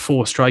of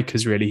four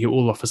strikers, really, who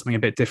all offer something a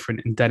bit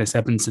different in Dennis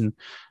Evans and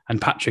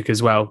Patrick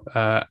as well.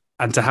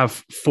 And to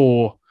have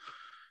four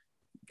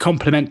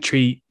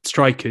complementary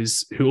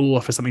strikers who all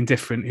offer something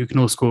different, who can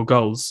all score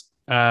goals,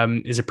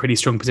 is a pretty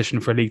strong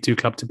position for a League Two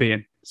club to be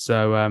in.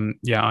 So,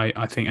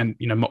 I think,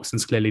 and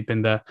Moxon's clearly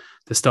been the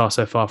star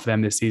so far for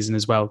them this season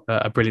as well.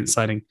 A brilliant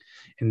signing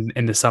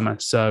in the summer.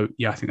 So,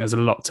 I think there's a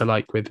lot to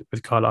like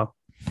with Carlisle.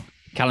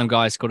 Callum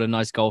Guy scored a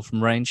nice goal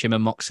from range. Him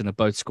and Moxon have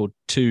both scored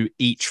 2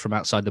 each from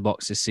outside the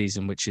box this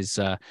season, which is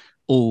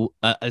all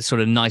a sort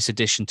of nice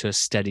addition to a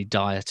steady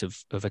diet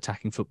of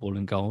attacking football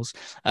and goals.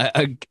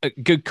 A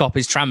good cop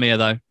is Tranmere,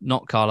 though,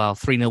 not Carlisle.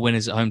 3-0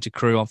 winners at home to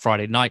Crewe on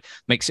Friday night.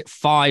 Makes it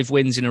 5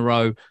 wins in a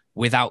row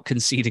without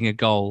conceding a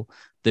goal.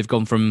 They've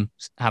gone from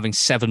having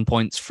 7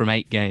 points from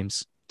 8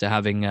 games to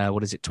having,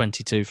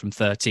 22 from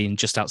 13,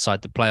 just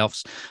outside the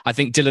playoffs. I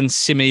think Dylan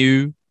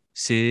Simeu,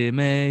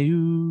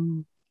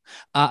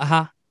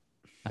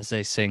 as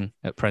they sing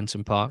at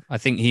Prenton Park, I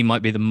think he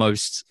might be the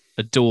most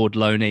adored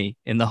loanee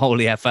in the whole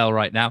EFL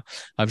right now.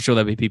 I'm sure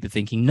there'll be people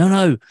thinking,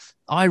 no,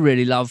 I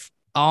really love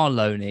our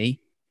loanee.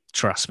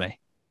 Trust me,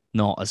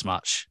 not as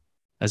much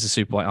as the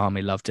Super White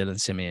Army love Dylan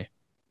Simeu.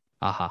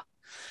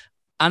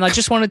 And I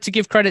just wanted to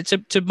give credit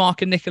to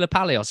Mark and Nicola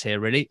Palios here,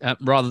 really,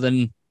 rather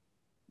than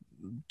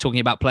talking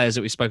about players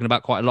that we've spoken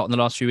about quite a lot in the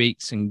last few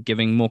weeks, and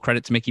giving more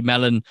credit to Mickey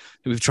Mellon,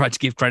 who we've tried to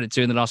give credit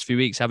to in the last few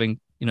weeks, having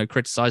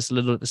criticised a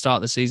little at the start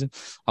of the season.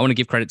 I want to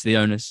give credit to the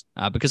owners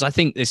because I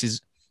think this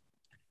is,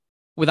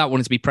 without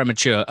wanting to be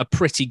premature, a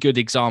pretty good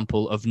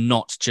example of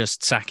not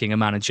just sacking a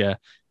manager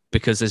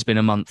because there's been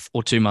a month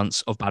or 2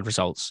 months of bad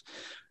results.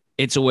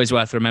 It's always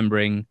worth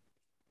remembering,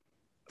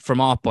 from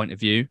our point of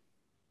view,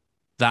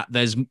 that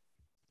there's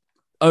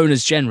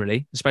owners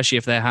generally, especially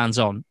if they're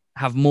hands-on,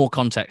 have more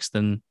context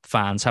than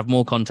fans, have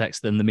more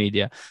context than the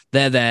media.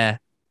 They're there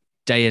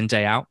day in,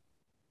 day out,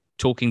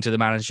 talking to the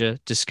manager,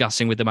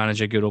 discussing with the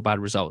manager good or bad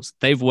results.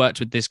 They've worked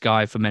with this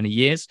guy for many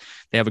years.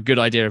 They have a good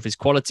idea of his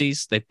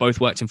qualities. They've both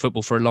worked in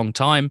football for a long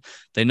time.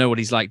 They know what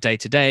he's like day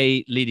to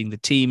day, leading the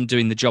team,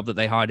 doing the job that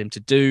they hired him to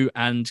do.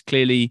 And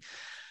clearly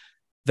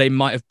they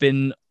might have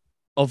been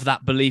of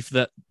that belief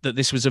that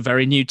this was a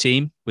very new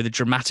team with a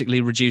dramatically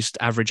reduced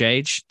average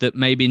age that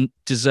maybe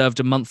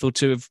deserved a month or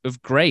two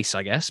of grace,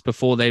 I guess,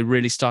 before they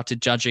really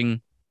started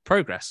judging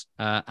progress.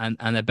 And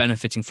they're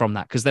benefiting from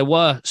that, because there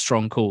were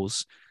strong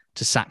calls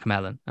to sack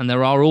Mellon. And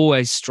there are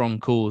always strong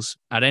calls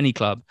at any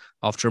club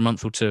after a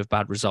month or two of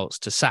bad results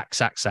to sack,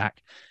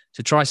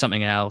 to try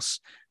something else.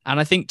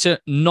 And I think to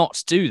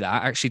not do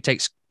that actually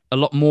takes a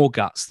lot more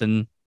guts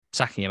than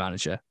sacking a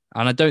manager.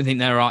 And I don't think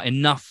there are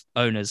enough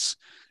owners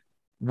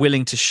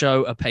willing to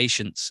show a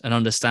patience and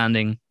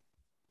understanding,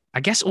 I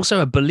guess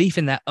also a belief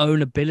in their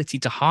own ability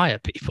to hire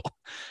people,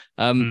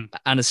 and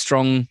a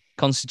strong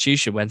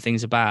constitution when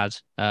things are bad.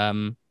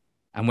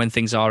 And when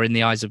things are, in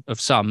the eyes of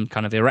some,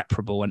 kind of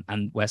irreparable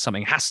and where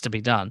something has to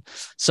be done.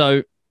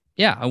 So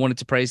yeah, I wanted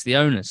to praise the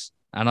owners,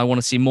 and I want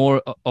to see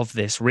more of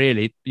this.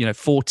 Really,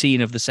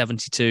 14 of the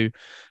 72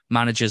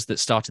 managers that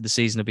started the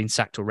season have been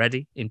sacked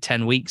already in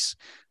 10 weeks.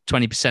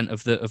 20%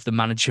 of the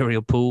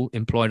managerial pool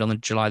employed on the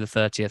July the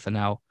 30th are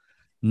now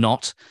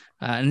not,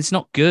 and it's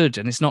not good,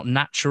 and it's not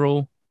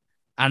natural.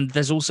 And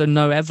there's also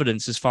no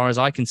evidence, as far as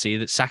I can see,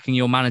 that sacking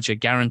your manager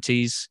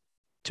guarantees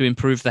to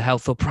improve the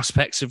health or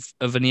prospects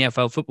of an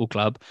EFL football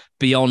club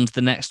beyond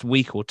the next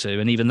week or two.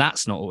 And even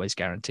that's not always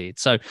guaranteed.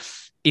 So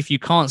if you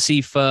can't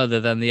see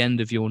further than the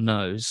end of your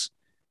nose,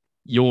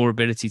 your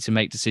ability to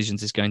make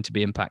decisions is going to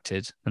be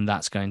impacted. And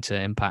that's going to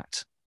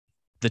impact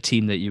the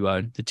team that you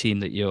own, the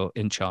team that you're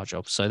in charge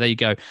of. So there you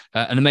go.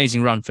 An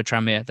amazing run for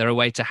Tranmere. They're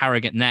away to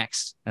Harrogate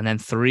next, and then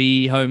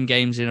 3 home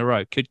games in a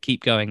row. Could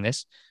keep going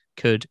this.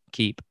 Could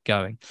keep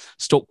going.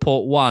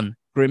 Stockport 1,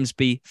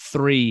 Grimsby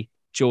 3.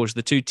 George,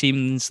 the 2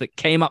 teams that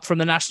came up from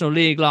the National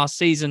League last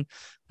season,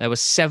 there were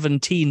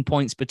 17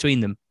 points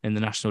between them in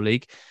the National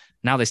League.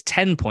 Now there's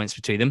 10 points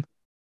between them,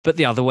 but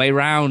the other way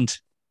round.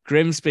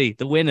 Grimsby,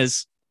 the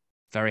winners,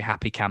 very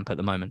happy camp at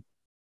the moment.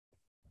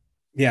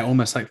 Yeah,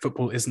 almost like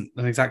football isn't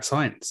an exact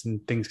science and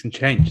things can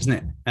change, isn't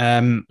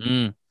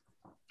it?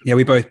 Yeah,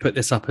 we both put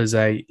this up as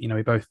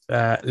we both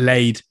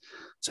laid,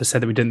 so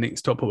said that we didn't think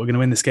Stockport were going to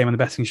win this game on the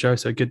betting show,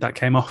 so good that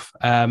came off.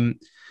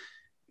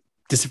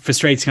 Just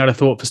frustrating, I'd have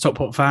thought, for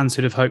Stockport fans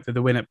who'd have hoped that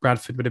the win at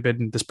Bradford would have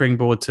been the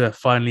springboard to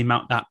finally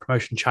mount that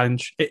promotion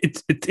challenge.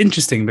 It's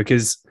interesting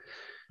because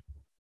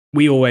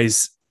we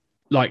always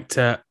like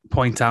to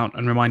point out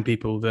and remind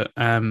people that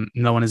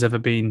no one has ever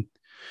been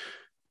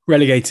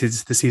relegated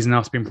the season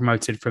after being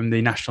promoted from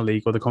the National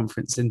League or the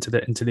Conference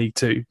into League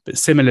Two. But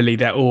similarly,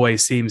 there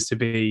always seems to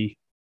be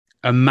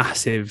a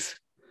massive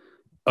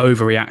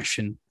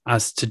overreaction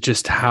as to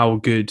just how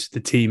good the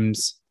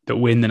teams that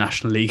win the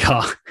National League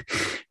are,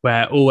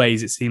 where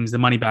always it seems the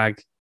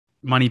moneybags,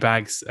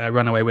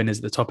 runaway winners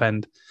at the top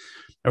end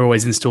are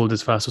always installed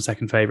as first or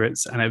second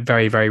favourites, and it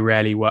very, very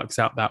rarely works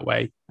out that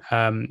way.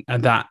 And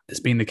that has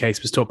been the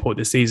case with Stockport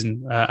this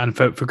season. And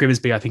for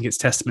Grimsby, I think it's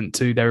testament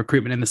to their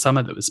recruitment in the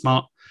summer that was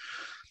smart,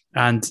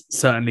 and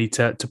certainly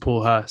to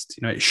Paul Hurst.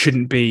 It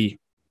shouldn't be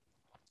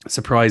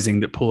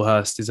surprising that Paul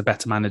Hurst is a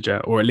better manager,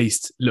 or at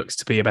least looks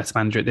to be a better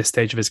manager at this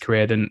stage of his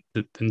career than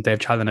Dave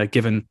Challoner,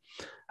 given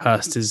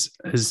Hurst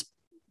has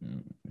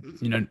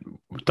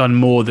done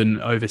more than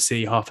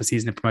oversee half a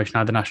season of promotion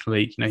out of the National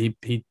League.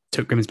 He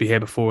took Grimsby here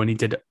before, and he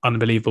did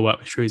unbelievable work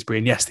with Shrewsbury.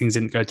 And yes, things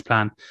didn't go to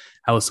plan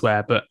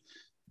elsewhere, but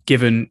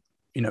given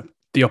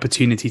the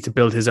opportunity to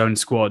build his own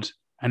squad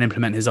and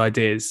implement his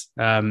ideas,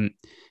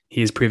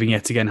 he is proving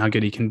yet again how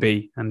good he can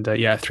be. And a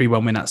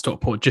 3-1 win at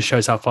Stockport just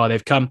shows how far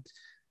they've come.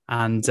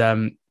 And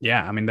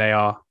they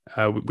are.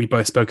 We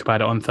both spoke about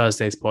it on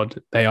Thursday's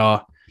pod. They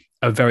are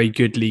a very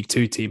good League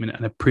Two team,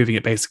 and are proving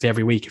it basically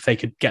every week. If they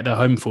could get their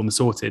home form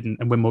sorted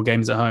and win more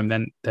games at home,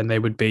 then they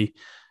would be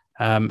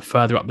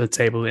further up the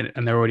table,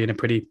 and they're already in a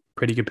pretty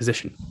good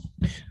position.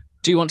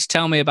 Do you want to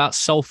tell me about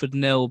Salford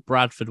 0,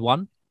 Bradford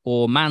 1,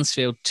 or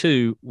Mansfield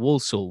 2,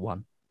 Walsall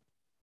 1?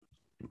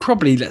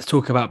 Probably let's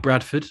talk about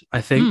Bradford,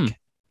 I think.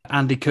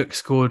 Andy Cook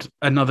scored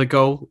another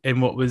goal in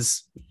what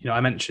was,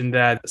 I mentioned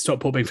there,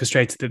 Stockport being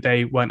frustrated that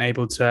they weren't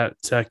able to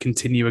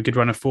continue a good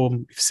run of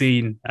form. We've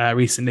seen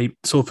recently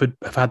Salford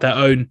have had their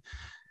own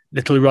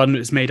little run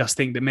that's made us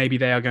think that maybe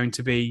they are going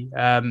to be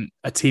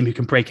a team who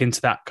can break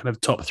into that kind of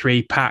top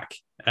 3 pack.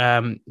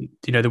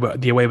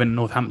 The away win at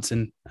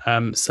Northampton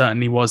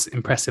certainly was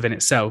impressive in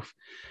itself.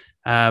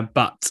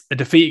 But a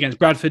defeat against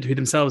Bradford, who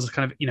themselves are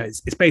kind of,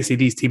 it's basically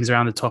these teams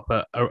around the top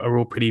are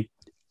all pretty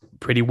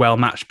well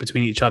matched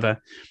between each other,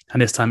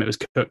 and this time it was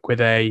Cook with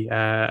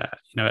a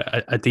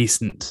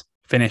decent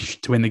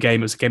finish to win the game.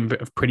 It was a game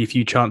of pretty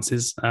few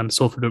chances.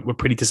 Salford were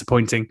pretty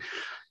disappointing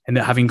in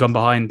that, having gone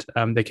behind,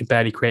 they could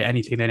barely create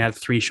anything. They had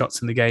 3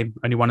 shots in the game,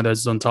 only one of those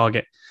was on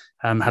target.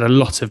 Had a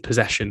lot of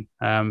possession,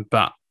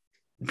 but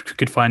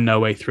could find no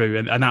way through.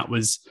 And that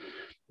was,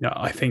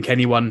 I think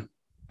anyone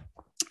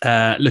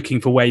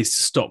looking for ways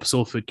to stop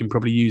Salford can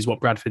probably use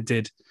what Bradford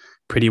did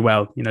pretty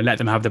well. Let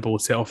them have the ball,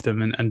 sit off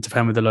them, and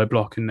defend with the low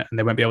block, and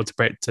they won't be able to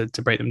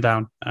break them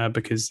down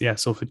because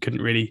Salford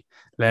couldn't really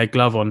lay a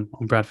glove on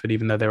Bradford,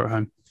 even though they were at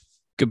home.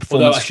 Good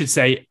performance. Although I should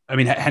say,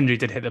 Hendry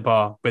did hit the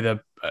bar with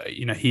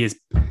he is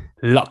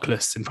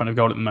luckless in front of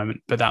goal at the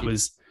moment, but that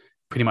was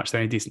pretty much the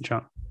only decent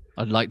chance.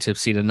 I'd like to have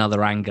seen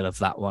another angle of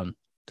that one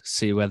to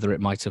see whether it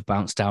might have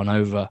bounced down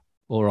over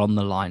or on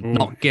the line. Ooh,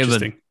 Not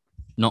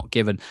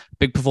given.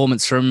 Big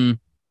performance from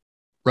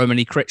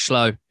Romany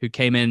Critchlow, who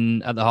came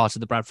in at the heart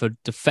of the Bradford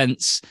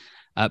defence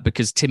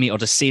because Timmy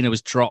Odesina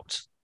was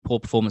dropped. Poor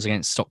performance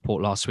against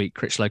Stockport last week.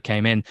 Critchlow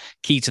came in,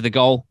 key to the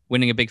goal,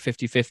 winning a big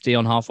 50-50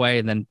 on halfway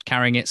and then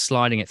carrying it,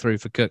 sliding it through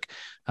for Cook.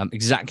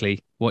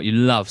 Exactly what you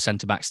love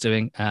centre-backs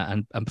doing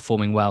and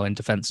performing well in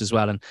defence as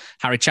well. And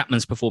Harry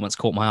Chapman's performance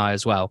caught my eye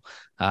as well.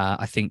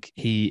 I think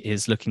he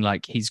is looking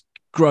like he's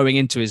growing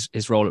into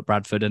his role at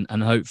Bradford,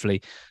 and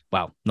hopefully,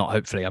 well, not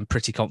hopefully, I'm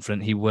pretty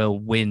confident he will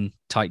win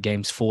tight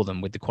games for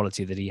them with the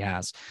quality that he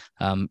has.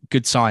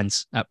 Good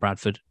signs at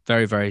Bradford.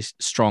 Very, very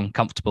strong,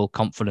 comfortable,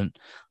 confident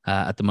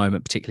at the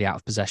moment, particularly out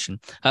of possession.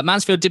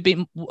 Mansfield did beat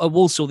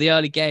Walsall the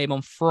early game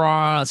on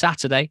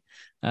Saturday.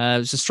 It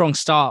was a strong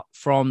start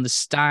from the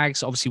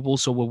Stags. Obviously,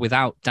 Walsall were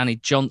without Danny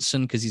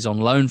Johnson because he's on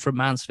loan from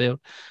Mansfield.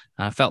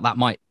 I felt that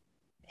might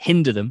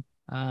hinder them.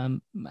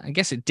 I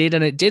guess it did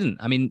and it didn't.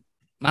 I mean,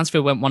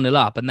 Mansfield went 1-0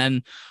 up, and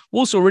then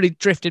Walsall really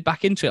drifted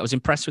back into it. I was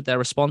impressed with their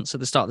response at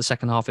the start of the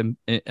second half. In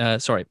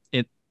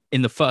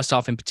the first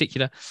half in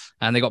particular,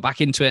 and they got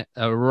back into it.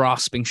 A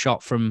rasping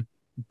shot from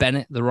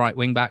Bennett, the right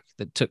wing back,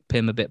 that took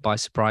Pym a bit by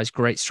surprise.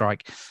 Great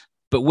strike.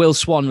 But Will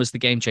Swan was the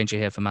game changer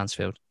here for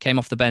Mansfield. Came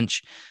off the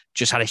bench,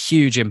 just had a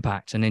huge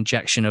impact, an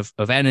injection of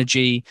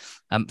energy,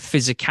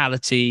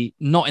 physicality,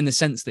 not in the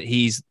sense that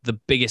he's the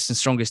biggest and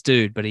strongest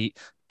dude, but he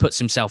puts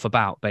himself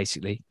about,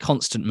 basically.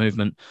 Constant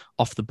movement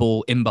off the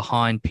ball, in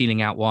behind,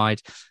 peeling out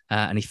wide,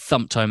 and he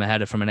thumped home a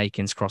header from an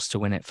Akins cross to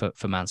win it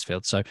for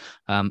Mansfield. So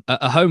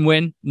a home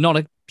win, not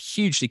a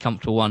hugely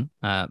comfortable one,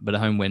 but a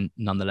home win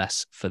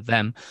nonetheless for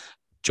them.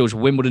 George,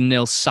 Wimbledon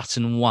 0,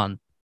 Sutton 1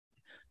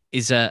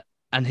 is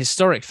an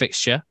historic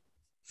fixture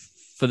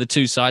for the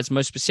two sides,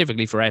 most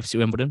specifically for AFC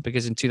Wimbledon,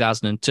 because in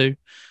 2002,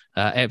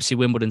 AFC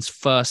Wimbledon's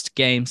first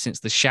game since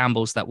the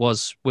shambles that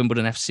was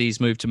Wimbledon FC's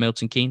move to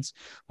Milton Keynes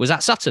was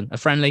at Sutton, a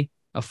friendly,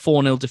 a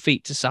 4-0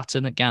 defeat to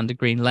Sutton at Gander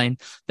Green Lane.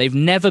 They've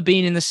never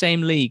been in the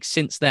same league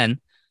since then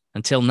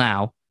until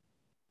now.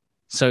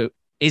 So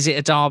is it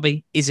a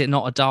derby? Is it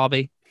not a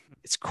derby?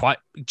 It's quite,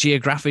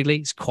 geographically,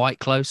 it's quite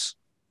close.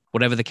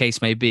 Whatever the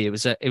case may be, it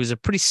was a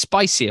pretty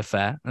spicy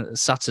affair.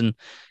 Sutton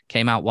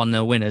came out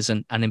 1-0 winners,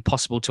 and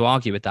impossible to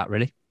argue with that,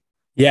 really.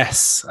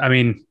 Yes, I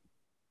mean,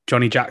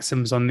 Johnny Jackson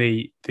was on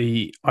the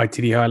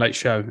ITV highlight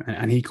show,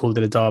 and he called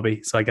it a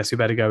derby. So I guess we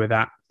better go with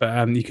that.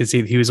 But you can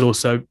see that he was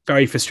also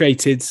very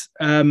frustrated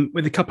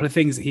with a couple of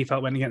things that he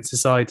felt went against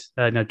his side.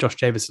 Josh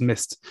Davison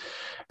missed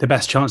the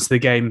best chance of the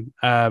game,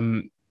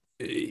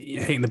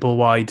 hitting the ball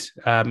wide,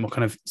 or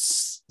kind of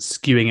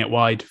skewing it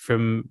wide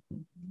from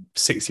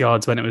 6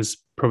 yards when it was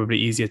probably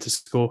easier to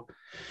score.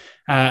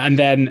 And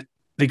then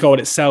the goal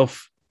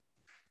itself,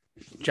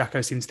 Jacko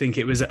seems to think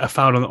it was a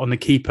foul on the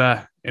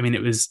keeper. I mean,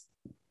 it was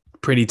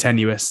pretty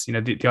tenuous.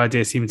 The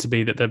idea seemed to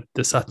be that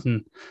the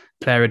Sutton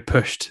player had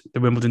pushed the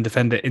Wimbledon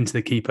defender into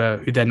the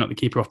keeper, who then knocked the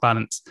keeper off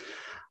balance.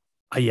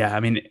 I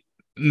mean,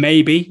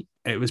 maybe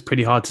it was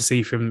pretty hard to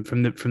see from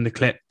the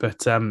clip,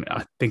 but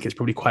I think it's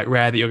probably quite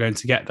rare that you're going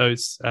to get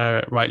those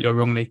rightly or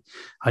wrongly.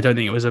 I don't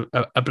think it was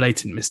a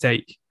blatant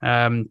mistake,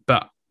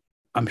 but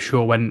I'm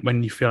sure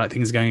when you feel like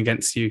things are going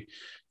against you,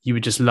 you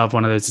would just love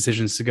one of those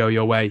decisions to go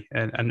your way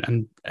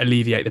and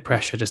alleviate the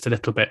pressure just a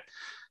little bit,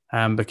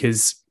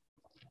 because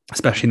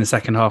especially in the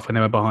second half when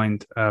they were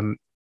behind,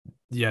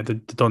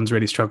 the Dons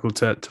really struggled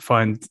to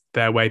find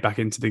their way back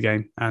into the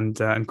game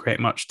and create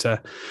much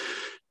to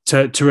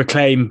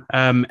reclaim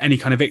any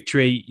kind of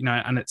victory.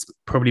 And it's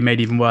probably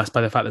made even worse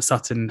by the fact that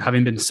Sutton,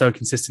 having been so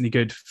consistently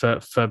good for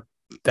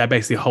their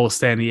basically whole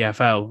stay in the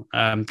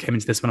EFL, came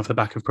into this one off the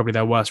back of probably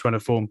their worst run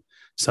of form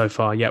so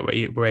far, yet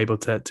we're able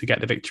to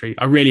get the victory.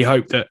 I really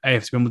hope that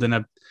AFC Wimbledon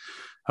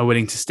are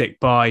willing to stick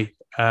by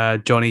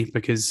Johnny,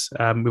 because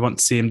we want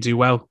to see him do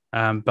well,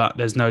 but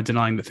there's no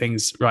denying that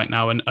things right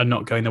now are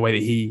not going the way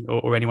that he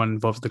or anyone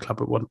involved with the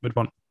club would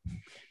want.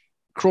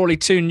 Crawley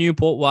 2,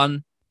 Newport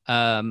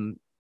 1.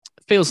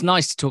 Feels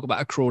nice to talk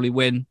about a Crawley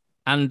win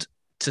and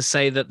to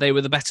say that they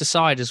were the better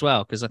side as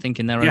well, because I think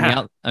in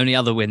their only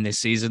other win this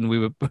season, we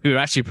were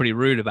actually pretty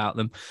rude about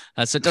them.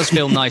 So it does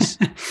feel nice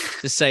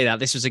to say that.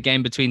 This was a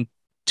game between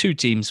two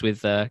teams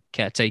with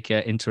caretaker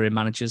interim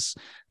managers.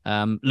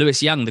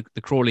 Lewis Young,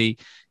 the Crawley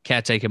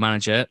caretaker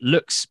manager,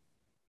 looks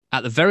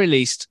at the very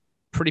least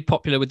pretty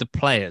popular with the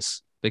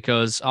players,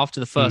 because after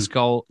the first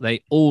goal,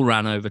 they all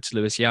ran over to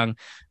Lewis Young,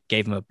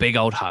 gave him a big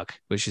old hug,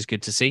 which is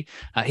good to see.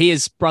 He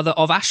is brother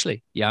of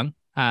Ashley Young.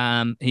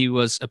 He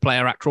was a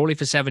player at Crawley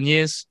for 7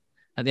 years.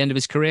 At the end of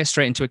his career,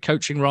 straight into a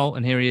coaching role,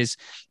 and here he is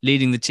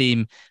leading the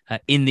team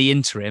in the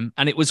interim.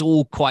 And it was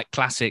all quite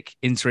classic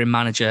interim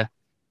manager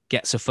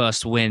gets a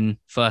first win,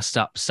 first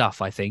up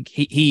stuff, I think.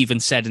 He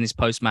even said in his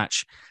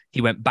post-match, he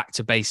went back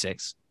to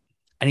basics.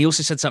 And he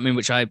also said something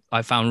which I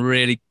found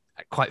really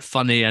quite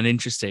funny and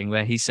interesting,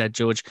 where he said,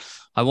 George,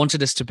 I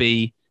wanted us to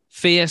be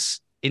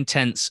fierce,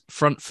 intense,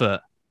 front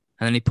foot.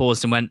 And then he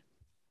paused and went,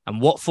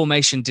 and what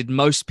formation did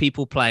most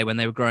people play when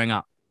they were growing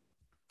up?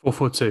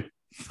 4-4-2.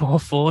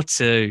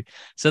 4-4-2.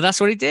 So that's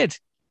what he did.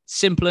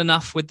 Simple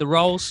enough with the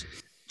roles,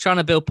 trying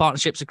to build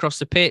partnerships across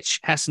the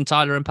pitch. Hess and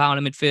Tyler and Powell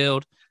in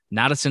midfield,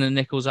 Naderson and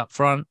Nichols up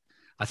front.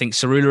 I think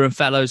Cerula and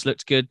Fellows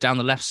looked good down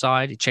the left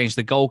side. He changed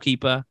the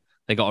goalkeeper.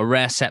 They got a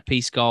rare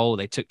set-piece goal.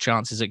 They took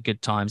chances at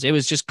good times. It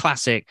was just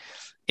classic.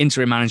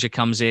 Interim manager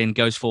comes in,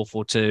 goes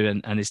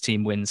 4-4-2, and his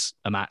team wins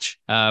a match.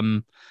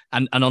 And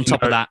on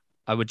top of that,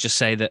 I would just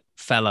say that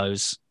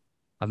Fellows,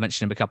 I've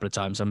mentioned him a couple of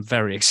times. I'm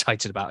very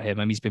excited about him.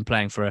 I mean, he's been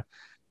playing for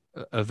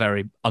a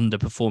very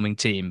underperforming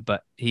team,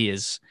 but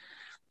he's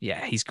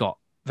got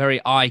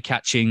very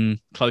eye-catching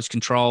close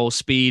control,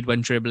 speed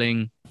when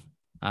dribbling,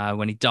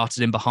 when he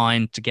darted in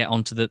behind to get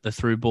onto the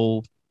through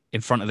ball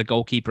in front of the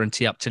goalkeeper and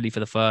tee up Tilly for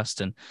the first.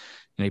 And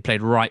he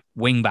played right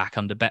wing back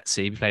under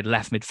Betsy. He played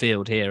left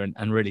midfield here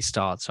and really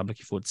starred. So I'm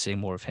looking forward to seeing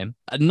more of him.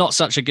 Not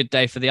such a good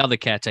day for the other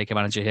caretaker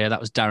manager here. That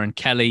was Darren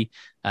Kelly,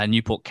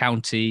 Newport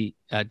County.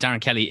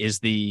 Darren Kelly is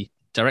the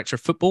director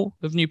of football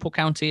of Newport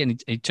County,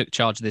 and he took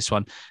charge of this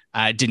one.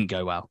 It didn't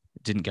go well.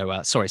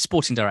 Sorry,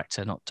 sporting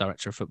director, not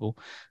director of football.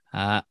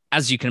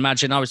 As you can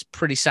imagine, I was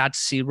pretty sad to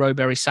see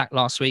Rowberry sacked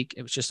last week.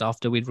 It was just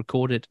after we'd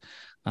recorded.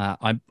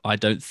 I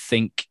don't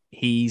think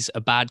he's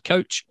a bad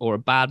coach or a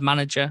bad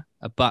manager,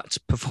 but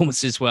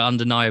performances were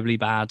undeniably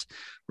bad.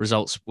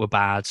 Results were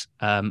bad.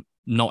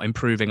 Not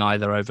improving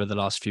either over the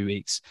last few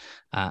weeks,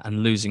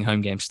 and losing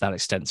home games to that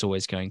extent is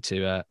always going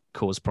to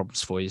cause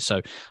problems for you.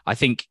 So I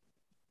think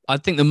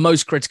the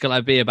most critical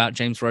I'd be about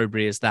James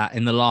Rowberry is that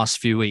in the last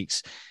few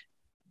weeks,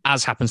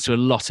 as happens to a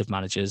lot of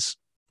managers,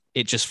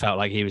 it just felt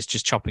like he was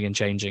just chopping and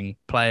changing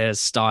players'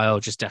 style,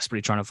 just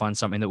desperately trying to find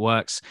something that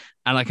works.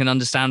 And I can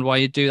understand why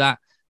you'd do that,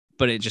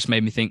 but it just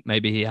made me think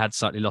maybe he had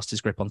slightly lost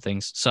his grip on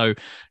things. So,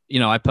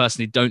 I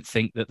personally don't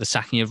think that the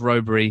sacking of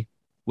Rowberry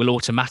will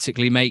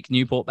automatically make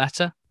Newport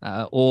better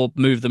or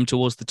move them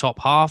towards the top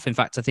half. In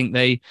fact, I think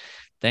they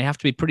have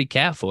to be pretty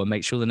careful and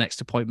make sure the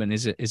next appointment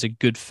is a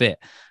good fit.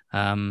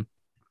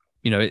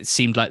 It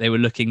seemed like they were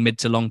looking mid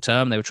to long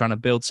term. They were trying to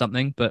build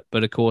something, but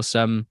of course,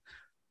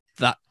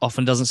 that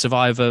often doesn't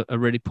survive a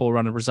really poor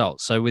run of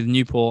results. So with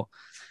Newport,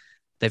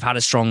 they've had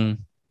a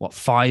strong,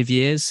 5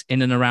 years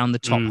in and around the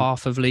top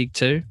half of League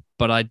Two,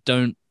 but I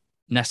don't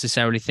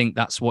necessarily think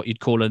that's what you'd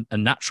call a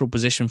natural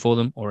position for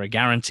them or a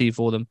guarantee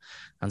for them.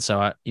 And so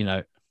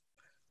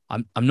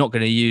I'm not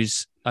going to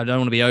use, I don't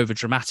want to be over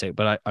dramatic,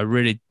 but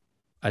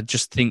I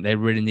just think they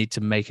really need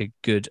to make a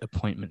good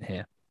appointment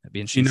here. It'd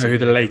be interesting. Do you know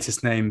who the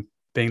latest name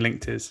being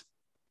linked is?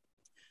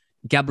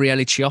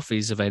 Gabriele Cioffi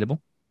is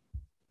available.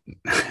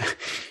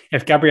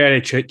 If Gabriele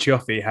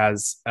Cioffi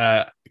has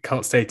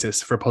cult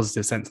status for a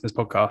positive sense in this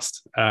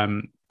podcast,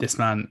 this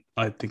man,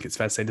 I think it's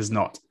fair to say, does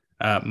not.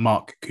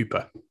 Mark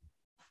Cooper.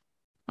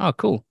 Oh,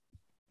 cool.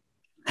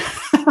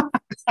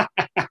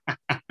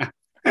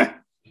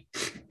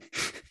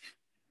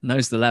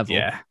 Knows the level.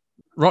 Yeah.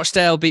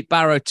 Rochdale beat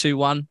Barrow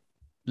 2-1.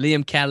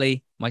 Liam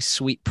Kelly, my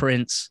sweet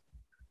prince,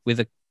 with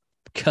a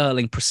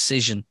curling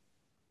precision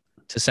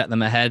to set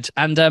them ahead.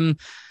 And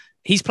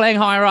he's playing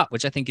higher up,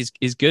 which I think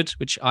is good,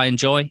 which I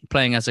enjoy.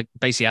 Playing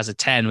basically as a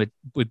 10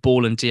 with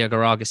Ball and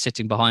Diagoraga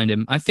sitting behind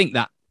him. I think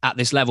that at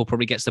this level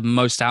probably gets the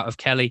most out of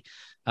Kelly,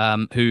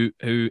 who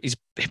is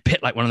a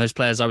bit like one of those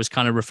players I was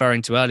kind of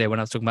referring to earlier when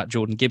I was talking about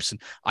Jordan Gibson.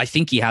 I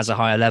think he has a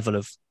higher level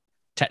of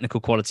technical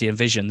quality and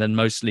vision than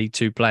most League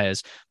Two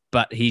players,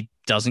 but he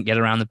doesn't get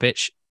around the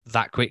pitch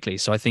that quickly.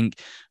 So I think,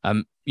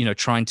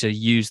 trying to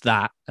use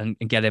that and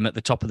get him at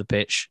the top of the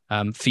pitch,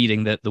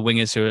 feeding the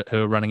wingers who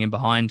are running in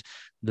behind,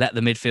 let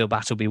the midfield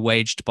battle be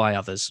waged by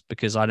others,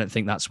 because I don't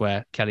think that's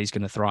where Kelly's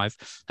going to thrive.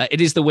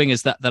 It is the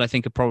wingers that I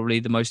think are probably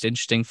the most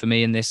interesting for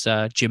me in this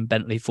Jim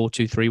Bentley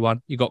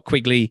 4-2-3-1. You got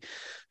Quigley,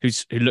 who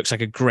looks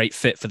like a great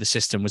fit for the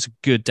system, was a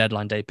good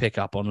deadline day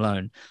pickup on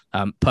loan.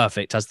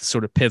 Perfect as the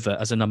sort of pivot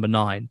as a number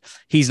 9.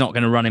 He's not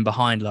going to run in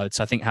behind loads.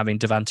 So I think having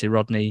Devante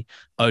Rodney,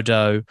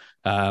 Odo,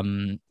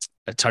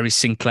 Tyrese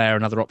Sinclair,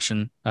 another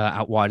option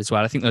out wide as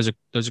well. I think those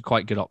are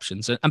quite good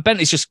options. And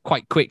Bentley's just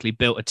quite quickly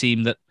built a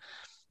team that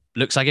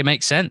looks like it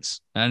makes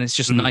sense, and it's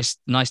just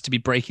nice to be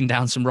breaking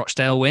down some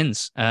Rochdale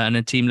wins and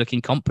a team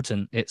looking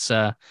competent. It's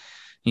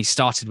he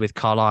started with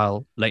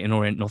Carlisle, Leyton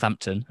Orient,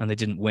 Northampton, and they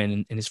didn't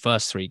win in his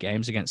first 3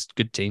 games against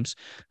good teams.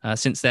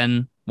 Since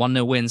then,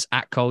 1-0 wins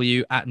at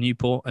Collieu, at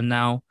Newport, and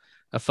now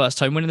a first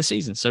home win of the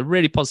season. So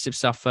really positive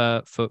stuff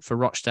for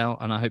Rochdale,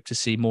 and I hope to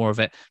see more of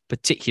it,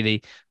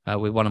 particularly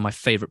with one of my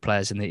favourite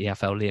players in the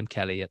EFL, Liam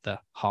Kelly, at the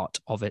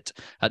heart of it.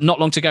 Not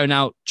long to go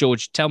now.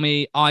 George, tell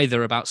me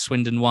either about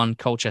Swindon 1,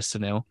 Colchester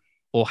 0,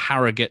 or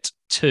Harrogate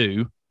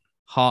 2,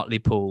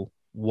 Hartlepool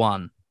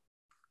 1.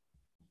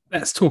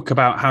 Let's talk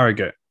about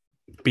Harrogate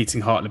beating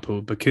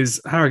Hartlepool,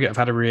 because Harrogate have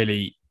had a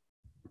really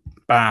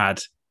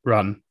bad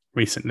run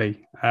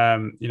recently.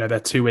 Their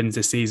 2 wins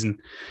this season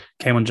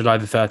came on July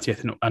the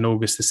 30th and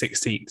August the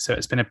 16th. So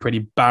it's been a pretty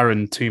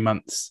barren 2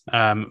 months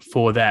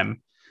for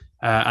them.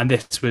 And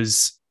this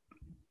was,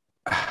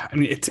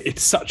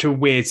 it's such a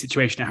weird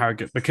situation at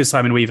Harrogate, because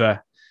Simon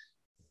Weaver,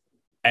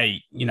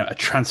 a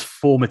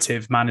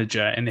transformative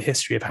manager in the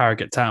history of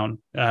Harrogate Town,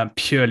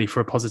 purely for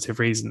a positive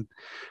reason.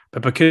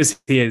 But because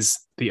he is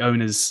the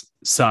owner's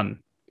son,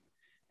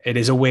 it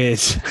is a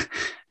weird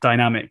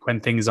dynamic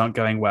when things aren't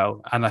going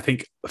well. And I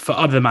think for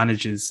other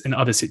managers in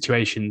other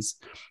situations,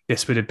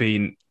 this would have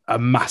been a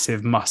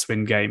massive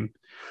must-win game.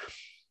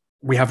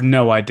 We have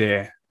no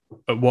idea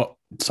what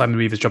Simon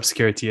Weaver's job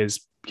security is,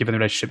 given the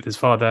relationship with his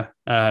father.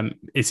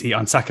 Is he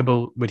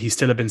unsackable? Would he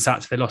still have been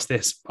sacked if they lost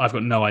this? I've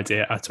got no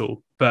idea at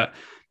all. But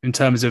in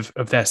terms of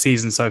their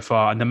season so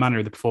far and the manner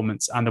of the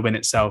performance and the win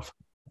itself,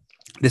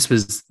 this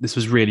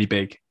was really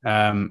big.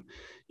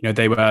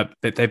 They've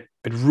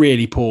been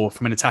really poor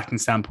from an attacking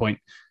standpoint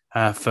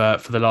for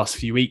the last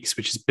few weeks,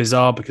 which is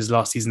bizarre because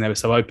last season they were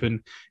so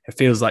open. It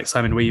feels like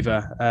Simon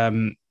Weaver,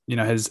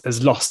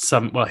 has lost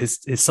some. Well, his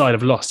side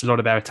have lost a lot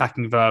of their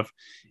attacking verve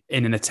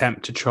in an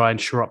attempt to try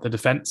and shore up the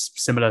defence.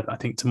 Similar, I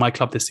think, to my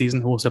club this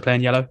season, who also play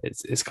in yellow.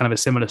 It's kind of a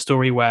similar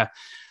story where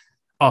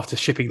after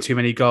shipping too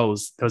many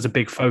goals, there was a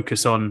big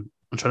focus on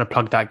trying to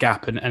plug that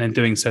gap, and in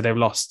doing so, they've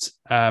lost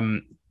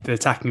the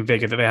attacking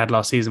vigour that they had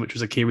last season, which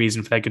was a key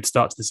reason for their good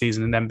start to the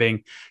season and then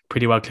being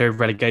pretty well clear of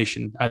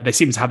relegation. They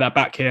seem to have that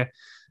back here.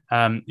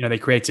 They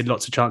created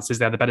lots of chances.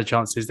 They had the better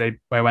chances. They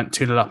went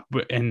 2-0 up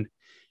in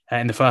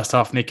the first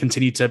half, and they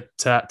continued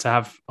to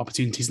have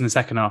opportunities in the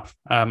second half.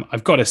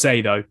 I've got to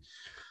say, though,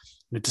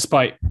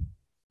 despite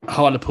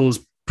Hartlepool's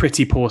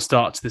pretty poor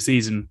start to the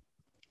season,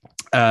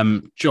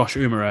 Josh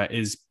Umara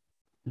is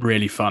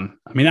really fun.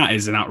 I mean, that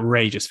is an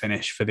outrageous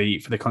finish for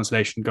the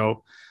consolation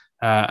goal.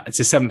 It's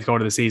his 7th goal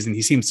of the season.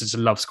 He seems to just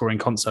love scoring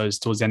consos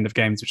towards the end of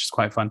games, which is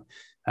quite fun.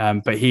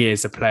 But he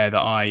is a player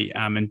that I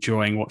am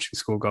enjoying watching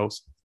score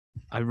goals.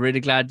 I'm really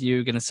glad you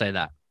were going to say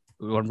that.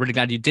 I'm really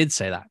glad you did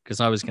say that,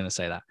 because I was going to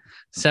say that.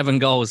 7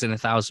 goals in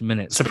 1,000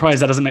 minutes.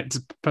 Surprised that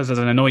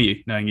doesn't annoy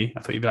you, knowing you. I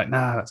thought you'd be like,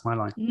 nah, that's my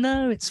line.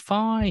 No, it's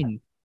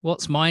fine.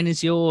 What's mine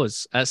is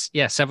yours.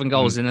 7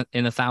 goals in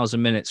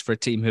 1,000 minutes for a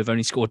team who have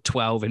only scored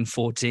 12 in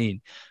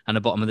 14, and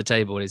the bottom of the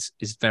table is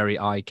very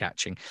eye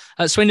catching.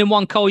 Swindon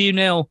 1, Cole U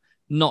 0.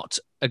 Not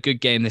a good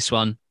game, this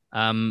one.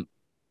 There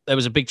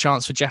was a big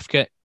chance for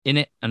Jeffka in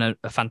it, and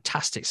a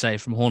fantastic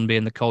save from Hornby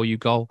in the Cole U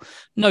goal.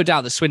 No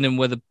doubt that Swindon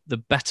were the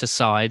better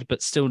side,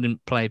 but still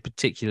didn't play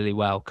particularly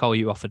well. Cole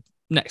U offered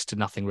next to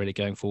nothing really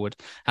going forward,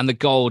 and the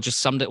goal just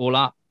summed it all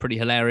up. Pretty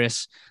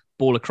hilarious.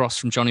 Ball across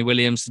from Johnny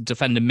Williams. The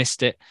defender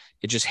missed it.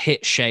 It just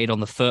hit Shade on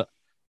the foot.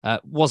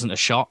 Wasn't a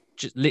shot.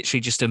 Literally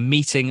just a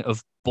meeting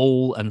of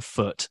ball and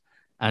foot,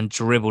 and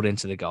dribbled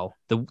into the goal.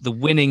 The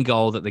winning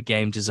goal that the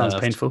game deserved.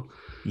 Sounds painful.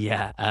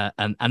 Yeah,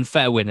 and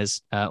fair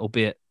winners,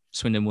 albeit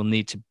Swindon will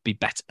need to be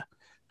better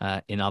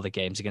in other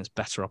games against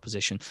better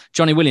opposition.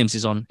 Johnny Williams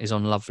is on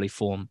lovely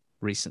form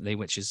recently,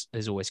 which is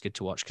always good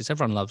to watch, because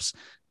everyone loves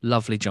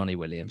lovely Johnny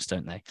Williams,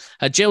 don't they?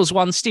 Gills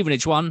 1,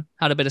 Stevenage 1,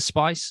 had a bit of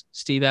spice.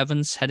 Steve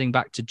Evans heading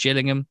back to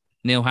Gillingham.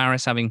 Neil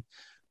Harris having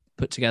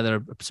put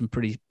together some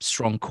pretty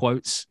strong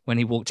quotes when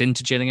he walked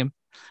into Gillingham.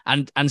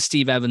 And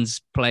Steve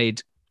Evans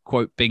played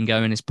quote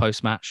bingo in his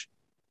post-match.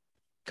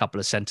 Couple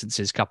of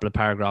sentences, couple of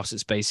paragraphs.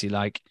 It's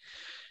basically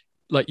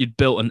like you'd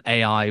built an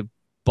AI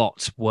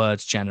bot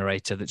words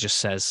generator that just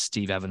says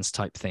Steve Evans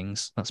type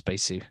things. That's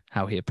basically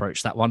how he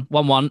approached that one.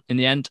 1-1 in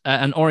the end.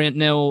 And Orient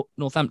 0,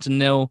 Northampton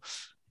 0,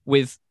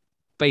 with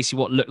basically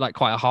what looked like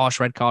quite a harsh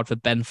red card for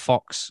Ben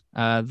Fox.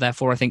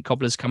 Therefore, I think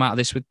Cobblers come out of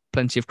this with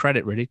plenty of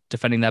credit, really,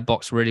 defending their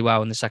box really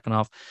well in the second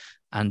half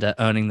and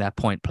earning their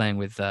point, playing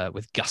with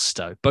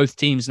gusto. Both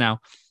teams now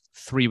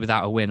 3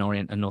 without a win,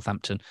 Orient and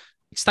Northampton.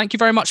 Thank you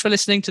very much for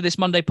listening to this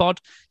Monday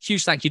pod.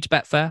 Huge thank you to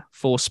Betfair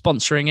for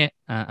sponsoring it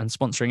and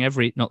sponsoring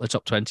every Not the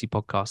Top 20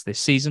 podcast this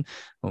season.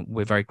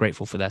 We're very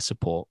grateful for their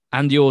support,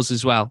 and yours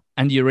as well,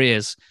 and your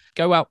ears.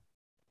 Go out.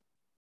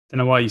 Don't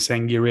know why you're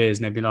saying your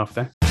ears, made me laugh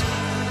there.